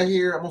fish room right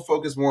here, I'm going to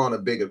focus more on the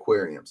big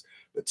aquariums.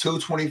 The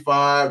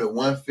 225, the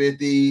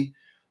 150,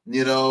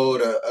 you know,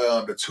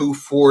 the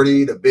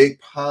 240, the big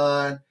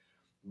pond.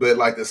 But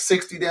like the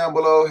 60 down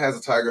below has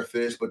a tiger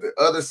fish, but the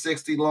other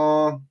 60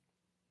 long,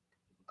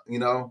 you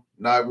know,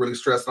 not really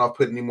stressing off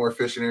putting any more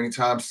fish in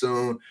anytime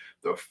soon.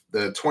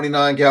 The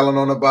 29 gallon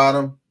on the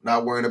bottom,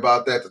 not worrying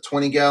about that. The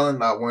 20 gallon,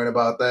 not worrying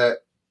about that.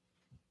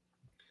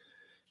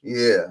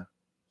 Yeah.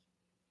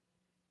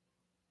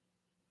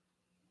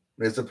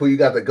 Mr. Pooh, you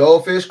got the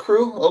goldfish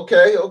crew?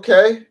 Okay.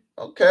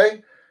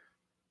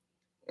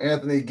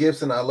 Anthony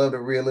Gibson, I love the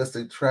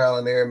realistic trial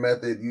and error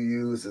method you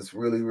use. It's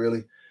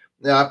really.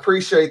 Now, I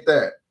appreciate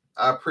that.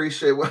 I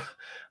appreciate what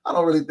I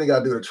don't really think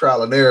I do the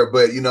trial and error,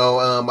 but you know,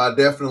 I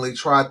definitely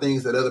try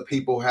things that other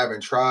people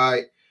haven't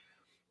tried.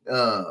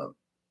 You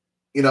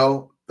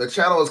know, the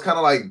channel is kind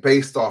of like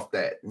based off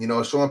that, you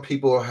know, showing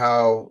people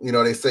how, you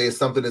know, they say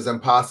something is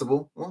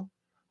impossible. Well,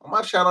 on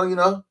my channel, you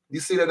know, you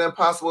see that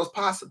impossible is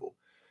possible.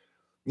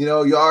 You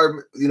know, y'all,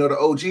 you know, the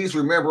OGs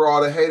remember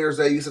all the haters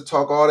that used to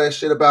talk all that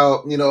shit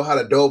about, you know, how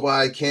the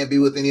doveye can't be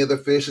with any other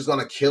fish, it's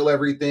gonna kill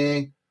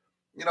everything.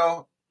 You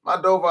know, my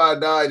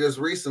doveye died just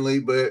recently,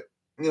 but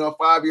you know,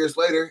 5 years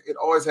later, it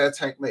always had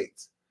tank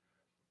mates.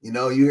 You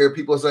know, you hear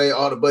people say,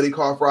 "Oh, the buddy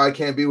car fry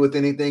can't be with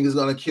anything; it's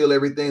gonna kill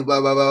everything." Blah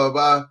blah blah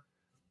blah blah.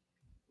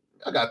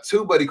 I got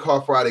two buddy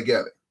car fry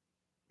together,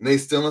 and they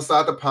still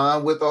inside the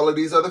pond with all of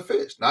these other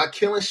fish, not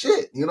killing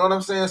shit. You know what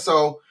I'm saying?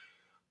 So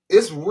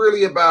it's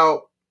really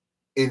about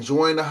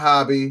enjoying the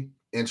hobby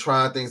and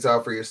trying things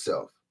out for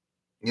yourself.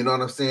 You know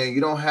what I'm saying?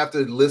 You don't have to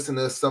listen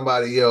to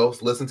somebody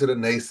else, listen to the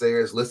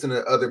naysayers, listen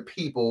to other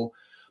people,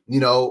 you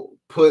know,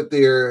 put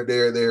their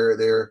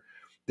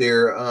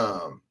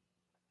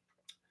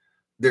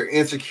their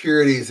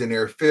insecurities and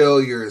their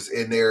failures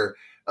and their,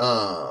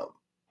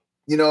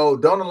 you know,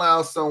 don't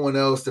allow someone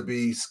else to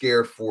be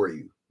scared for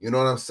you. You know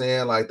what I'm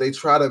saying? Like they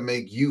try to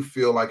make you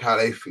feel like how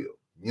they feel.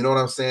 You know what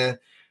I'm saying?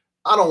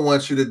 I don't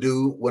want you to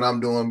do what I'm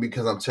doing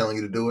because I'm telling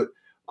you to do it.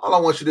 All I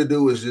want you to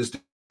do is just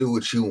do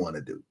what you want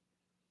to do.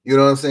 You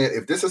know what I'm saying?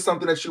 If this is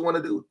something that you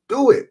want to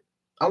do it.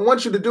 I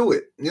want you to do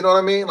it. You know what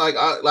I mean?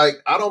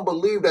 I don't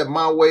believe that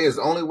my way is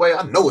the only way.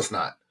 I know it's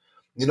not.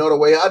 You know, the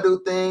way I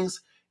do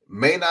things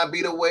may not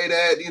be the way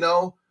that, you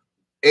know,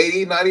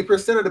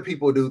 80-90% of the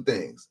people do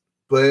things.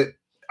 But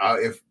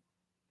if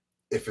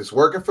it's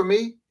working for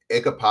me,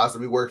 it could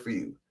possibly work for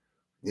you.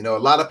 You know, a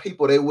lot of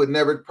people, they would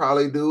never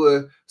probably do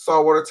a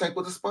saltwater tank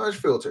with a sponge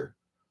filter.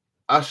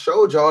 I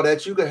showed y'all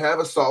that you could have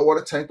a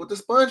saltwater tank with a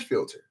sponge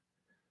filter.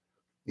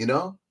 You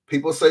know,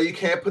 people say you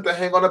can't put the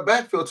hang on the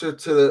back filter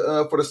to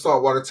the for the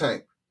saltwater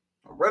tank.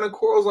 I'm running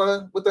corals on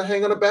it with the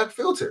hang on the back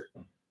filter.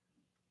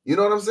 You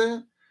know what I'm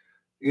saying?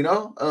 You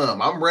know,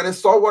 I'm running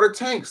saltwater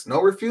tanks,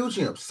 no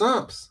refugium,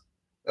 sumps,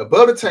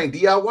 above the tank,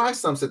 DIY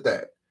sumps at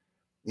that.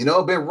 You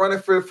know, been running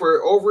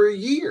for over a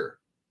year.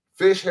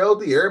 Fish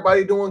healthy,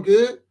 everybody doing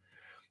good.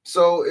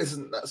 So it's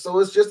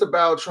just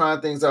about trying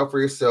things out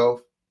for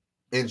yourself.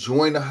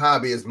 Enjoying the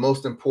hobby is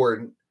most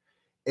important.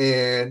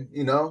 And,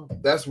 you know,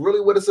 that's really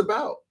what it's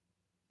about.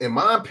 In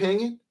my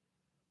opinion,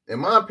 you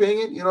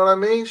know what I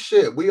mean?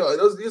 Shit,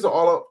 these are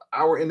all of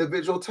our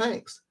individual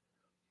tanks.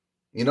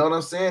 You know what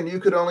I'm saying? You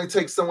could only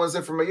take someone's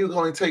information, you can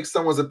only take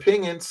someone's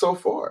opinion so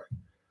far.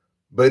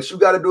 But you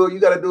got to do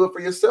it,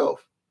 for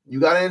yourself. You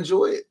got to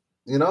enjoy it.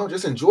 You know,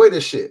 just enjoy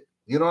this shit.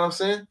 You know what I'm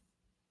saying?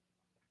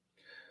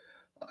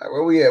 All right,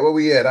 where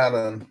we at? I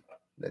done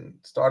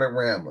started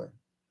rambling.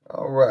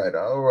 All right.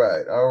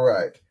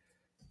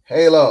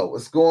 Halo,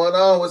 what's going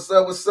on? What's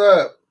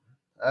up?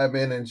 I've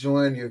been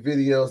enjoying your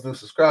videos, new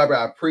subscriber.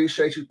 I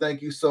appreciate you.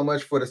 Thank you so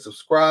much for the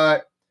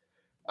subscribe.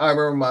 I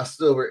remember my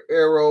silver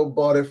arrow,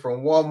 bought it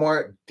from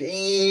Walmart.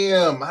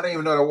 Damn, I didn't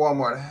even know that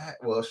Walmart had,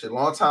 well, shit, a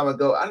long time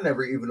ago. I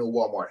never even knew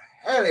Walmart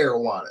had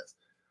arowanas.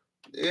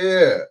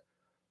 Yeah.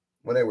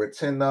 When they were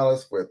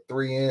 $10 for a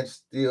 3-inch,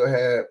 still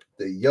had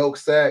the yolk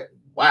sack.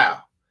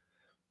 Wow.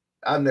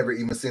 I've never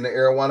even seen an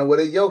arowana with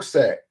a yolk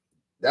sack.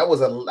 That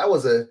was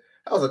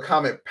a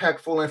comment packed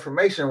full of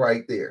information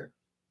right there.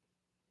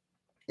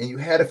 And you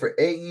had it for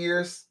 8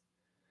 years.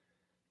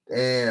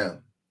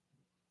 Damn.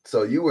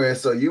 So you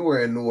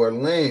were in New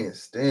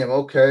Orleans. Damn,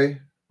 okay.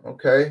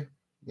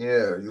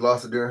 Yeah, you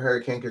lost it during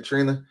Hurricane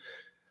Katrina.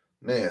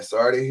 Man,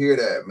 sorry to hear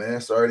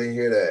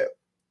that,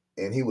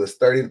 And he was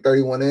 30 to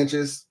 31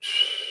 inches.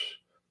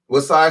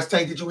 What size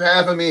tank did you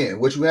have him in?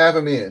 What you have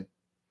him in?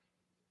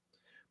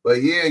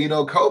 But yeah, you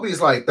know,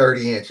 Kobe's like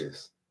 30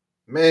 inches.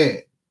 Man,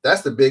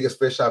 that's the biggest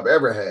fish I've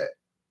ever had.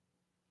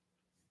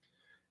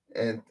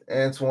 And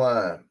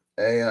Antoine,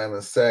 hey, I'm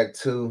a sack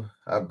too.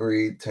 I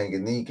breed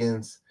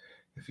Tanganyikans.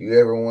 If you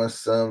ever want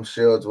some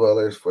shell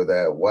dwellers for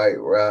that white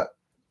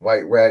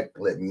rack,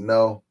 let me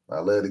know.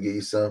 I'd love to give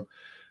you some.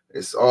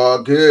 It's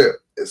all good.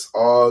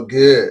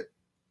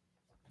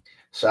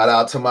 Shout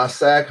out to my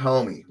sack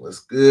homie. What's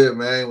good,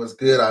 man? What's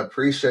good? I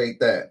appreciate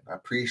that. I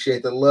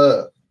appreciate the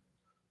love.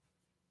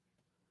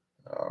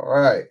 All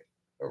right.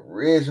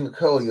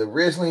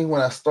 Originally,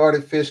 when I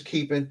started fish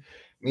keeping,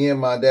 me and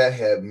my dad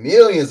had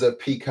millions of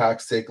peacock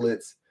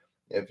cichlids.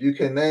 If you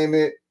can name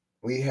it,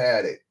 we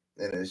had it.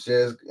 And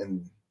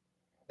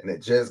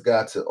it just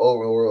got to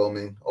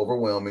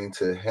overwhelming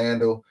to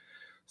handle.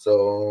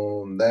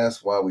 So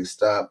that's why we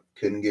stopped.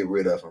 Couldn't get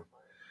rid of them.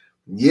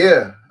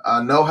 Yeah,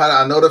 I know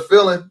the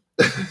feeling.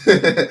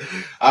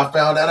 I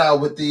found that out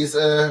with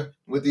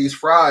these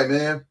fry,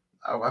 man.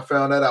 I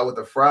found that out with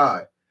the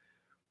fry.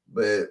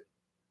 But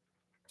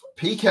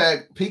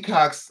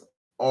peacocks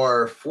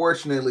are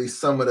fortunately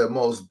some of the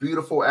most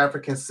beautiful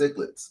African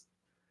cichlids.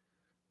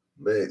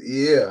 But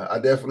yeah, I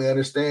definitely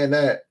understand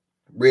that.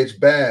 Rich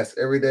bass.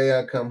 Every day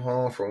I come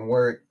home from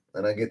work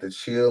and I get to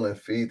chill and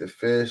feed the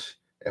fish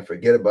and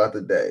forget about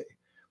the day.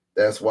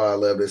 That's why I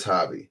love this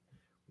hobby.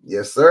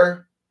 Yes,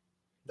 sir.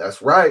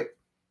 That's right.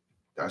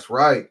 That's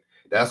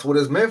what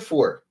it's meant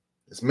for.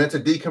 It's meant to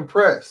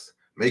decompress,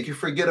 make you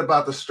forget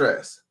about the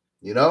stress,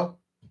 you know?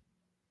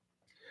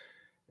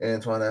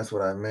 Antoine, that's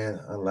what I meant.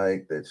 I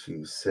like that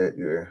you set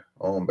your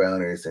own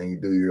boundaries and you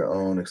do your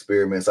own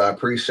experiments. I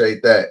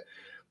appreciate that.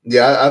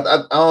 Yeah,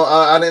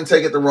 I didn't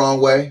take it the wrong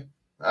way.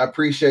 I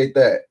appreciate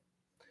that.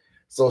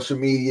 Social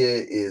media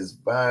is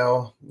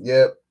vile.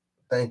 Yep.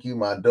 Thank you.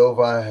 My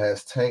Dovi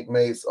has tank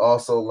mates.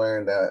 Also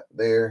learned that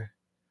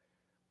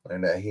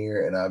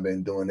here, and I've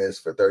been doing this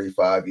for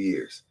 35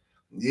 years.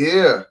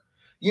 Yeah.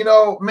 You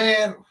know,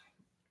 man,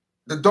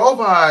 the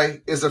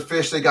Dovi is a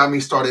fish that got me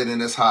started in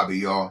this hobby,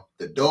 y'all.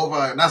 The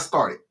Dovi, not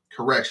started.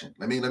 Correction.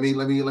 Let me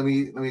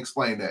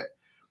explain that.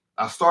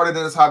 I started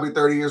in this hobby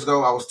 30 years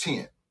ago. I was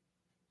 10.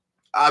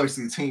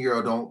 Obviously,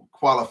 10-year-old don't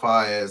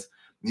qualify as,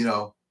 you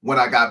know, when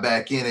I got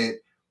back in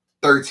it,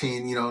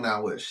 13, you know,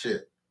 now what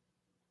shit.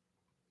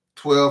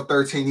 12,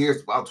 13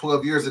 years, about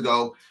 12 years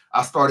ago,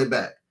 I started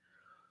back.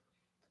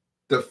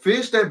 The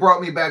fish that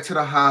brought me back to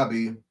the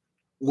hobby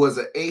was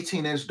an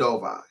 18-inch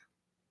doveye.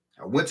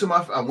 I went to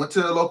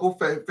the local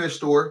fish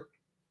store,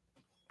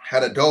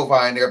 had a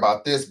doveye in there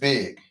about this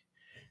big.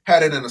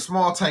 Had it in a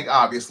small tank,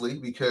 obviously,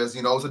 because,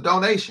 you know, it's a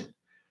donation.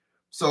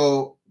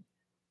 So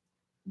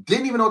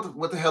didn't even know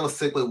what the hell a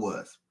cichlid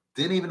was.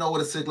 Didn't even know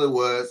what a cichlid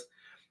was.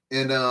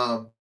 And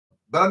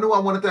but I knew I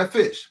wanted that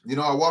fish. You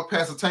know, I walked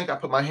past the tank, I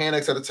put my hand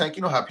next to the tank.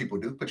 You know how people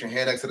do. Put your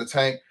hand next to the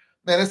tank.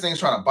 Man, this thing's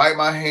trying to bite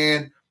my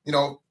hand, you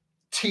know,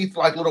 teeth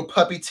like little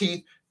puppy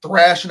teeth,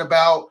 thrashing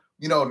about,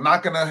 you know,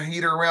 knocking the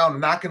heater around,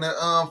 knocking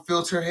the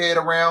filter head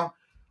around.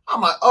 I'm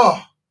like, oh,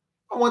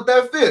 I want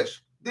that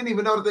fish. Didn't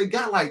even know that they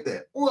got like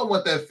that. Oh, I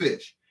want that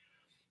fish.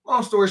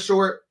 Long story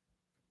short,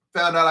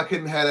 found out I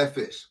couldn't have that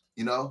fish.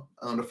 You know,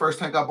 the first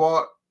tank I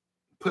bought,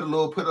 put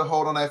a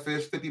hold on that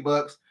fish,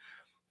 $50.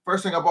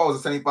 First thing I bought was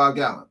a 75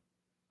 gallon.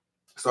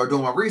 Started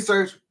doing my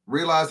research,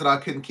 realized that I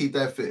couldn't keep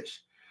that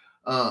fish.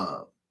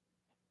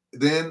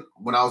 Then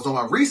when I was doing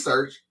my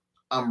research,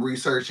 I'm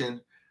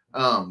researching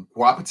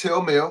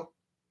guapitil male.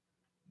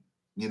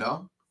 You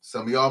know,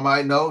 some of y'all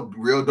might know,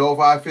 real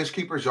doveye fish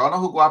keepers. Y'all know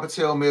who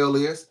guapitil male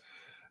is.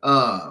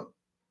 And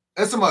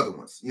some other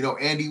ones, you know,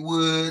 Andy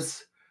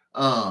Woods,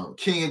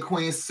 King and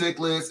Queen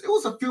cichlids. It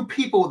was a few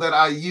people that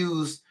I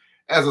used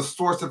as a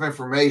source of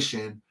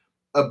information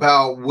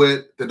about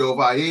what the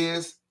doveye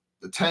is,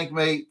 the tank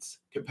mates,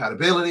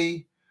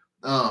 compatibility,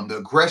 the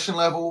aggression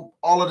level,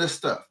 all of this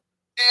stuff.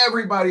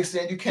 Everybody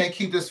said you can't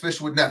keep this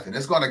fish with nothing.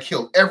 It's going to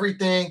kill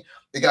everything.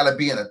 They got to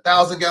be in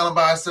 1,000 gallon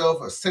by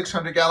itself, a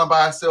 600 gallon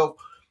by itself,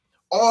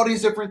 all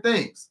these different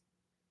things.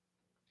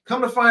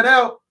 Come to find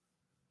out,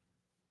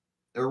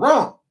 they're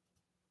wrong.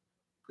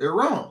 They're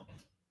wrong.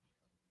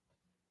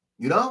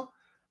 You know,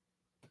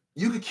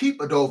 you could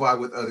keep a doveye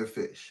with other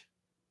fish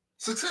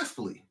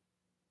successfully.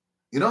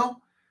 You know,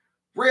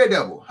 red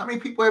devil. How many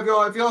people have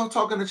y'all? If y'all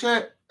talk in the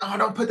chat, oh,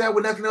 don't put that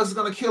with nothing else. It's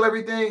gonna kill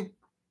everything.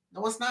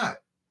 No, it's not.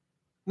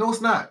 No,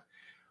 it's not.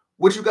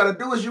 What you got to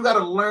do is you got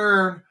to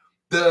learn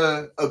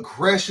the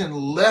aggression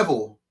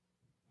level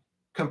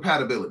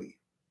compatibility.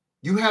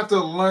 You have to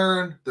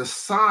learn the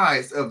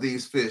size of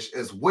these fish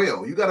as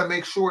well. You got to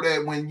make sure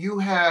that when you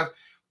have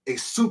a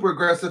super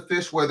aggressive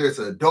fish, whether it's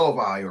a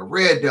doveye or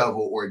red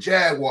devil or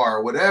jaguar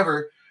or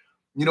whatever,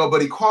 you know,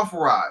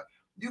 Buddycaupheri,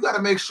 you got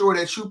to make sure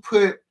that you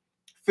put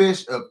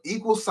fish of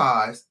equal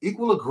size,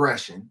 equal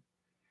aggression,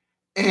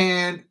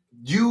 and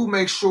you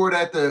make sure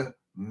that the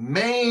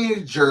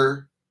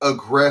major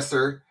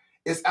aggressor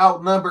is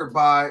outnumbered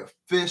by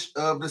fish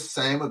of the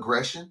same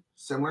aggression,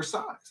 similar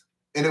size.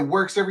 And it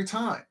works every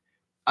time.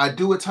 I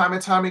do it time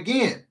and time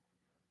again.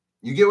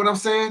 You get what I'm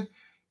saying?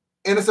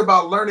 And it's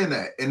about learning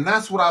that. And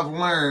that's what I've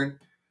learned,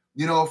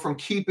 you know, from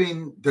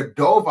keeping the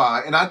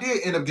doveye. And I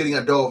did end up getting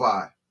a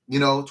doveye, you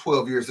know,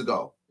 12 years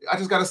ago. I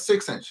just got a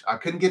 6-inch. I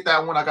couldn't get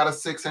that one. I got a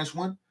 6-inch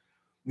one,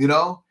 you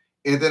know.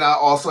 And then I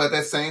also, at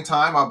that same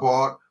time, I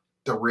bought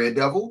the red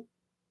devil.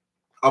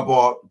 I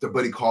bought the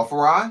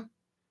Buddycaupheri.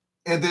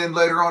 And then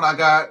later on, I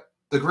got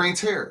the green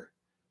terror,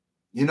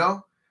 you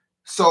know.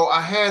 So I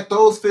had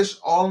those fish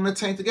all in the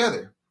tank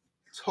together.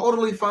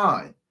 Totally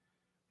fine.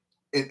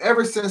 And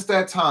ever since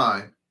that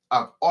time,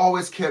 I've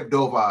always kept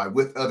doveye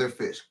with other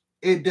fish.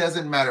 It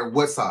doesn't matter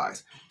what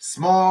size.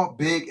 Small,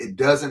 big, it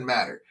doesn't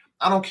matter.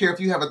 I don't care if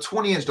you have a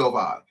 20-inch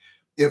doveye.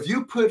 If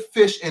you put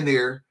fish in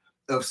there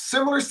of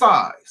similar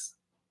size,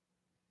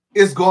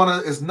 it's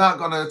not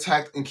gonna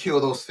attack and kill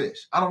those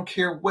fish. I don't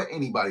care what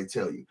anybody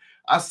tell you.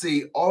 I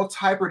see all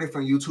type of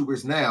different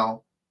YouTubers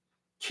now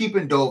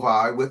keeping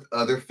doveye with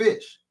other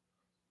fish.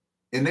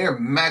 And they're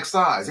max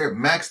size. They're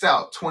maxed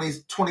out,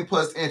 20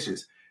 plus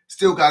inches.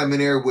 Still got them in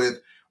there with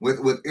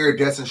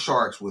iridescent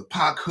sharks, with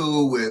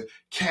pacu, with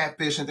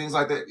catfish and things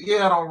like that.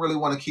 Yeah, I don't really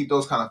want to keep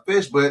those kind of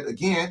fish, but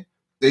again,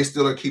 they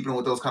still are keeping them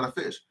with those kind of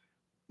fish.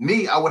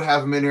 Me, I would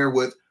have them in there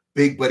with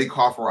big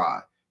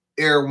Buddycaupheri,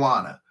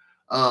 arowana,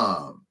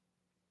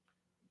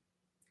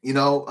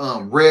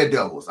 red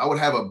devils. I would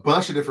have a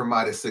bunch of different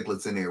Midas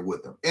cichlids in there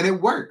with them. And it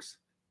works.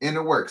 And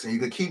it works. And you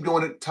can keep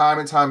doing it time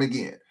and time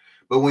again.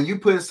 But when you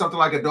put something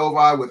like a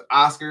doveye with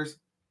Oscars,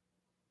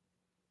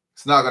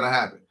 it's not going to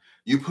happen.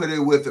 You put it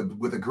with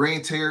a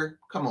green terror.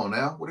 Come on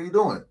now. What are you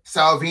doing?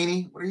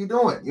 Salvini, what are you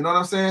doing? You know what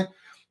I'm saying?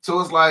 So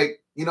it's like,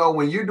 you know,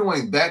 when you're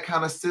doing that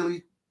kind of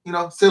silliness,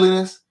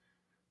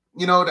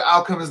 you know, the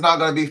outcome is not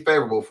going to be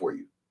favorable for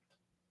you.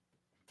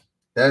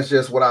 That's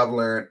just what I've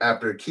learned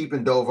after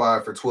keeping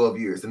doveye for 12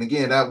 years. And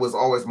again, that was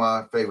always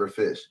my favorite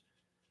fish.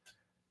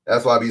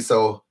 That's why I be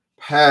so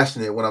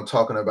passionate when I'm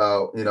talking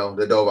about, you know,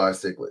 the doveye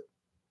cichlid.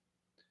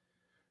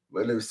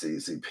 But let me see.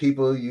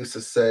 People used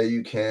to say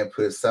you can't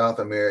put South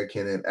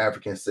American and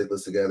African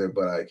cichlids together,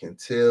 but I can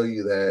tell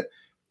you that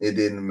it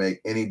didn't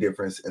make any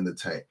difference in the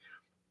tank.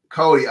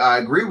 Cody, I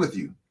agree with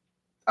you.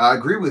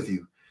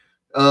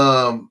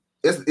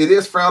 It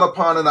is frowned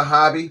upon in the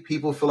hobby.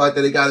 People feel like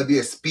that it got to be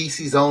a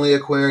species-only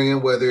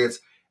aquarium, whether it's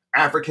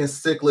African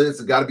cichlids,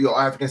 it got to be all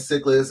African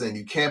cichlids, and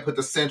you can't put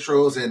the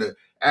centrals and the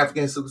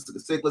African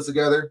cichlids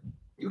together.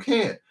 You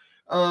can.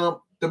 The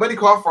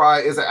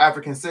Buddycaupheri is an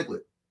African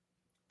cichlid.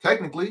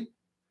 Technically,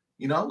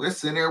 you know,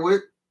 it's in there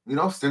with,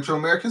 Central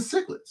American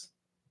cichlids,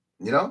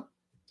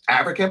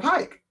 African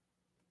pike.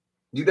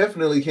 You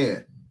definitely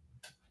can.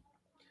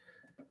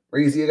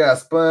 Reezy, you got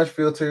sponge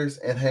filters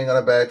and hang on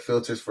the back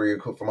filters for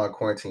my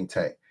quarantine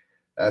tank.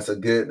 That's a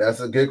good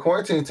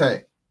quarantine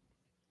tank.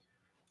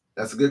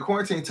 That's a good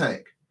quarantine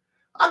tank.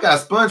 I got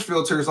sponge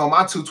filters on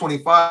my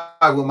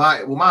 225 with my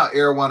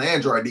Arowana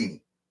and Giardini.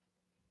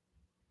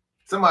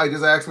 Somebody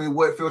just asked me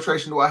what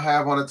filtration do I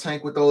have on a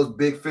tank with those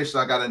big fish that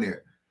I got in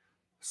there.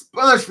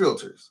 Sponge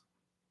filters.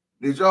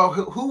 Did y'all,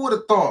 who would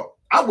have thought?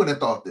 I wouldn't have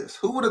thought this.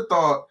 Who would have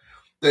thought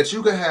that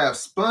you could have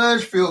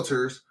sponge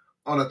filters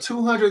on a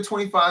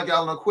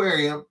 225-gallon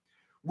aquarium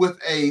with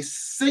a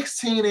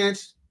 16-inch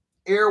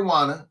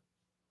Arowana,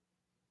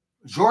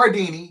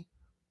 Giardini,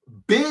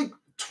 big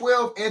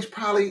 12-inch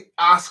probably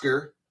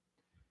Oscar,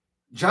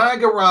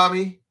 giant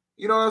gourami,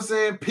 you know what I'm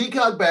saying?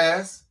 Peacock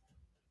bass,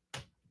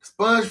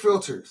 sponge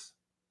filters.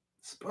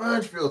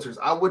 Sponge filters.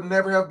 I would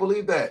never have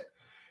believed that.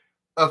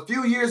 A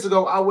few years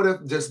ago, I would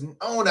have just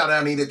known that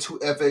I needed 2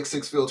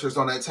 FX6 filters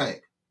on that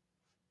tank.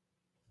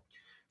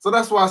 So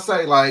that's why I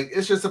say,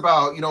 it's just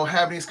about,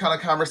 having these kind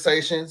of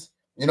conversations,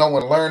 when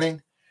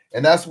learning.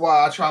 And that's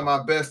why I try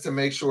my best to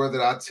make sure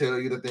that I tell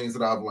you the things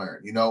that I've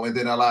learned, and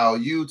then allow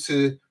you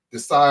to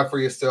decide for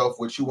yourself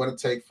what you want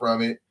to take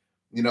from it.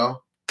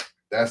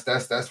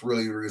 That's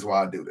really the reason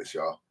why I do this,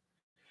 y'all.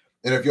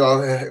 And if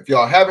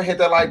y'all haven't hit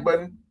that like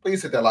button,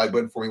 please hit that like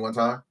button for me one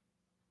time.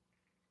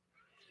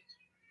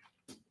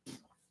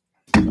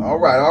 All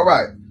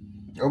right.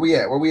 Where we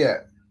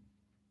at?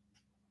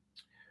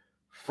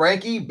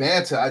 Frankie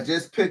Banta. I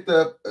just picked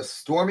up a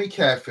stormy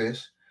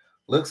catfish.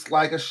 Looks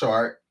like a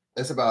shark.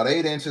 It's about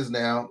 8 inches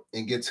now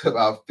and gets to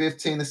about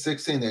 15 to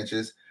 16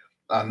 inches.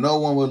 I know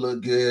one would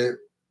look good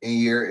in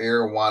your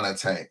Arowana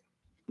tank.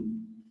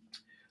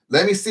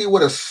 Let me see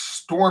what a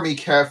stormy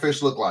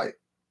catfish look like.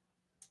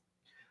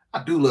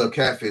 I do love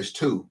catfish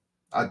too.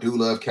 I do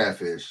love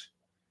catfish.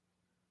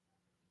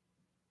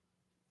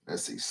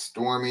 Let's see.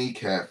 Stormy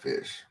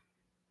catfish.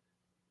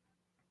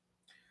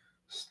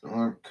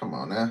 Come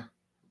on now.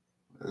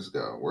 Let's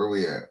go. Where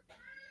we at?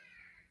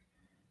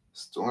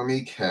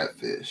 Stormy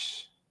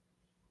catfish.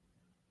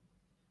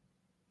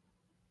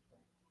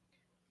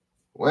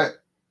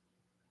 What?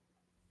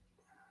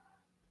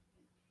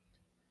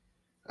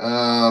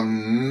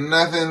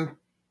 Nothing.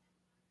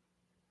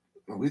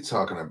 Are we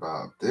talking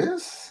about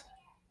this?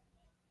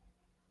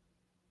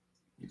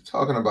 You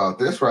talking about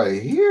this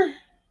right here?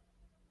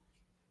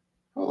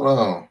 Hold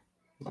on.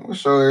 I'm gonna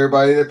show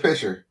everybody the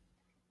picture.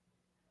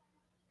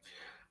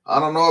 I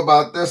don't know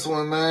about this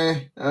one,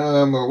 man.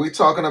 Are we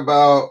talking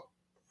about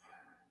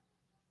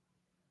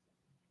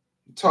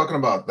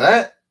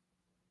that?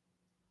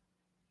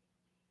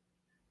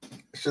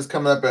 It's just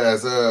coming up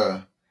as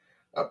a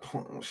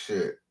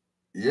shit.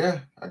 Yeah,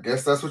 I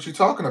guess that's what you're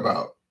talking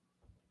about.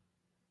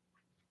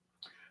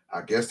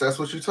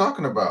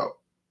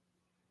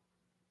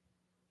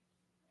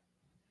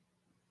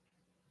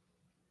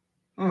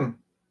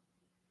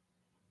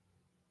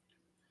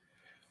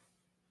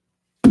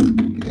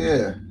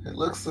 Yeah, it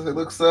looks a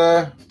little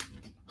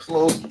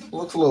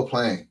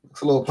plain.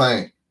 Looks a little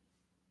plain.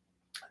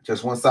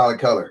 Just one solid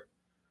color.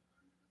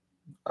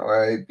 All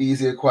right,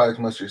 BZ Aquatics,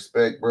 much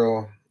respect,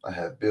 bro. I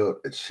have built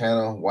a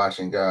channel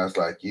watching guys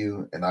like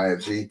you and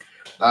IFG.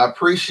 I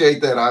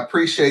appreciate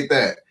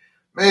that.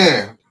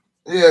 Man,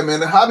 yeah, man.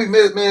 The hobby,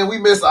 man, we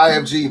miss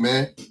IFG,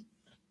 man.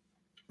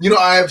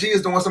 IFG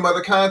is doing some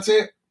other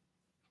content.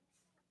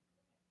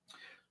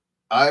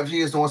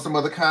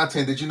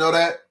 Did you know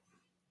that?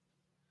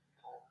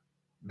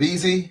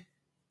 BZ?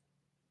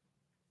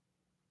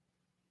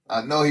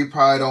 I know he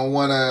probably don't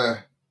want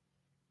to,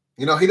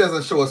 he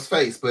doesn't show his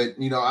face, but,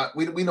 we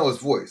know his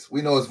voice.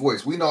 We know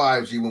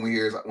IFG when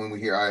we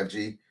hear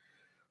IFG.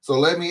 So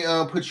let me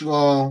put you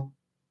on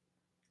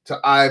to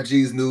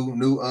IFG's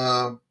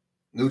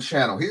new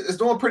channel. It's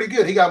doing pretty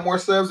good. He got more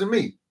subs than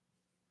me.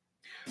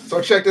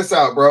 So check this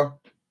out, bro.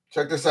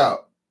 Check this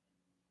out.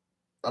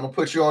 I'm gonna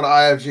put you on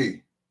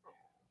IFG.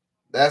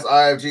 That's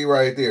IFG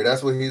right there.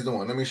 That's what he's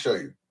doing. Let me show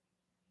you.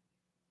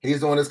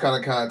 He's doing this kind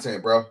of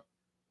content, bro.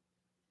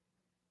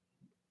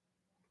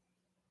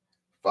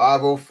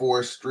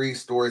 504 Street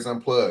Stories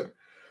Unplugged.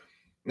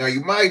 Now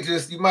you might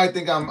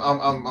think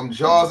I'm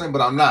jawsing,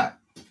 but I'm not.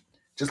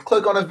 Just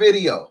click on a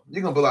video.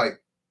 You're gonna be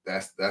like,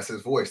 that's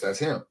his voice. That's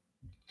him.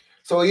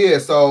 So yeah, I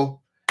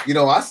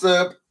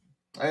subbed.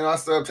 I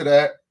subbed to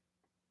that.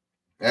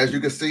 As you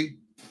can see,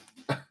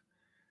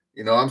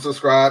 I'm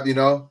subscribed.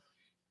 I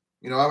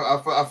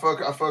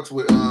fucks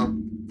with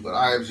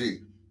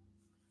IFG.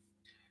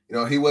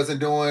 He wasn't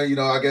doing.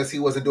 I guess he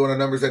wasn't doing the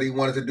numbers that he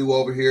wanted to do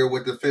over here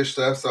with the fish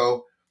stuff.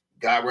 So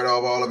got rid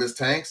of all of his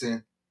tanks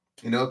and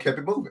kept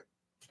it moving.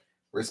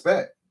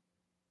 Respect.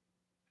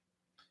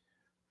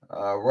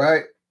 All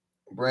right,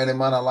 Brandon,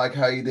 man, I like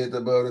how you did the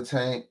builder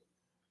tank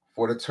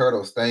for the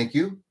turtles. Thank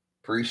you.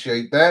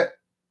 Appreciate that.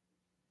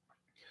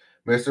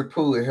 Mr.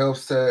 Pooh, it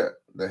helps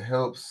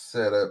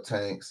set up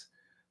tanks.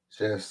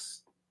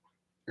 Just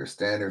your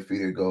standard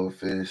feeder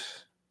goldfish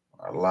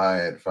are lie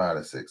at 5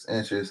 to 6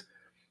 inches.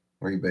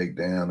 Rebake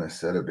down and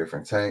set up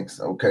different tanks.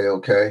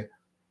 Okay.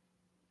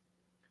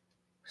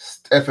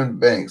 Stephen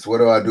Banks, what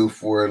do I do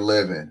for a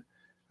living?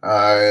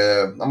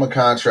 I'm a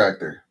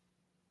contractor.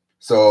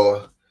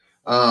 So,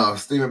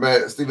 Stephen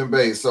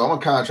Bates. So I'm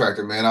a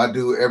contractor, man. I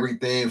do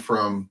everything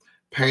from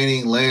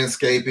painting,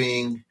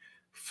 landscaping,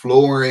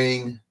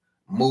 flooring,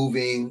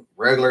 moving,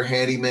 regular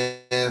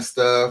handyman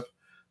stuff,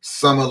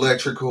 some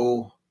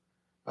electrical.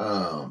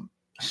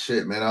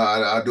 Shit, man.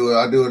 I do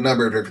a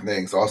number of different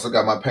things. Also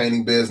got my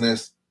painting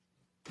business.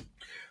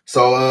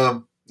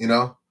 So,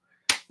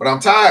 but I'm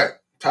tired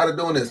of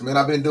doing this, man.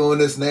 I've been doing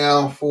this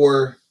now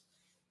for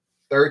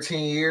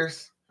 13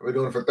 years. I've been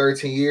doing it for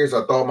 13 years.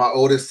 I thought my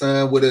oldest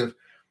son would have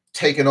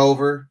taken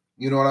over.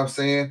 You know what I'm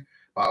saying?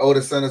 My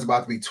oldest son is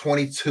about to be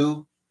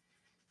 22.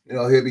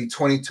 He'll be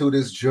 22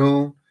 this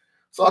June.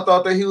 So I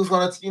thought that he was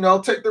going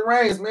to, take the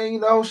reins,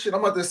 man. Shit,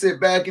 I'm about to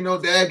sit back,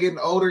 dad getting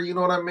older. You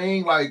know what I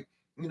mean? Like,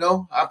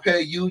 I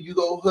pay you. You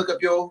go hook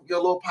up your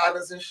little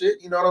partners and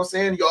shit. You know what I'm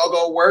saying? Y'all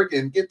go work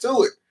and get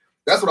to it.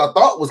 That's what I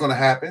thought was going to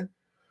happen.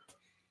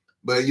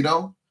 But,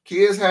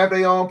 kids have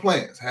their own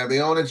plans, have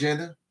their own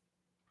agenda.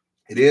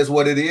 It is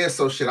what it is.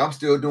 So shit, I'm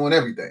still doing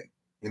everything.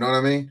 You know what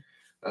I mean?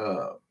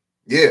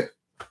 Yeah.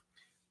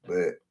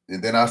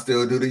 And then I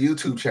still do the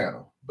YouTube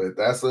channel. But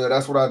that's what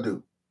I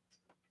do.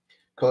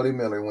 Cody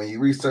Miller, when you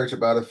research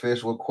about a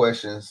fish, what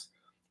questions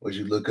would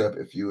you look up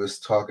if you was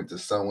talking to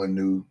someone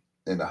new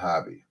in the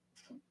hobby?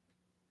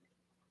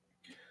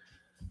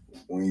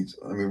 Let me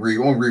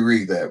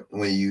reread that.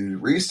 When you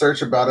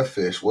research about a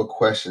fish, what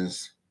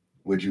questions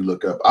would you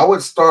look up? I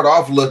would start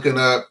off looking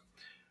up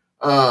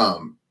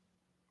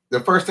the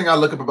first thing I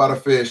look up about a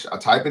fish, I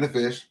type in a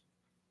fish,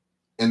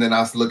 and then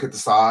I look at the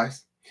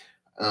size.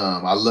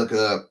 I look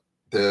up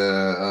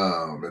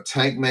the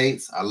tank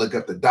mates. I look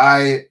up the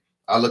diet.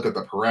 I look at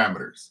the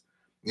parameters.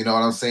 You know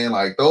what I'm saying?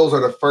 Like those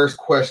are the first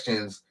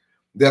questions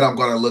that I'm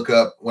going to look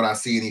up when I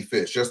see any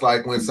fish. Just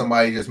like when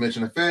somebody just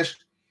mentioned a fish,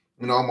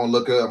 I'm going to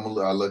look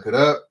it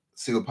up,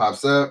 see what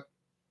pops up.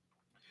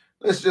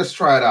 Let's just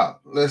try it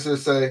out. Let's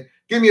just say,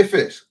 give me a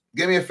fish.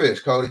 Give me a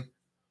fish, Cody.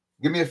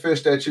 Give me a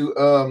fish that you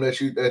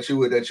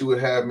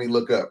would have me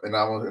look up, and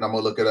I'm gonna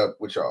look it up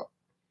with y'all.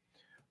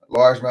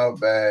 Largemouth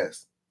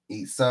bass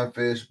eat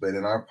sunfish, but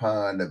in our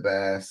pond, the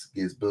bass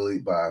gets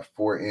bullied by a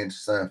 4-inch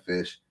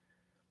sunfish.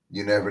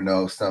 You never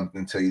know something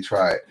until you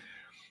try it.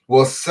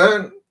 Well,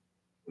 sunfish.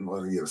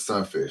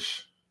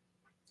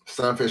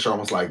 Sunfish are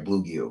almost like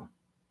bluegill.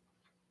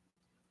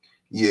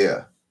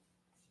 Yeah,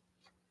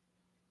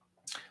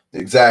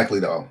 exactly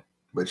though.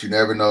 But you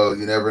never know.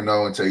 You never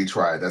know until you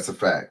try it. That's a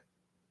fact.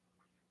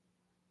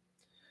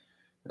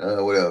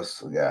 What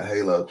else? We got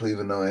Halo.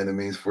 Cleveland, no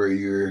enemies for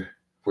your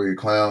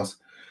clowns.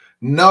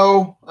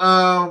 No,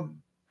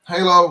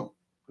 Halo,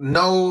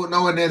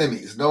 no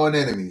enemies. No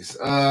enemies.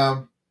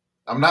 I'm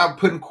not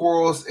putting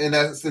corals in the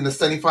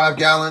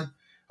 75-gallon.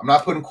 I'm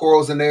not putting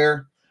corals in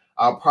there.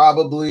 I'll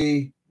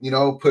probably,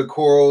 put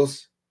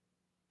corals.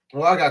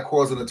 Well, I got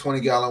corals in the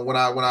 20-gallon. When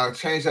I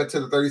change that to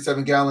the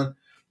 37-gallon,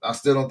 I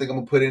still don't think I'm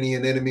gonna put any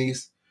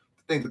enemies.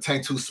 I think the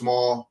tank too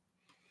small.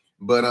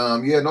 But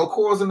yeah, no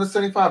corals in the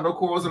 75, no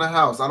corals in the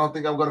house. I don't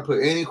think I'm going to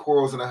put any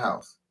corals in the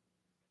house.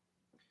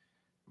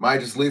 Might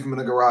just leave them in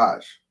the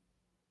garage.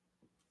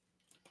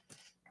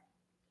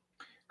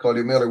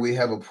 Cody Miller, we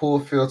have a pool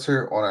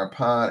filter on our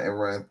pond and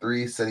run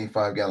 3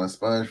 75-gallon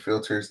sponge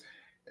filters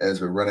as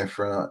we're running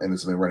from, and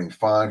it's been running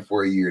fine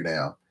for a year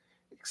now.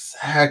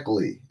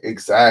 Exactly.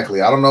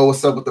 I don't know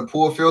what's up with the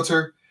pool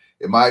filter.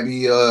 It might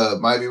be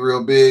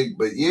real big,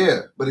 but yeah,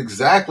 but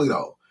exactly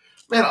though.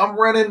 Man, I'm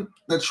running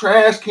the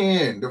trash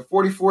can, the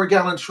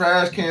 44-gallon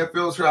trash can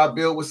filter I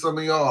built with some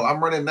of y'all.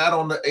 I'm running that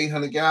on the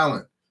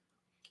 800-gallon.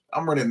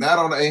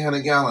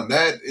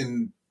 That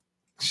and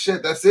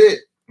shit, that's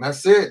it.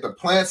 The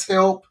plants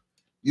help.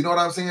 You know what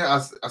I'm saying? I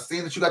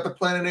seen that you got the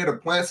plant in there. The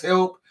plants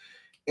help.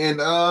 And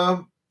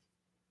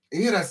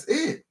yeah, that's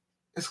it.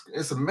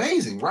 It's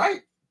amazing,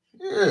 right?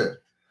 Yeah.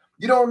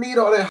 You don't need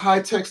all that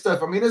high-tech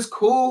stuff. I mean, it's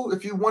cool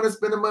if you want to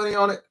spend the money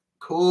on it.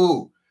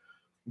 Cool.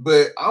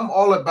 But I'm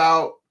all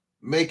about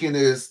making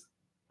this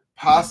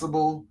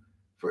possible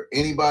for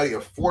anybody,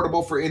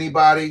 affordable for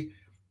anybody.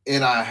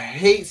 And I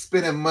hate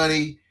spending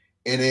money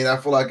and then I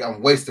feel like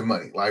I'm wasting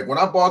money. Like when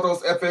I bought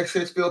those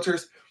FX6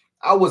 filters,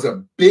 I was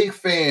a big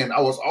fan. I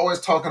was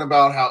always talking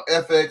about how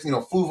FX,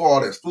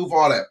 Fluval this,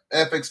 Fluval that,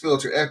 FX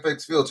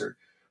filter.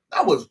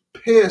 I was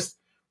pissed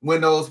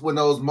when those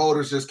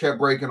motors just kept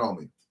breaking on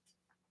me.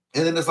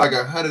 And then it's like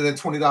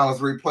 $120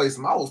 to replace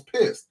them. I was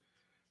pissed.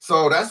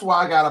 So that's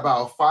why I got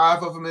about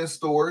 5 of them in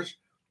storage.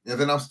 And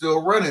then I'm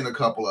still running a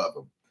couple of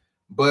them.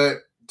 But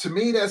to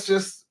me, that's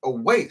just a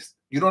waste.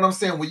 You know what I'm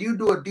saying? When you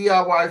do a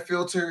DIY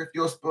filter,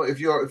 if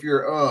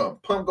your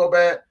pump go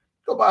bad,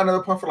 go buy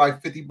another pump for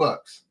like $50.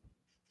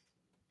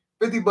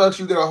 $50,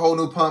 you get a whole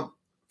new pump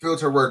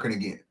filter working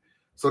again.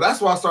 So that's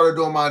why I started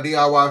doing my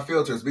DIY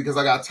filters, because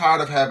I got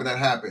tired of having that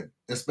happen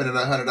and spending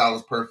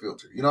 $100 per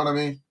filter. You know what I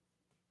mean?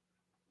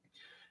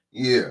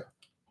 Yeah.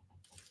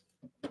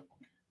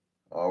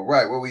 All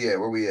right, where we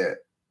at?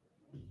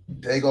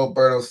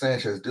 Dagoberto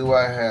Sanchez, do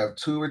I have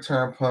 2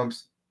 return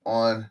pumps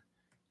on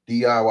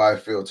DIY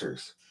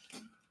filters?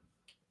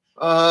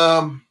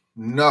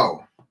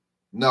 No.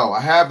 I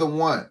have the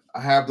one.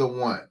 Have the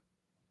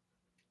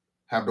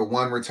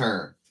one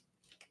return.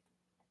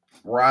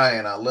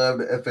 Ryan, I love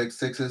the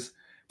FX6s,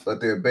 but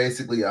they're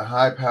basically a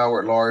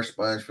high-powered large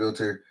sponge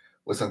filter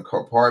with some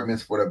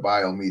compartments for the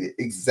biomedia.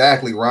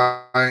 Exactly,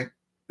 Ryan.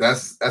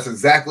 That's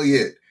exactly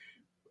it.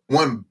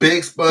 One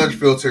big sponge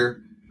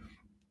filter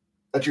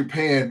that you're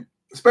paying,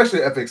 especially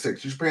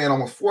FX6, you're paying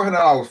almost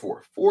 $400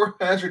 for.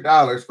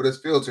 $400 for this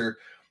filter,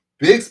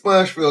 big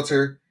sponge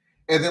filter,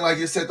 and then like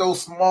you said,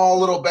 those small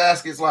little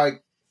baskets.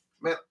 Like,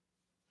 man,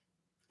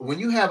 when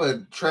you have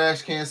a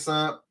trash can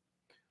sump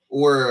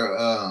or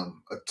a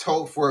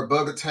tote for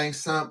above the tank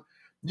sump,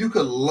 you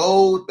could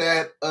load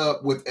that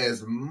up with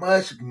as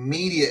much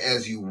media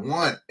as you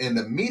want, and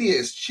the media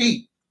is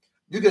cheap.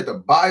 You get the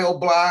bio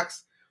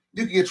blocks.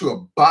 You can get you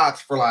a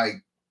box for like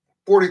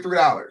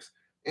 $43.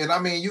 And I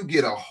mean, you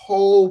get a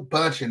whole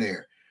bunch in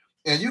there.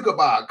 And you could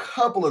buy a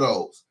couple of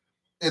those.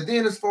 And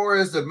then as far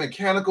as the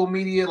mechanical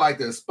media, like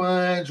the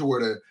sponge or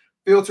the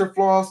filter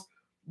floss,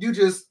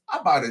 I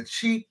buy the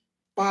cheap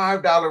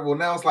 $5, well,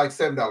 now it's like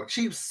 $7,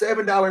 cheap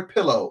 $7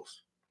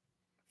 pillows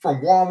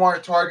from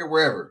Walmart, Target,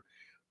 wherever.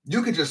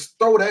 You can just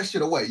throw that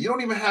shit away. You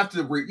don't even have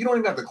to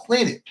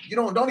clean it. You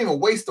don't even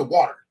waste the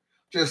water.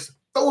 Just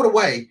throw it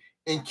away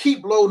and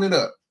keep loading it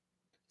up.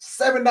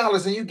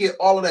 $7 and you get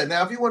all of that.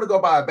 Now, if you want to go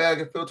buy a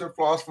bag of filter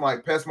floss from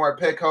like PetSmart,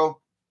 Petco,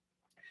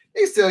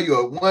 they sell you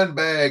a one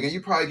bag and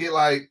you probably get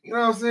like, you know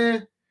what I'm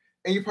saying?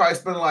 And you probably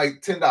spend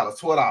like $10,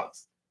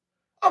 $12.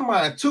 I'm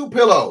buying 2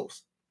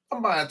 pillows.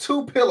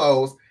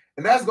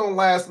 And that's going to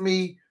last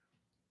me,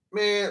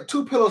 man,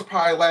 2 pillows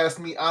probably last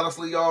me,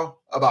 honestly, y'all,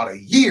 about a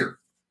year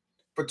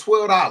for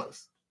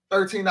 $12,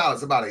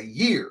 $13, about a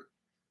year.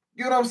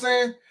 You know what I'm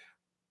saying?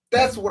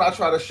 That's what I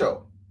try to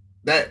show.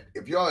 That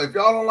if y'all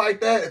don't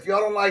like that, if y'all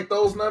don't like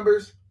those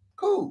numbers,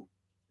 cool.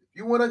 If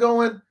you want to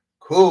go in,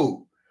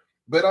 cool.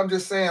 But I'm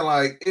just saying,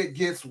 like, it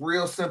gets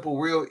real simple,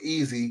 real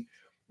easy,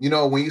 you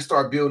know, when you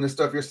start building this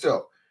stuff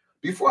yourself.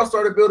 Before I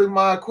started building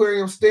my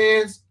aquarium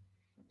stands,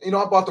 you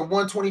know, I bought the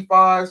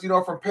 125s, you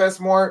know, from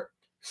PetSmart,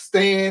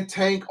 stand,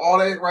 tank, all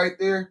that right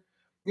there.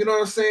 You know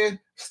what I'm saying?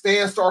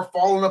 Stands start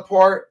falling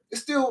apart.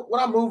 It's still,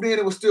 when I moved in,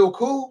 it was still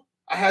cool.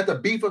 I had to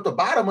beef up the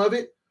bottom of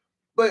it.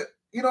 But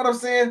you know what I'm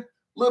saying?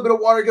 A little bit of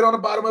water get on the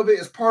bottom of it.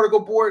 It's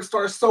particle board,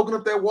 starts soaking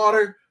up that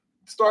water,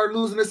 start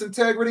losing its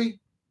integrity.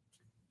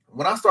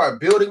 When I started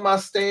building my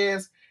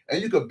stands,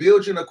 and you could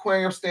build you an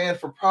aquarium stand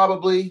for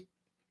probably,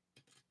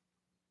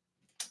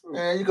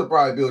 man, you could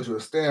probably build you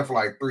a stand for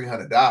like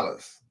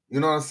 $300.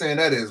 You know what I'm saying?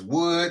 That is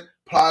wood,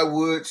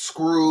 plywood,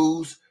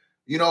 screws,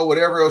 you know,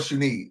 whatever else you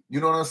need. You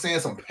know what I'm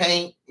saying? Some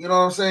paint, you know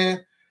what I'm saying?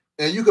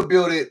 And you could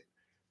build it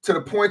to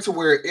the point to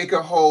where it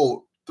could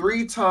hold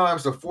 3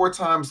 times to 4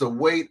 times the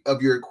weight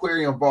of your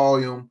aquarium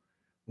volume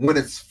when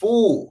it's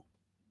full.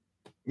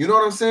 You know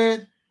what I'm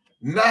saying?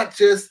 Not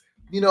just,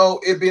 you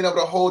know, it being able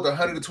to hold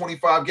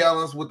 125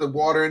 gallons with the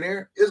water in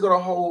there. It's going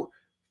to hold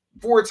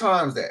 4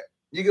 times that.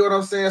 You get what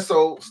I'm saying?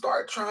 So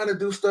start trying to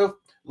do stuff.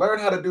 Learn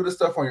how to do this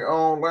stuff on your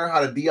own. Learn how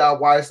to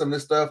DIY some of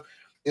this stuff.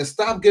 And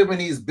stop giving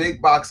these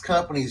big box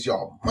companies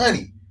y'all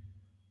money.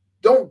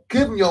 Don't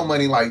give them your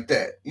money like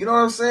that. You know what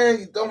I'm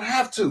saying? You don't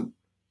have to.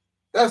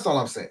 That's all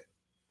I'm saying.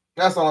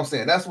 That's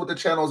what the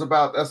channel is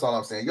about. That's all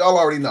I'm saying. Y'all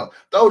already know.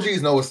 The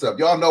OGs know what's up.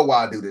 Y'all know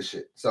why I do this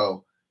shit.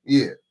 So,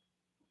 yeah.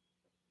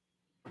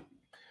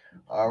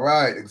 All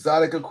right.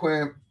 Exotic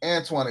Aquarium.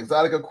 Antoine,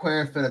 Exotic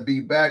Aquarium finna be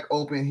back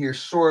open here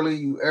shortly.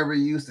 You ever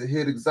used to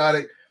hit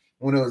Exotic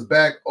when it was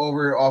back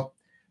over off?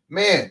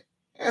 Man,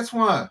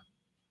 Antoine,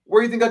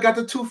 where do you think I got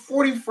the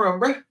 240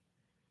 from, bruh?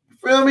 You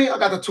feel me? I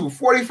got the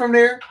 240 from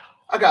there.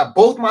 I got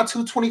both my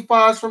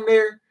 225s from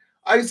there.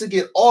 I used to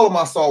get all of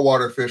my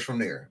saltwater fish from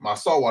there. My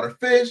saltwater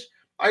fish.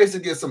 I used to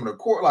get some of the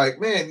core. Like,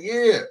 man,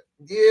 yeah,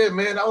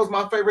 man. That was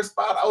my favorite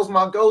spot. That was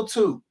my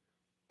go-to.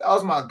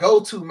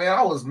 Man.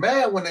 I was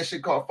mad when that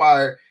shit caught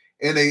fire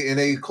and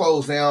they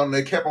closed down. And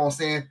they kept on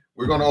saying,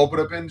 we're going to open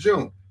up in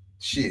June.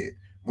 Shit.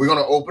 We're going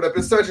to open up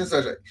in such and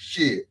such.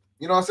 Shit.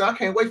 You know what I'm saying? I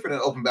can't wait for them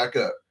to open back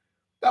up.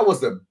 That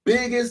was the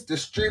biggest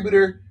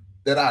distributor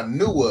that I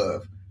knew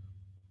of.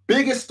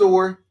 Biggest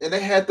store, and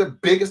they had the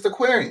biggest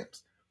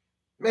aquariums.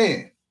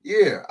 Man,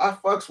 yeah, I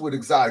fucks with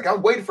Exotic.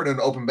 I'm waiting for them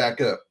to open back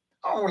up.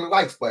 I don't really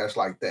like Splash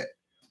like that.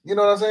 You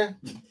know what I'm saying?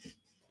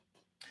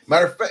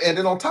 Matter of fact, and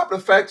then on top of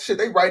the fact, shit,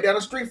 they right down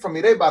the street from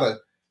me. They about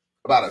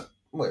a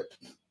what?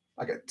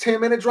 Like a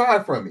 10-minute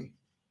drive from me.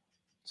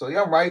 So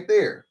yeah, I'm right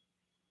there.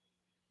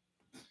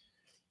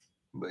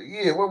 But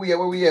yeah, where we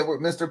at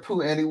with Mr.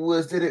 Pooh? Andy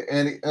Woods did it.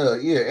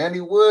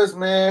 Andy Woods,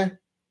 man.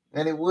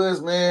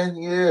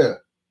 Yeah.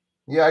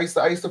 Yeah, I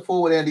used to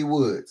fool with Andy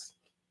Woods.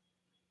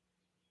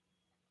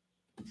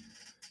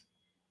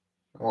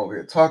 I'm over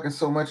here talking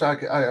so much I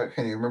can't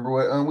even remember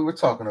what we were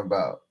talking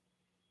about.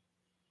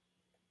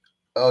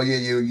 Oh yeah.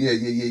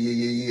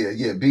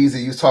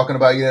 Beezy, you was talking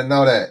about, you didn't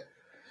know that.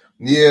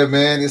 Yeah,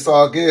 man, it's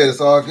all good.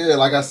 It's all good.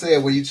 Like I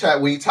said, when you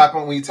tap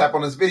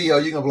on this video,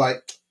 you're gonna be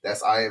like,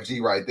 that's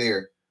IFG right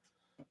there.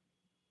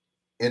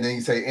 And then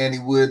you say Andy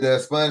Wood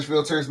sponge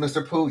filters,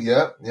 Mr. Pooh.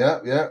 Yep.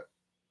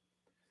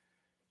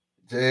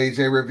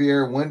 JJ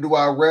Revere, when do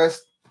I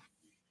rest?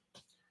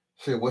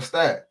 Shit, what's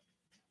that?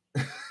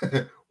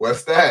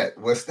 What's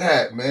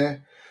that,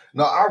 man?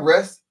 No, I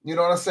rest. You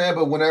know what I'm saying?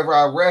 But whenever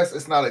I rest,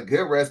 it's not a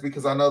good rest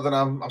because I know that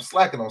I'm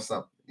slacking on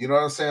something. You know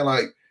what I'm saying?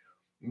 Like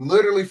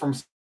literally from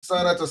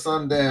sun up to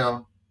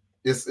sundown,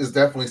 it's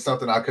definitely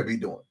something I could be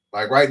doing.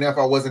 Like right now, if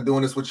I wasn't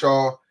doing this with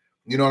y'all,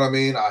 you know what I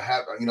mean? I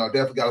have,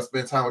 definitely got to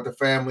spend time with the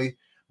family.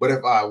 But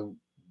if I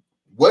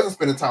wasn't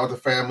spending time with the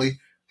family,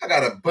 I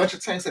got a bunch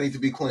of tanks that need to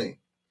be clean.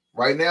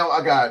 Right now,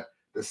 I got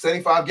the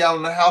 75 gallon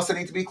in the house that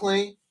need to be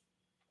clean.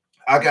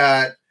 I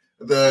got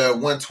the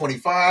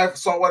 125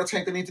 saltwater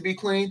tank that need to be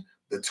clean.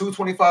 The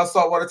 225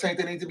 saltwater tank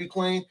that need to be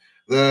clean.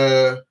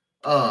 The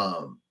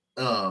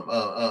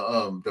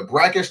the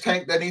brackish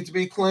tank that needs to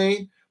be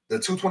clean. The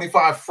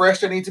 225 fresh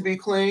that need to be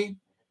clean.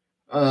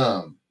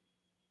 The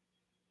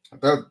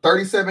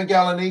 37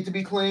 gallon need to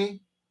be clean.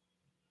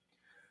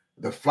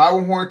 The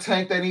flower horn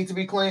tank that needs to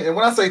be clean. And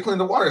when I say clean,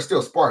 the water is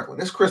still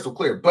sparkling. It's crystal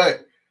clear.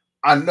 But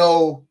I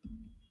know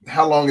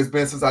how long it's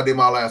been since I did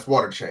my last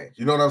water change.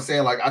 You know what I'm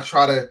saying? Like I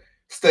try to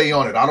stay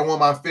on it. I don't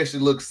want my fish to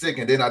look sick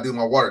and then I do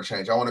my water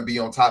change. I want to be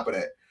on top of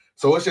that.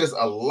 So it's just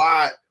a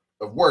lot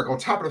of work on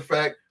top of the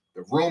fact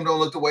the room don't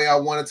look the way I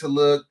want it to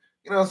look.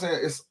 You know what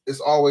I'm saying? It's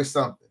always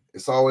something.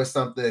 It's always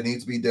something that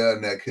needs to be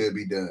done that could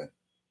be done.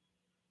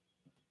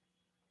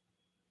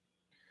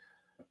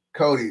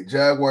 Cody,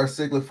 Jaguar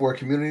cichlid for a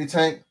community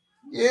tank.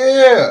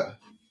 Yeah,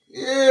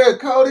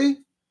 Cody.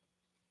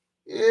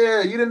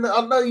 Yeah, you didn't.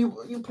 I know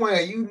you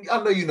playing.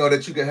 I know you know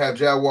that you can have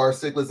Jaguar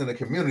cichlids in a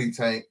community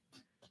tank.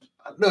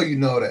 I know you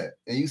know that.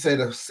 And you say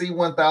the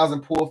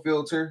C1000 pool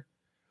filter.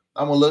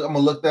 I'm gonna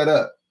look that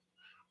up.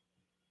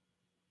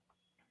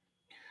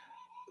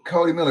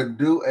 Cody Miller,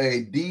 do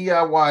a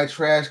DIY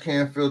trash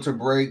can filter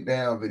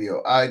breakdown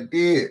video. I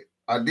did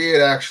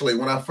actually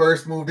when I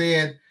first moved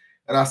in,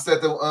 and I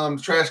set the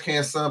trash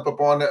can sump up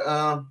on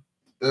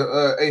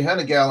the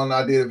 800 gallon.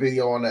 I did a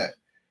video on that.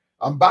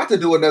 I'm about to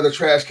do another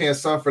trash can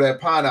sump for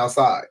that pond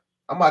outside.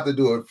 I'm about to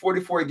do a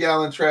 44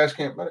 gallon trash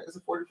can. Is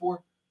it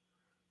 44?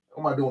 Or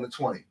am I doing a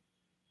 20?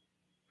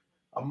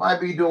 I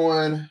might be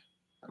doing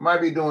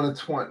a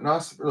 20. No,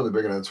 it's really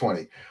bigger than a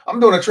 20.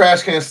 I'm doing a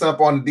trash can sump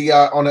on the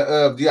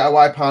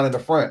DIY pond in the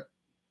front.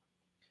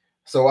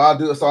 So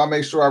I'll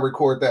make sure I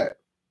record that.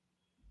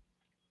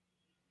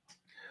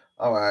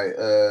 All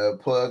right,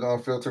 plug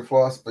on filter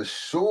floss for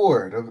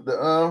sure.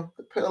 The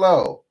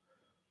pillow.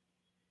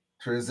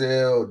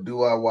 Trizell,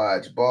 do I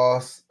watch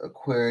Boss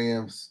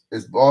Aquariums?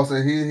 It's Boss.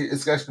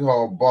 It's actually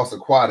called Boss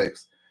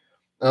Aquatics.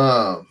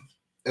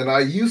 And I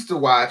used to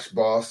watch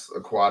Boss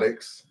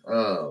Aquatics.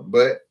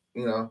 But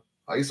I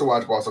used to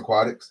watch Boss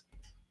Aquatics.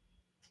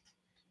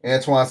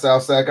 Antoine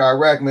Southsack,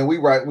 Iraq, man.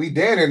 We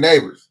damn near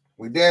neighbors.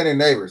 We damn near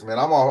neighbors, man.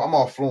 I'm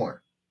off Florin.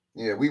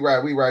 Yeah, we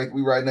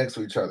right next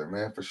to each other,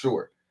 man, for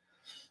sure.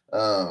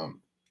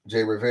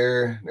 Jay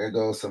Rivera, there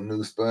goes some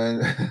new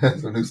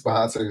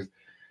sponsors.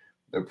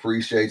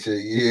 Appreciate you.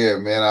 Yeah,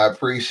 man. I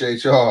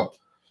appreciate y'all.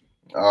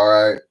 All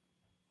right.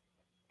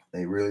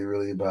 They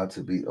really about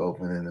to be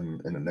open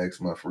in the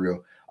next month for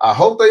real. I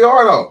hope they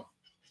are though.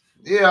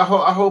 Yeah,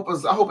 I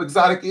hope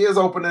Exotic is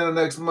open in the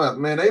next month.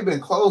 Man, they've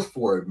been closed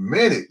for a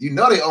minute. You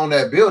know they own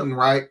that building,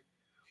 right?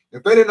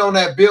 If they didn't own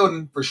that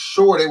building, for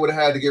sure they would have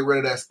had to get rid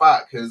of that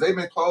spot because they've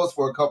been closed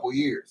for a couple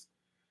years.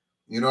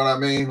 You know what I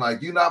mean?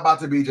 Like you're not about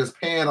to be just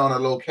paying on a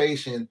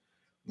location.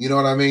 You know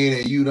what I mean?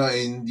 And you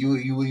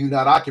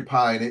not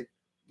occupying it.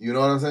 You know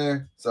what I'm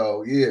saying?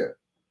 So yeah.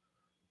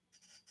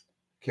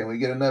 Can we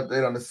get an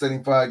update on the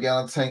 75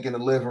 gallon tank in the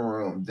living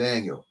room,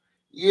 Daniel?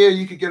 Yeah,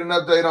 you could get an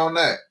update on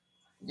that.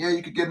 Yeah,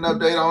 you could get an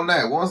update on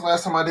that. When was the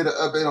last time I did an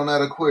update on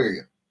that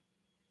aquarium?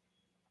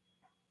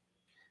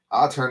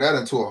 I'll turn that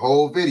into a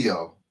whole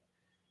video.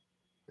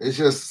 It's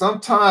just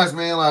sometimes,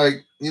 man,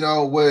 like,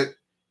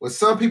 what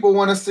some people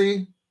want to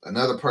see,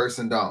 another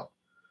person don't.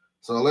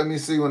 So let me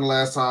see when the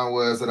last time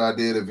was that I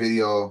did a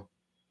video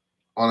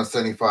on a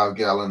 75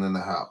 gallon in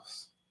the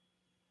house.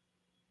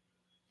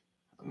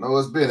 I know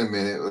it's been a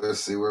minute. Let's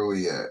see where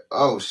we at.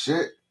 Oh,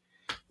 shit.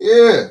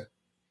 Yeah.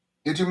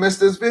 Did you miss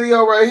this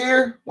video right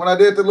here when I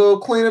did the little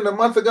cleaning a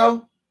month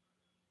ago?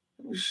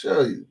 Let me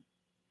show you.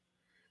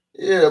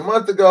 Yeah, a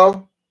month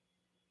ago,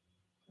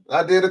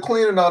 I did a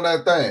cleaning on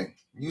that thing.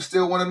 You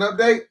still want an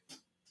update?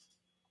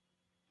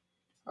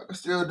 I can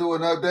still do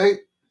an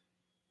update.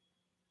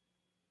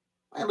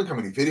 Man, look how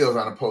many videos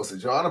I done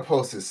posted, y'all. I done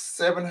posted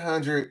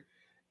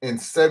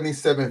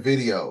 777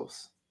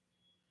 videos.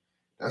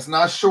 That's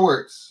not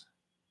shorts.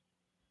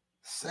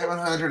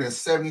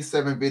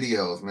 777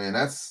 videos, man.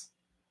 That's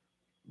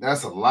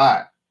a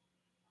lot.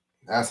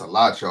 That's a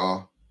lot,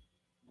 y'all.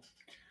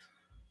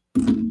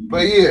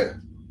 But yeah,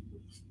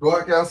 go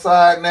back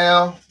outside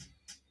now.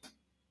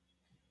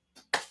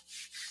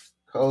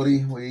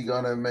 Cody, we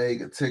gonna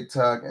make a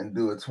TikTok and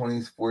do a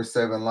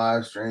 24/7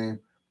 live stream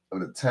of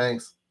the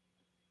tanks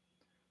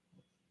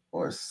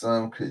or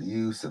some could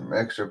use some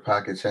extra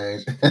pocket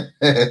change.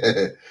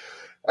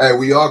 Hey,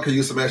 we all could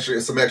use some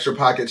extra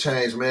pocket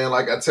change, man.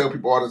 Like I tell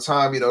people all the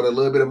time, you know, the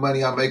little bit of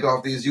money I make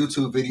off these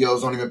YouTube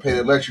videos don't even pay the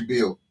electric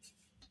bill.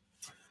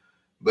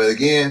 But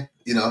again,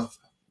 you know,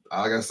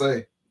 like I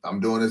say, I'm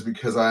doing this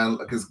because I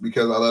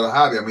love a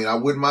hobby. I mean, I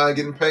wouldn't mind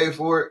getting paid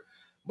for it,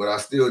 but I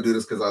still do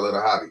this because I love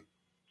a hobby.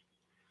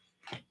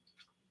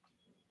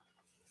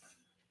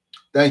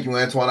 Thank you,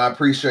 Antoine. I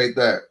appreciate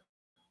that.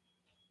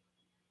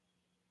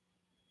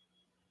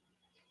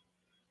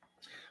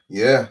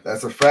 Yeah,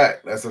 that's a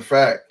fact. That's a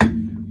fact.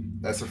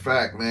 That's a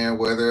fact, man.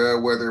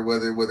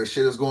 Whether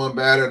shit is going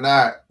bad or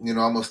not, you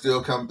know, I'm gonna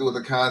still come through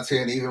with the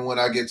content. Even when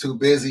I get too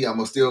busy, I'm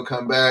gonna still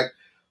come back.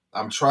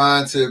 I'm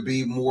trying to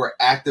be more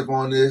active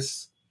on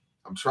this.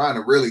 I'm trying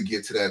to really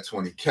get to that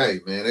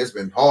 20K, man. It's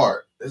been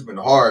hard. It's been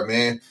hard,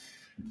 man.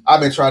 I've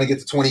been trying to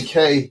get to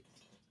 20K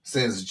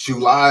since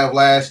July of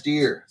last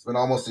year. It's been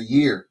almost a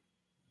year.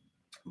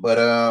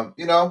 But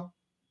you know,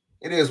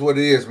 it is what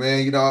it is,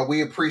 man. You know,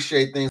 we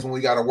appreciate things when we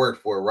got to work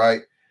for it,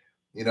 right?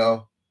 You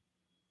know,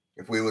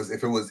 if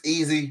it was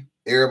easy,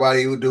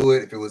 everybody would do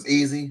it. If it was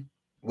easy,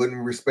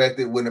 wouldn't respect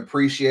it, wouldn't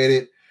appreciate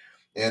it.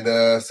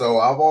 And so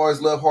I've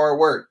always loved hard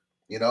work,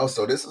 you know.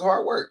 So this is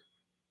hard work.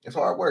 It's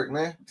hard work,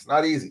 man. It's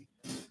not easy.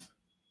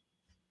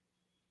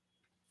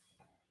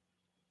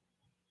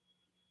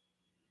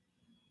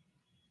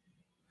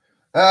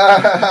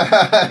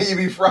 You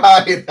be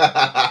fried.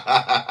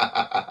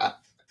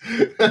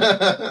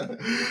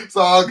 It's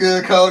all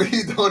good,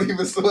 Cody. Don't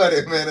even sweat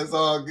it, man. It's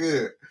all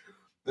good.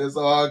 It's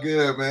all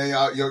good, man.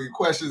 Your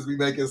questions be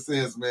making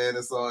sense, man.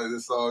 It's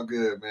all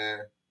good, man.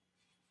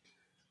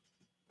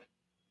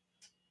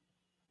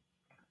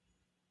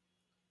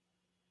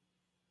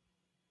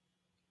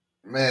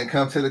 Man,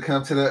 come to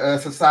the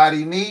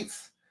society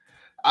meets.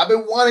 I've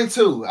been wanting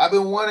to,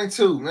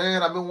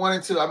 man. I've been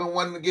wanting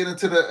to get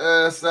into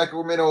the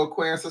Sacramento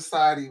Aquarium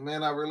Society,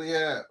 man. I really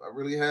have.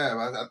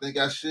 I think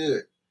I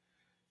should.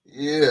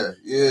 Yeah.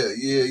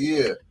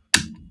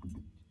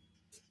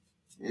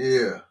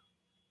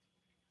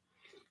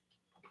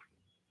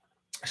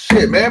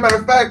 Shit, man. Matter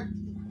of fact,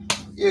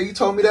 yeah, you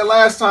told me that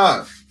last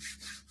time.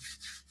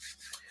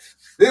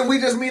 Didn't we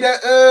just meet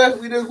at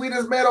we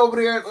just met over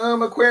there at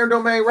Aquarium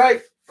Domain,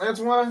 right,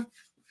 Antoine?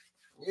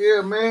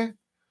 Yeah, man.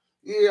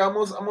 Yeah, I'm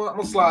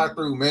gonna slide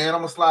through, man.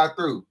 I'm gonna slide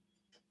through.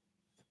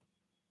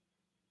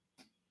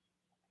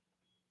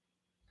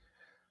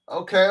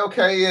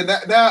 Okay. Yeah,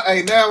 now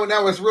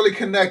it's really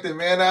connecting,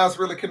 man. Now it's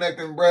really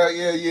connecting, bro.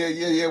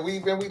 Yeah. We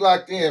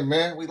locked in,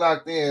 man. We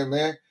locked in,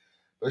 man.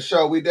 For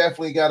sure. We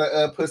definitely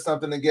gotta put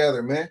something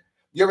together, man.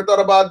 You ever thought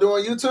about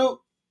doing YouTube?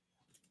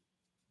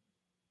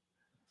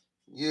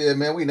 Yeah,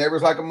 man. We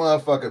neighbors like a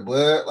motherfucker,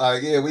 blood.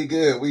 Like, yeah, we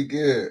good,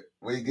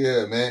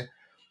 man.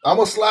 I'm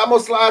gonna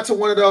slide to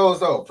one of those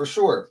though, for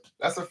sure.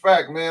 That's a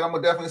fact, man. I'm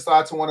gonna definitely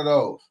slide to one of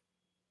those.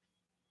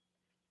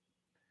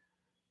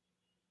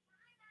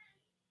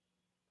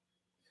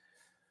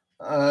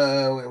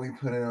 We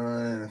put it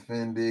on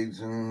Fendig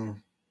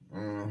Zoom.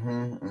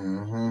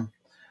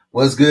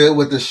 What's good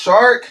with the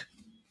shark?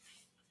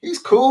 He's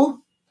cool.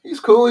 He's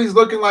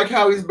looking like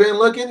how he's been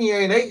looking. He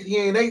ain't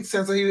ate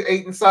since he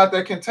ate inside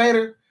that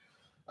container.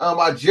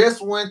 I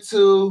just went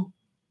to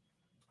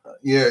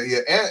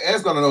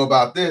Ant's gonna know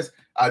about this.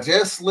 I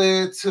just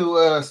slid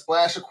to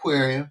Splash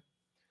Aquarium.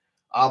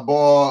 I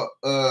bought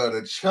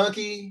the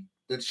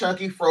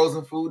chunky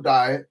frozen food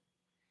diet.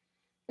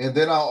 And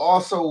then I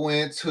also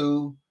went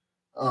to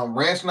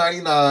Ranch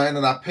 99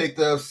 and I picked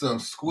up some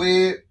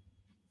squid.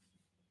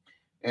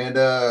 And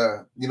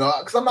you know,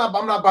 because I'm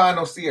not buying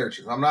no sea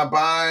urchins. I'm not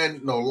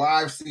buying no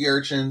live sea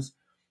urchins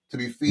to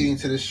be feeding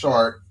to the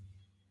shark.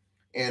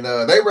 And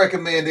they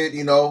recommended,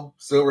 you know,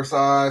 silver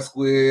size,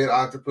 squid,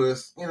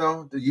 octopus, you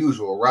know, the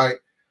usual, right?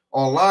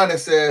 Online it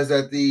says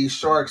that these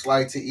sharks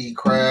like to eat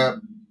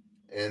crab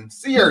and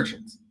sea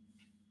urchins.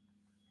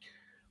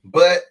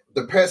 But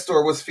the pet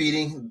store was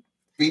feeding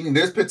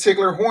this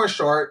particular horn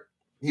shark.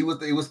 They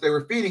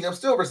were feeding him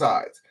silver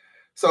sides.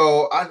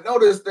 So I know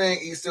this thing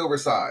eats silver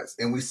sides,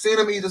 and we seen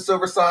him eat the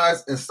silver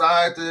sides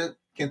inside the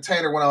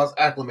container when I was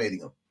acclimating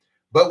him.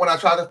 But when I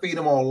tried to feed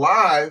him on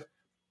live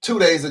 2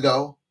 days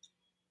ago,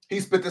 he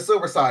spit the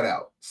silver side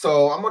out.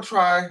 So I'm gonna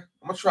try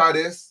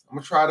this. I'm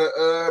gonna try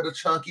the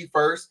chunky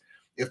first.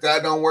 If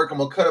that don't work, I'm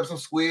gonna cut up some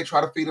squid,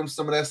 try to feed him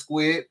some of that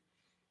squid,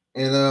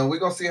 and we're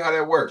gonna see how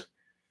that works.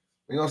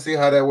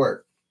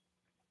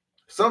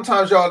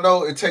 Sometimes y'all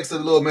know it takes a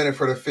little minute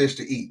for the fish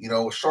to eat, you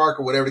know, shark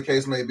or whatever the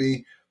case may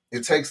be.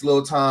 It takes a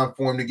little time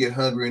for him to get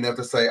hungry enough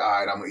to say, all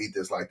right, I'm gonna eat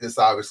this. Like, this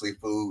obviously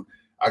food.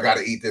 I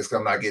gotta eat this because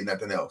I'm not getting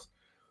nothing else.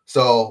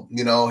 So,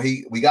 you know,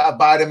 we got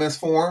vitamins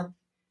for him.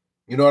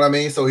 You know what I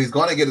mean? So he's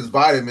gonna get his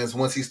vitamins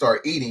once he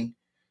start eating.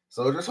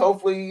 So just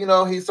hopefully, you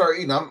know, he start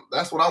eating.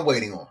 That's what I'm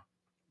waiting on.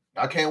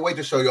 I can't wait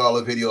to show y'all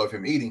a video of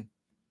him eating.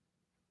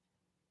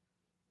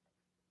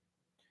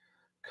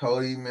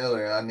 Cody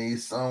Miller, I need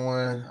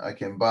someone I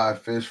can buy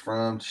fish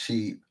from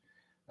cheap.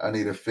 I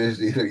need a fish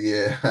dealer.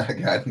 Yeah, I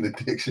got an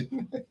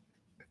addiction.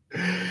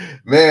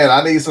 Man,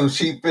 I need some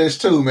cheap fish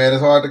too, man.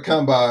 It's hard to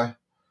come by.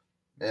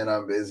 Man,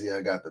 I'm busy.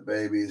 I got the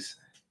babies,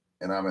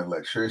 and I'm an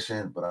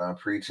electrician, but I'm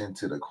preaching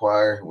to the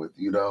choir with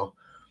you though.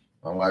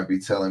 My wife be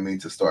telling me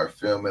to start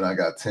filming. I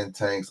got 10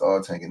 tanks, all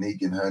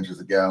Tanganyika, hundreds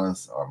of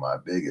gallons are my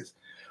biggest.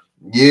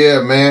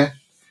 Yeah, man.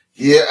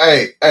 Yeah,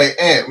 hey,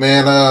 Ant,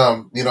 man.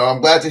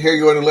 I'm glad to hear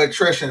you're an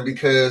electrician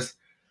because,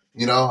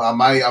 I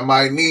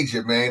might need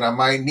you, man. I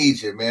might need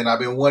you, man. I've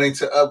been wanting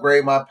to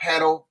upgrade my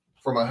panel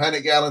from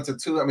 100 gallon to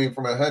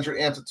from 100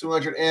 amp to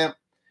 200 amp.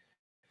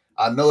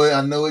 I know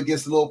it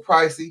gets a little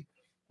pricey,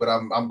 but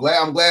I'm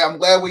glad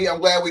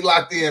we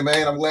locked in,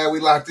 man. I'm glad we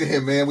locked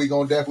in, man. We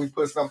gonna definitely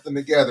put something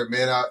together,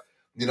 man. I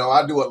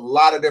do a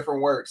lot of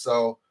different work,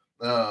 so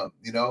some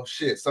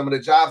of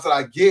the jobs that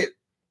I get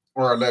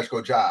are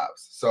electrical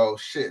jobs. So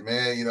shit,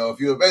 man. If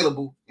you're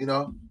available,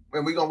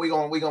 man, we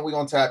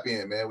gonna tap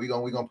in, man. We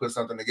gonna put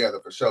something together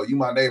for sure. You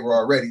my neighbor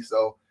already,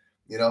 so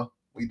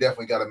we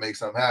definitely got to make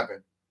something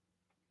happen.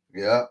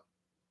 Yeah.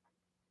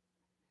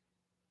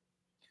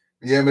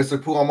 Yeah,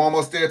 Mr. Pooh, I'm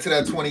almost there to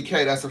that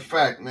 20K. That's a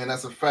fact, man.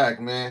 That's a fact,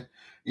 man.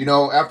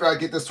 After I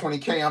get this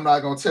 20K, I'm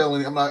not gonna tell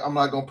any. I'm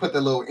not gonna put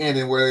the little end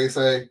in where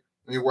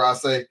where I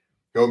say,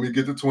 help me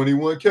get the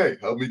 21K,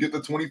 help me get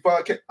the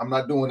 25K. I'm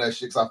not doing that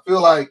shit because I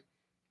feel like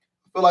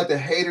the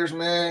haters,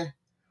 man.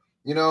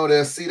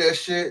 They'll see that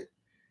shit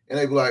and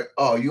they be like,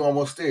 oh, you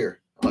almost there.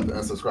 I'm about to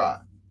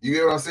unsubscribe. You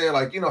get what I'm saying?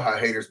 Like, you know how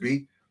haters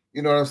be.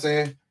 You know what I'm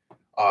saying?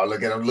 Oh,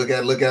 look at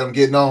him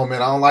getting on,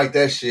 man. I don't like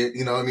that shit.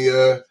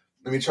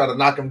 Let me try to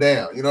knock him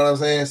down. You know what I'm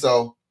saying?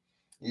 So,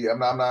 yeah,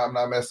 I'm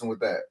not messing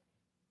with that.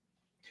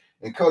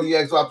 And Cody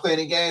asks, do I play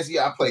any games?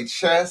 Yeah, I play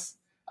chess.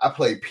 I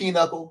play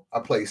pinochle. I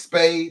play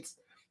spades.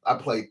 I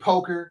play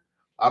poker.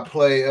 I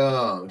play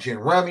gin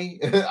rummy.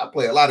 I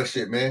play a lot of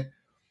shit, man.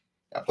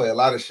 I play a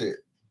lot of shit.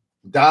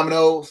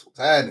 Dominoes, what's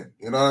happening?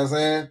 You know what I'm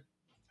saying?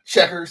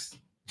 Checkers,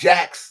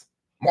 jacks,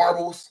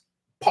 marbles,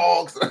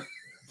 pogs.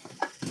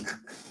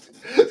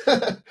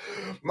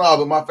 No,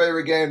 but my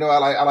favorite game though,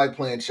 I like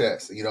playing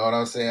chess. You know what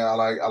I'm saying? I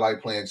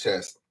like playing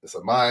chess. It's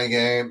a mind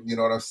game. You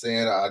know what I'm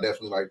saying? I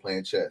definitely like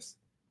playing chess.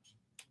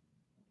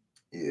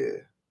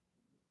 Yeah.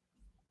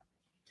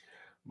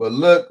 But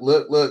look,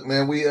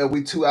 man.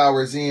 We 2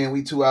 hours in.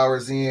 We 2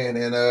 hours in,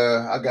 and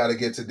I gotta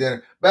get to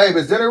dinner. Babe,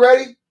 is dinner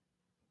ready?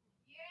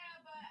 Yeah,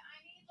 but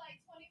I need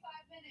like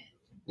 25 minutes.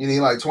 You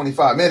need like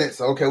 25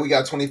 minutes. Okay, we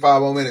got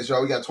 25 more minutes,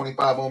 y'all. We got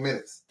 25 more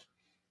minutes.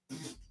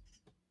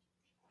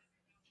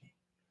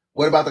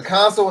 What about the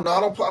console? No,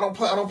 I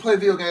don't play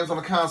video games on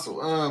the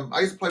console. I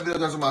used to play video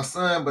games with my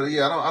son, but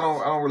yeah, I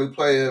don't really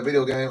play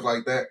video games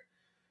like that.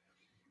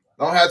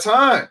 I don't have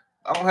time.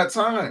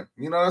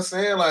 You know what I'm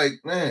saying?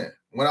 Like, man,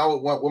 when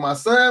my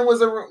son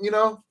was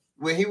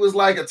when he was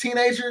like a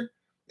teenager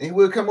and he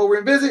would come over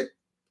and visit,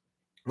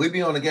 we'd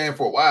be on the game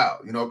for a while.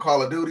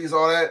 Call of Duties,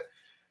 all that.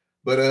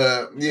 But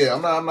yeah,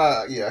 I'm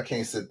not. Yeah, I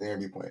can't sit there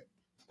and be playing.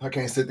 I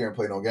can't sit there and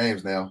play no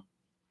games now.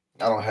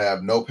 I don't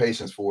have no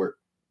patience for it.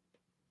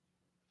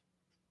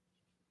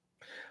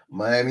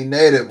 Miami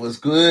native, what's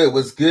good?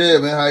 What's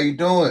good, man? How you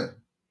doing?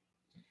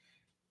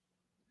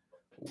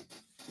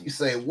 You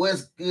say,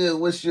 what's good?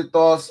 What's your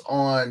thoughts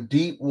on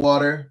deep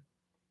water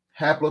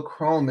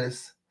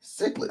haplochromis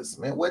cichlids?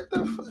 Man, what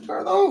the fuck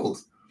are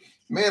those?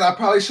 Man, I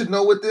probably should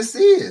know what this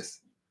is.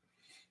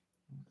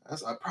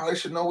 I probably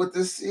should know what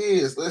this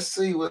is. Let's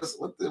see what's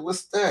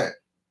that.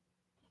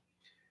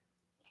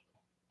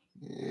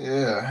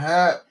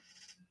 Yeah,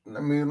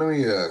 let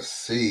me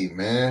see,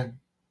 man.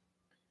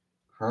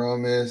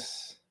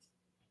 Chromis.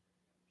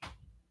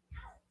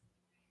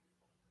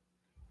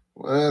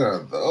 What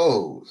are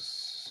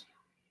those?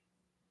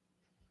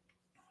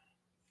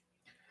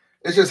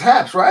 It's just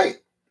haps, right?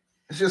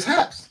 It's just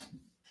haps.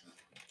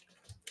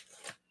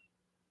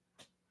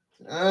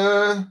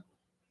 I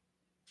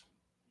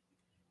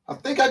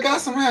think I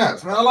got some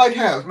haps, man. I like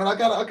haps, man. I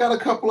got a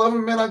couple of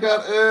them, man. I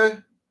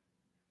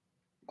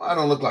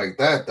don't look like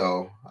that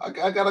though. I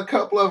got a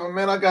couple of them,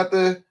 man. I got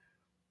this.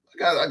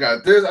 I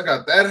got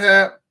that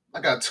hap. I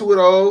got two of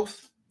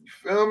those. You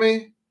feel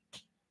me?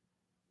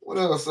 What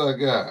else I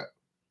got?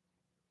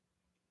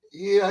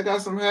 Yeah, I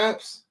got some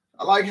haps.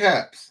 I like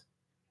haps.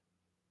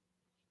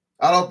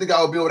 I don't think I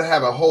would be able to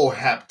have a whole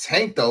hap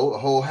tank though, a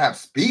whole hap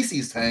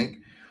species tank,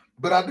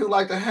 but I do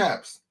like the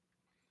haps.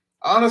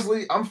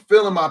 Honestly, I'm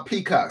feeling my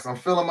peacocks. I'm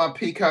feeling my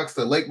peacocks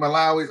to Lake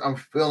Malawis. I'm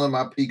feeling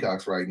my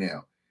peacocks right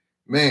now.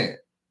 Man,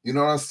 you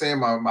know what I'm saying?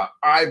 My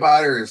eye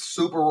biter is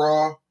super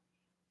raw.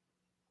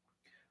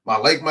 My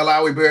Lake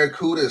Malawi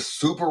Barracuda is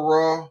super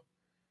raw.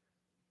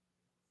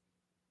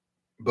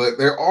 But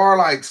there are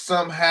like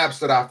some haps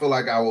that I feel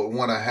like I would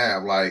want to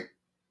have. Like,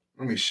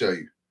 let me show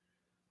you.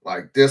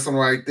 Like this one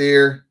right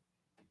there.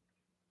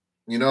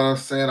 You know what I'm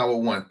saying? I would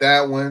want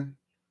that one.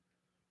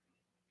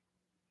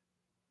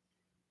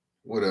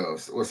 What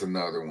else? What's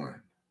another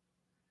one?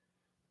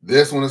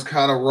 This one is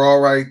kind of raw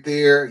right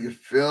there. You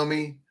feel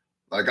me?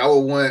 Like I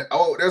would want,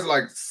 there's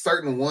like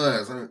certain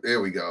ones.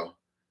 There we go.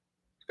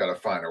 Got to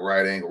find the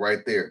right angle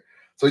right there.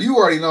 So you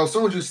already know, as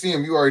soon as you see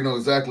them, you already know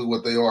exactly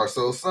what they are.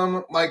 So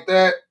some like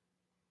that,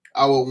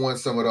 I would want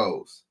some of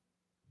those.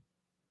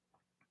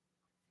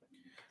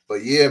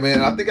 But yeah,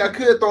 man, I think I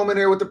could throw them in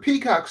there with the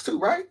peacocks too,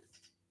 right?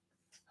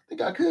 I think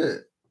I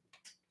could.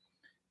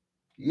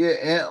 Yeah,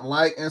 and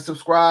like and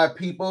subscribe,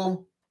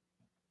 people.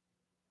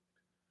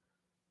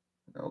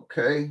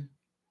 Okay.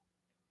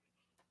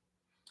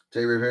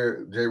 Jay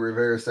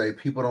Rivera say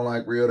people don't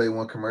like real, they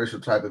want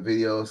commercial type of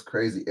videos,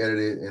 crazy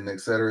edited and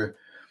etc.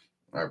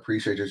 I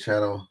appreciate your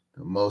channel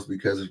the most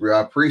because it's real.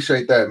 I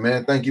appreciate that,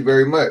 man. Thank you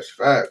very much.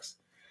 Facts.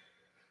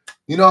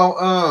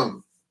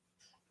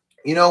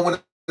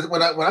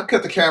 When I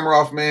cut the camera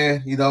off,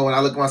 man, when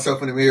I look at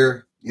myself in the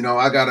mirror,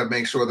 I gotta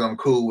make sure that I'm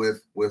cool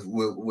with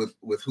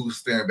who's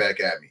staring back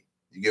at me.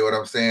 You get what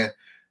I'm saying?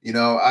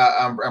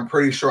 I'm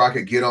pretty sure I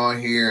could get on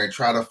here and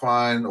try to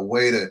find a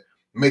way to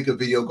make a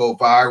video go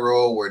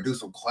viral or do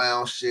some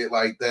clown shit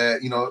like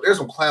that. There's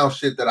some clown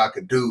shit that I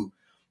could do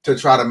to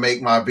try to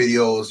make my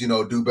videos,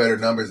 do better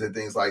numbers and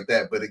things like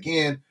that. But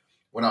again,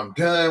 when I'm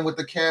done with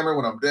the camera,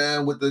 when I'm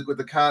done with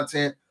the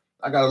content,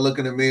 I gotta look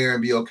in the mirror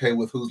and be okay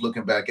with who's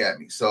looking back at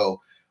me. So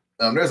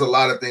there's a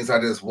lot of things I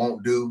just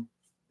won't do.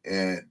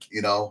 And,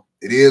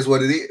 it is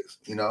what it is.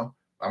 I'm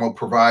going to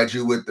provide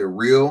you with the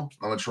real.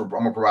 I'm going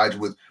to provide you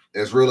with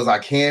as real as I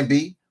can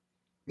be.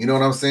 You know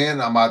what I'm saying?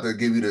 I'm about to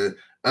give you the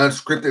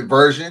unscripted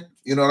version.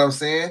 You know what I'm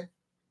saying?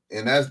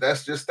 And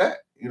that's just that.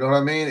 You know what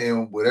I mean?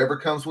 And whatever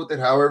comes with it,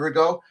 however it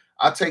go,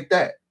 I take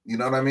that. You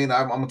know what I mean?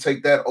 I'm going to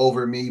take that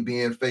over me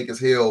being fake as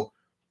hell,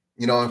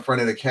 in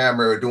front of the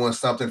camera or doing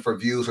something for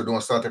views or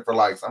doing something for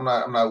likes. I'm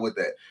not with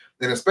that.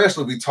 And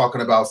especially we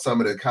talking about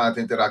some of the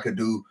content that I could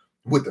do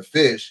with the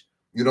fish.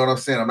 You know what I'm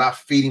saying? I'm not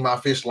feeding my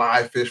fish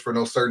live fish for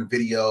no certain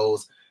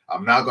videos.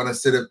 I'm not going to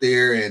sit up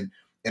there and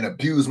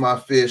abuse my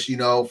fish,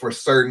 for a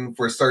certain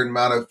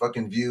amount of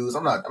fucking views.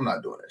 I'm not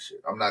doing that shit.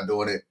 I'm not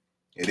doing it.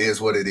 It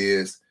is what it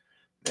is.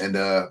 And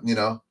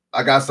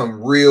I got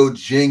some real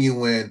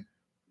genuine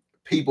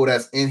people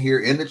that's in here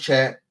in the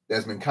chat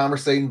that's been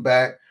conversating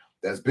back,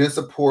 that's been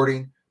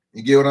supporting.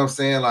 You get what I'm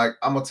saying? Like,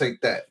 I'm going to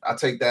take that. I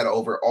take that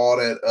over all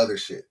that other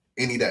shit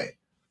any day.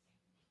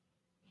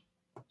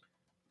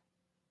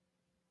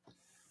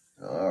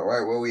 All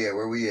right, where we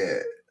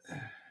at?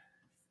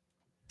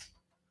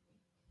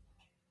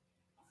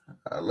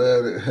 I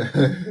love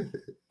it.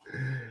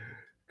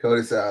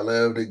 Cody said, I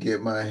love to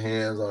get my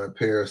hands on a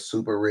pair of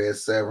super red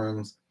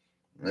Severums,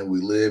 and we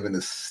live in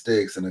the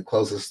sticks, and the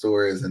closest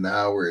store is an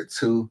hour or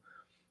two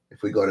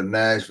if we go to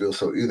Nashville.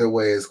 So either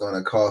way, it's going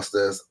to cost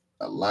us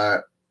a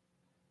lot.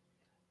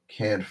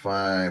 Can't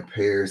find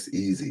pairs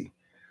easy.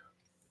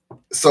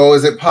 So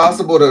is it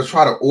possible to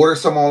try to order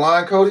some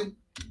online, Cody?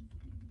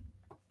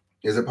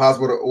 Is it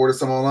possible to order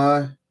some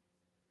online?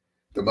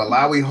 The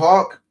Malawi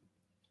Hawk?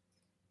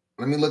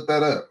 Let me look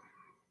that up.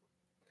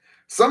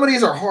 Some of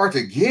these are hard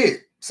to get.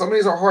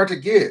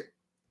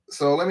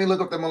 So let me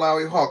look up the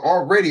Malawi Hawk.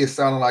 Already it's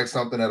sounding like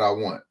something that I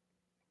want.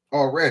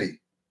 Already.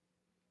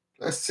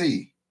 Let's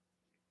see.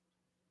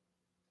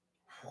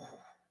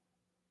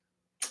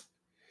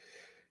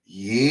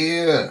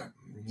 Yeah.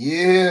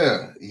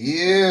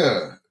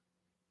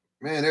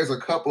 Man, there's a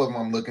couple of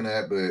them I'm looking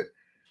at, but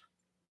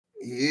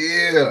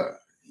yeah.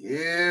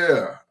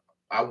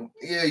 I want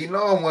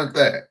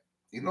that.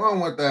 I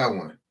want that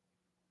one.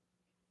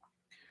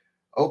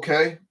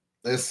 Okay,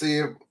 let's see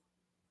if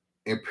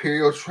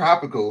Imperial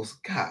Tropicals.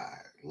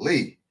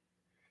 Golly.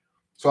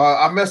 So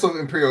I mess with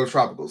Imperial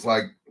Tropicals.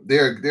 Like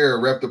they're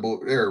a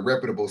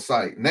reputable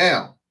site.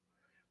 Now,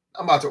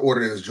 I'm about to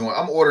order this joint.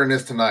 I'm ordering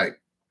this tonight.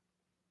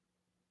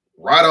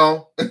 Right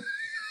on.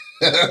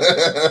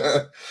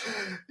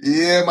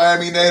 Yeah,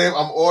 Miami Native.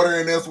 I'm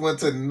ordering this one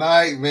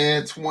tonight,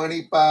 man.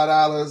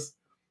 $25,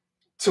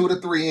 2 to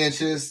 3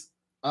 inches.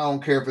 I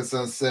don't care if it's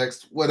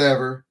unsexed,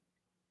 whatever.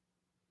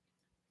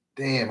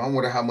 Damn, I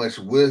wonder how much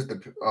was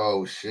the.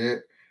 Oh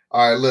shit!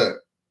 All right, look.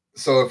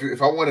 So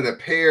if I wanted a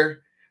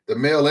pair, the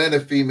male and the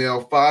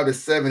female, 5 to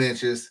 7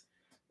 inches,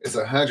 it's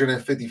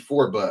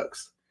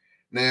 $154.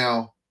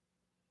 Now,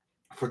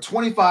 for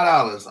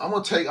 $25, I'm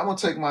gonna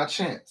take my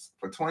chance.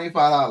 For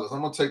 $25,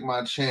 I'm gonna take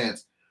my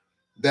chance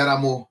that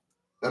I'm gonna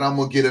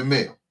get a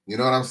male. You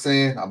know what I'm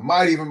saying? I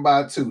might even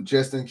buy 2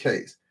 just in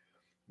case.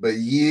 But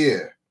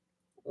yeah,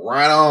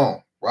 right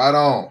on.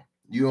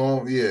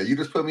 You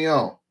just put me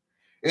on.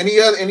 Any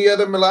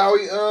other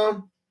Malawi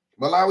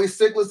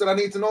cichlids that I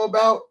need to know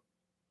about?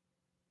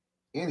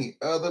 Any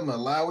other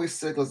Malawi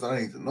cichlids that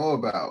I need to know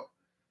about?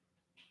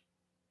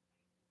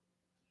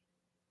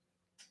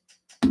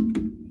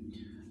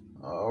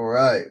 All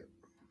right.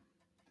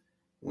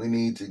 We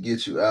need to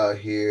get you out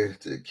here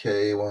to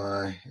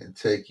KY and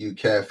take you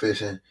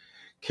catfishing,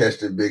 catch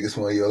the biggest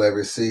one you'll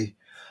ever see.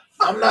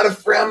 I'm not a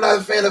fan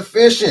of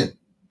fishing,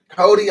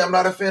 Cody. I'm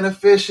not a fan of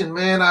fishing,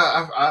 man.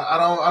 I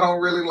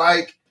don't really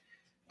like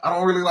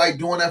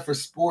doing that for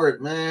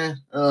sport, man.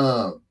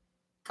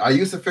 I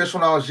used to fish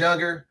when I was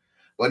younger,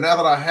 but now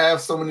that I have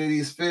so many of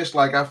these fish,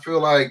 like I feel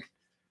like,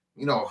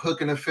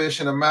 hooking a fish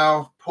in the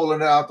mouth,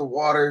 pulling it out the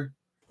water,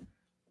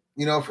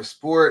 for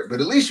sport. But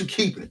at least you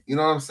keep it. You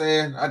know what I'm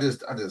saying? I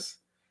just,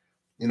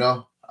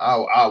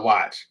 I'll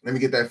watch. Let me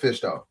get that fish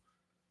though.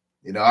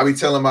 I be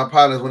telling my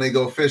partners when they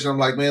go fishing, I'm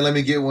like, man, let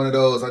me get one of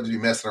those. I'll just be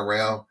messing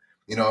around.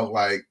 you know,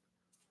 like,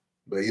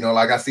 but you know,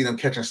 like I see them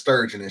catching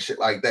sturgeon and shit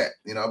like that.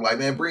 You know, I'm like,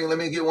 man, Breen, let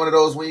me get one of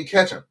those when you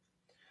catch them.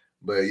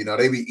 But you know,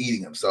 they be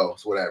eating them, so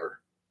it's whatever.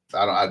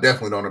 I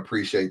definitely don't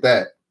appreciate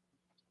that.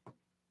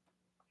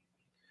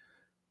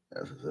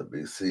 That's a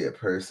BC, a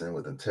person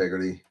with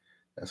integrity.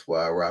 That's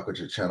why I rock with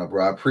your channel,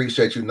 bro. I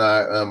appreciate you,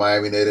 not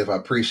Miami native. I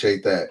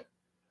appreciate that.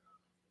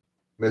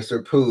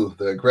 Mr. Pooh,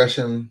 the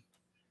aggressive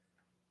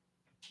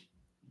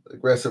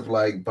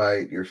like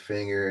bite, your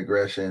finger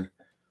aggression,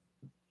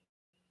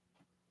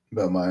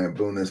 but my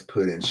booness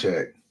put in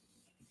check.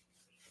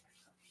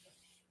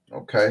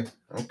 Okay.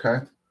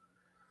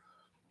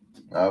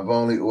 I've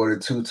only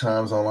ordered 2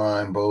 times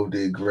online. Both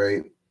did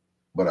great,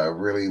 but I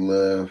really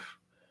love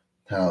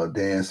how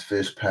Dan's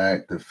fish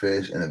pack the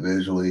fish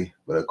individually,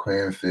 but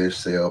aquarium fish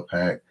sale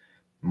pack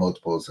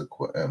multiples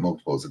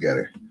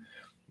together.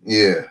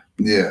 Yeah.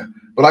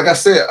 But like I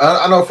said,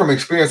 I know from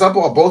experience. I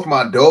bought both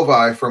my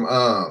Dovai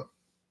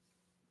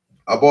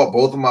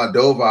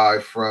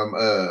from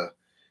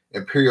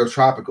Imperial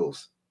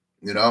Tropicals.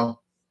 You know,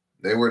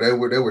 they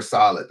were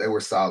solid. They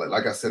were solid.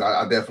 Like I said,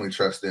 I definitely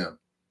trust them.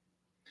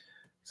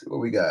 Let's see what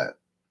we got.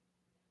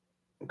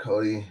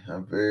 Cody,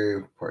 I'm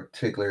very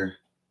particular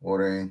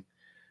ordering.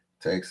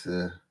 Takes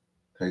me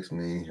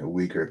a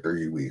week or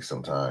 3 weeks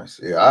sometimes.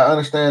 Yeah, I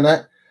understand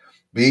that.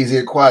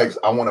 BZ Aquatics,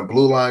 I want a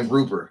blue line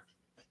grouper.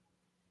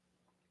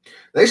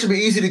 They should be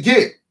easy to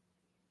get,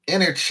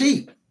 and they're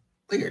cheap.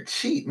 They are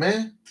cheap,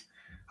 man.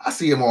 I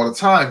see them all the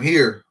time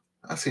here.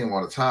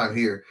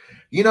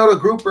 You know the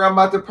grouper I'm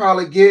about to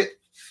probably get?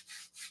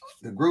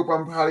 The group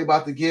I'm probably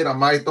about to get, I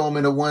might throw them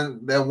in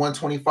that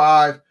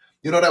 125.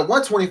 You know, that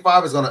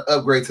 125 is going to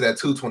upgrade to that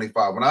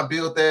 225. When I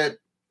build that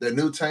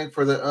new tank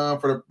for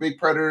the big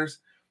predators,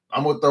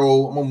 I'm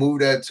gonna move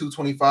that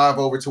 225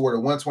 over to where the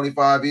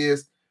 125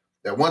 is.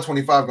 That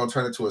 125 is gonna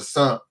turn into a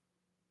sump,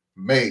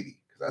 maybe.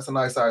 That's a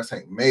nice size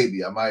tank.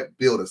 Maybe I might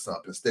build a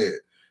sump instead,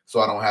 so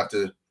I don't have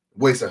to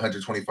waste a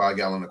 125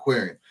 gallon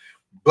aquarium.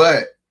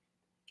 But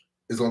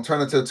it's gonna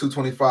turn into a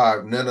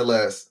 225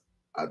 nonetheless.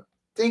 I'm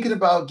thinking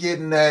about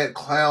getting that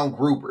clown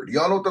grouper. Do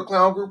y'all know what the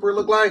clown grouper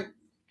look like?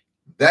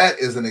 That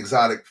is an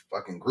exotic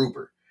fucking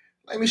grouper.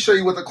 Let me show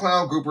you what the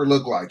clown grouper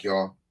look like,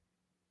 y'all.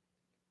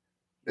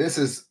 This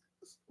is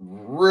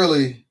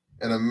really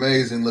an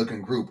amazing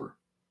looking grouper.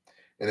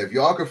 And if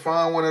y'all could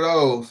find one of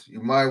those,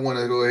 you might want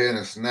to go ahead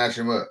and snatch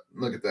him up.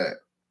 Look at that.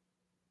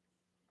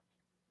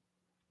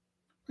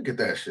 Look at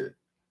that shit.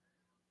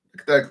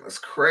 Look at that. That's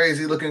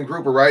crazy looking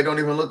grouper, right? Don't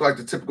even look like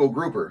the typical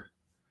grouper.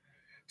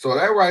 So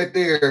that right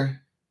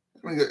there,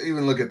 let me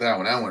even look at that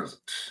one. That one is,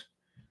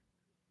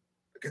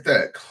 look at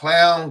that,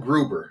 clown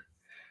grouper.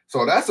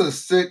 So that's a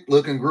sick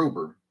looking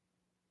grouper.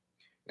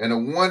 And the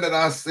one that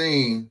I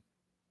seen,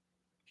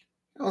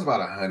 it was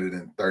about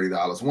 $130,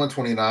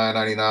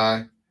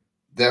 $129.99.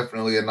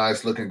 Definitely a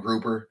nice looking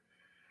grouper.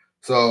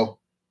 So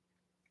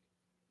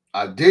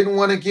I didn't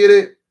want to get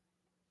it,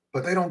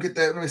 but they don't get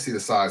that. Let me see the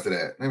size of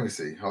that. Let me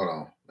see. Hold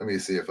on. Let me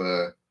see if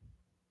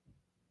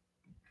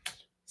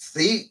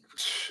see,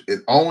 it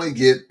only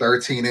get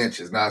 13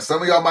 inches. Now,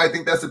 some of y'all might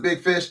think that's a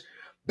big fish.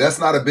 That's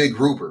not a big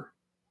grouper.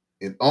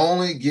 It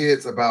only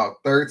gets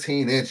about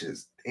 13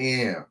 inches.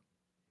 Damn.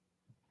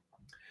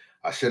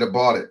 I should have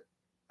bought it.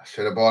 I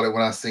should have bought it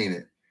when I seen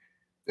it.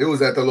 It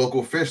was at the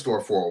local fish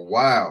store for a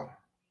while.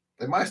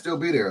 They might still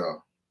be there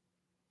though.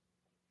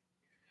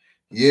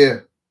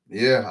 Yeah.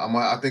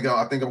 I think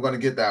I'm gonna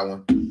get that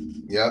one.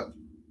 Yep.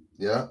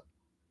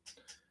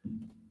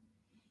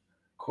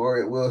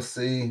 Corey, we'll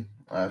see.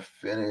 I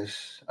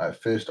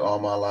fished all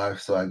my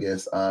life, so I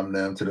guess I'm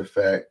numb to the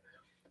fact.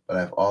 But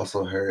I've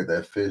also heard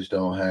that fish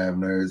don't have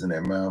nerves in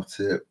their mouth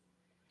tip.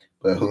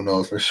 But who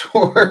knows for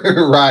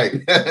sure?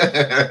 Right.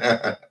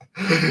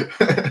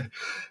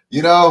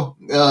 You know,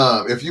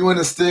 if you in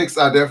the sticks,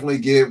 I definitely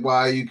get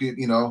why you could,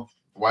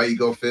 why you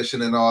go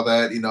fishing and all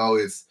that. You know,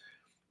 it's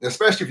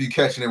especially if you're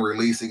catching and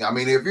releasing. I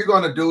mean, if you're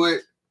gonna do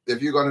it,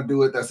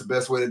 that's the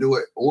best way to do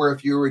it. Or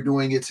if you were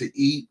doing it to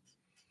eat.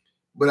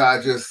 But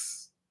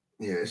it's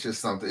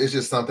just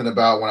something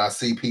about when I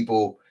see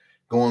people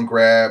go and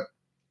grab,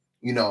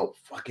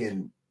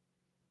 fucking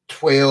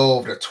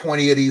 12 to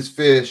 20 of these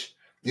fish,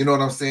 you know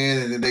what I'm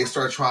saying? And then they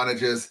start trying to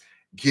just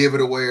give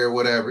it away or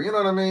whatever. You know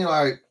what I mean?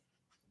 Like,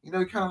 you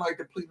kind of like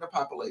depleting the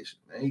population,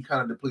 man. You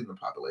kind of depleting the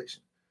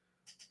population.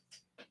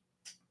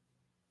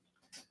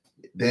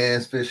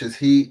 Dan's Fish's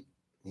heat.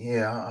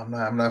 Yeah,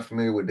 I'm not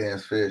familiar with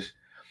Dan's Fish.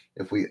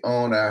 If we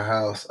owned our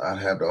house, I'd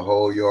have the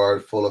whole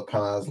yard full of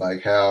ponds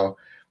like how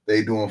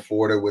they do in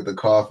Florida with the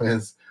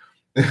coffins,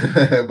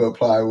 but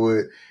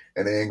plywood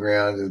and the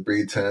in-ground just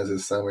breed tons in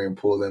summer and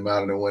pull them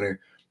out in the winter.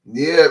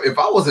 Yeah, if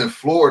I was in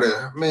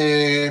Florida,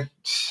 man,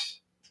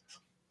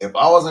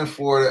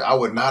 I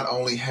would not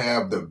only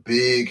have the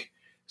big,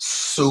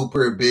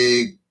 super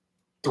big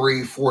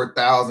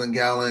 3,000-4,000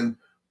 gallon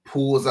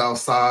pools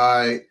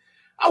outside.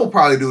 I would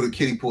probably do the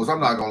kiddie pools. I'm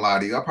not gonna lie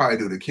to you. I'll probably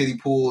do the kiddie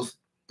pools,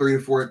 3,000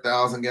 to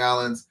 4,000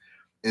 gallons.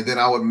 And then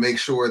I would make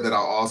sure that I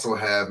also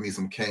have me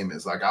some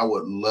caimans. Like I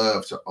would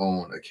love to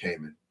own a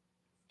caiman.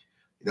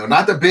 You know,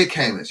 not the big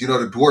caimans. You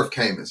know, the dwarf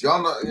caimans.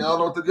 Y'all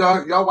know what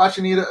y'all watch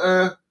any of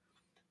the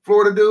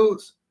Florida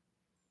dudes?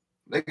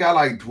 They got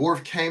like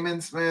dwarf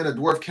caimans, man. The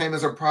dwarf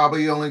caimans are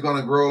probably only going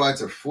to grow like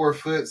to 4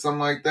 foot, something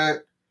like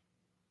that.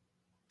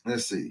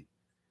 Let's see.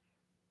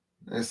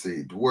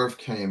 Dwarf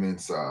caiman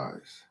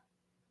size.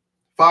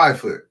 5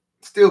 foot.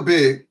 Still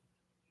big.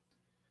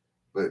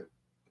 But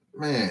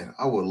man,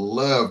 I would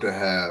love to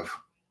have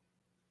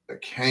a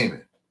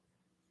caiman.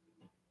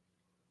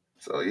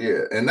 So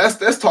yeah, and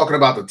that's talking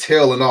about the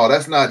tail and all.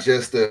 That's not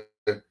just the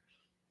head.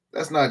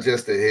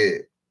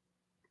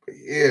 But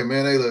yeah,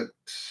 man, they look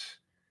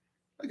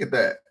at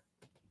that.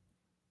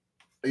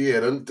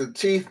 Yeah, the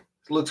teeth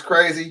looks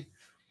crazy.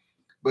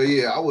 But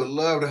yeah, I would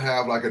love to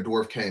have like a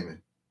dwarf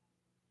caiman.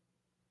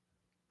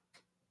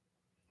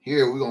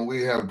 Here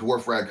we have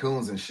dwarf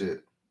raccoons and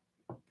shit.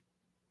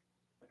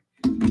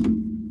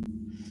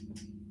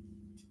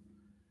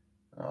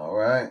 All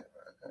right.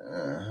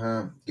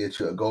 Get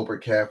you a gopher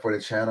cat for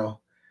the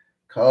channel.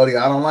 Cody,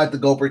 I don't like the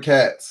gopher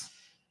cats.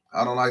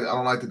 I don't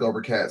like the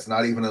gopher cats,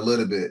 not even a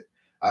little bit.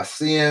 I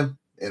see them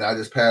and I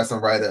just pass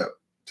them right up.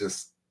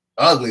 Just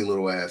ugly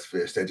little ass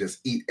fish that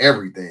just eat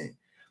everything.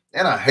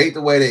 And I hate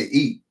the way they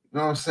eat. You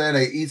know what I'm saying?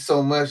 They eat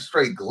so much,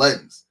 straight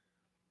gluttons.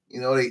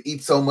 You know, they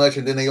eat so much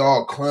and then they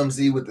all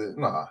clumsy with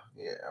the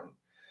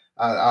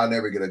I'll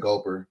never get a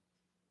gopher.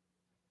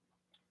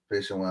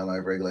 Fish and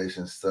wildlife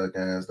regulations suck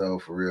ass though,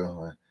 for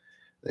real.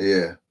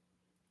 Yeah.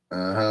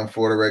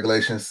 Florida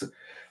regulations.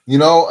 You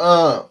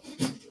know,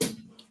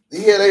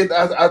 they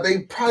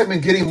probably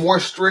been getting more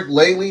strict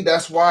lately.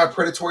 That's why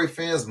predatory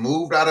fins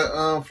moved out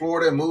of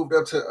Florida and moved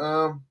up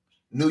to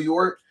New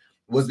York,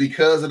 was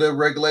because of the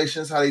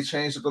regulations, how they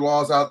changed the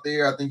laws out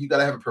there. I think you got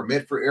to have a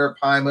permit for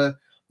arapaima.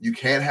 You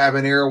can't have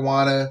an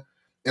arowana.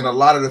 And a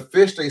lot of the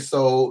fish they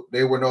sold,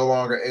 they were no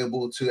longer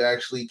able to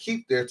actually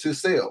keep there to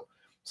sell.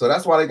 So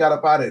that's why they got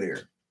up out of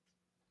there.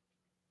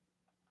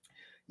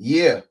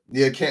 Yeah,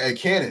 Cam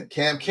Kennan.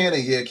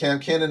 Yeah, Cam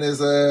Kennan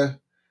is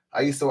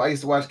I used to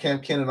watch Cam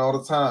Kennan all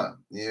the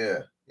time. Yeah,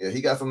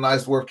 he got some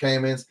nice dwarf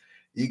caimans.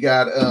 He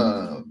got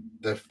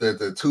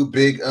the 2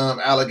 big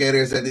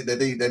alligators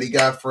that he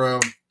got from,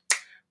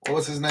 what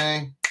was his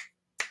name?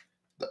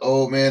 The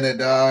old man that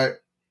died.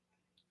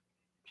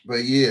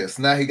 But yeah,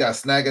 now he got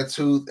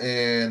Snaggletooth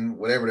and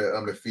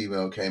whatever the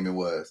female caiman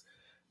was.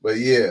 But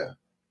yeah.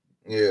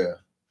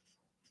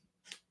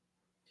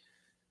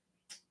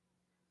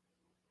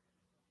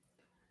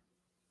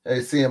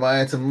 Hey, see, am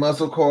I into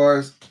muscle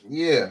cars?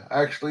 Yeah,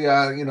 actually,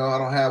 I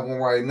don't have one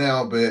right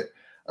now, but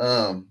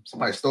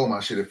somebody stole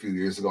my shit a few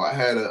years ago. I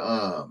had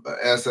a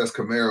SS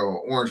Camaro,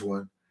 orange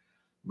one,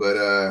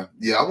 but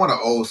yeah, I want an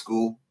old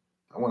school.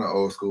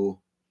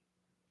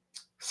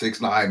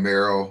 6.9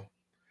 Mero.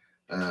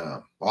 I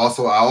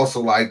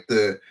also like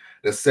the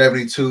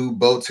 72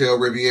 boat tail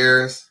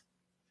Rivieras.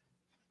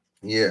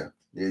 Yeah.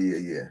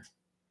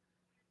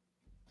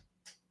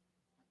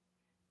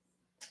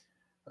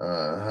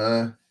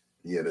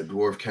 Yeah, the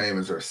dwarf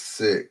caimans are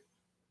sick.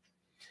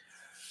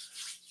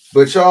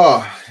 But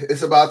y'all,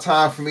 it's about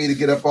time for me to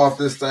get up off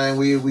this thing.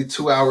 We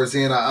 2 hours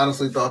in. I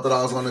honestly thought that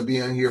I was going to be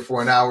in here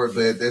for an hour,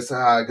 but that's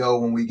how I go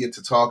when we get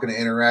to talking and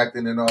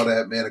interacting and all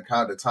that, man.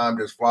 The time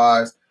just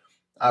flies.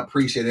 I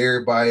appreciate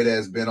everybody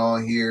that's been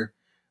on here,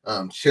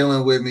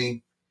 chilling with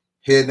me,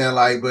 hitting that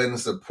like button,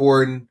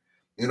 supporting.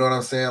 You know what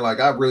I'm saying? Like,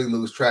 I really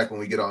lose track when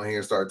we get on here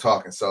and start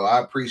talking. So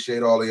I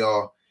appreciate all of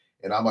y'all,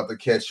 and I'm about to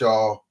catch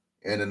y'all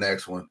in the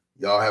next one.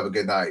 Y'all have a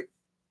good night.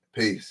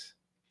 Peace.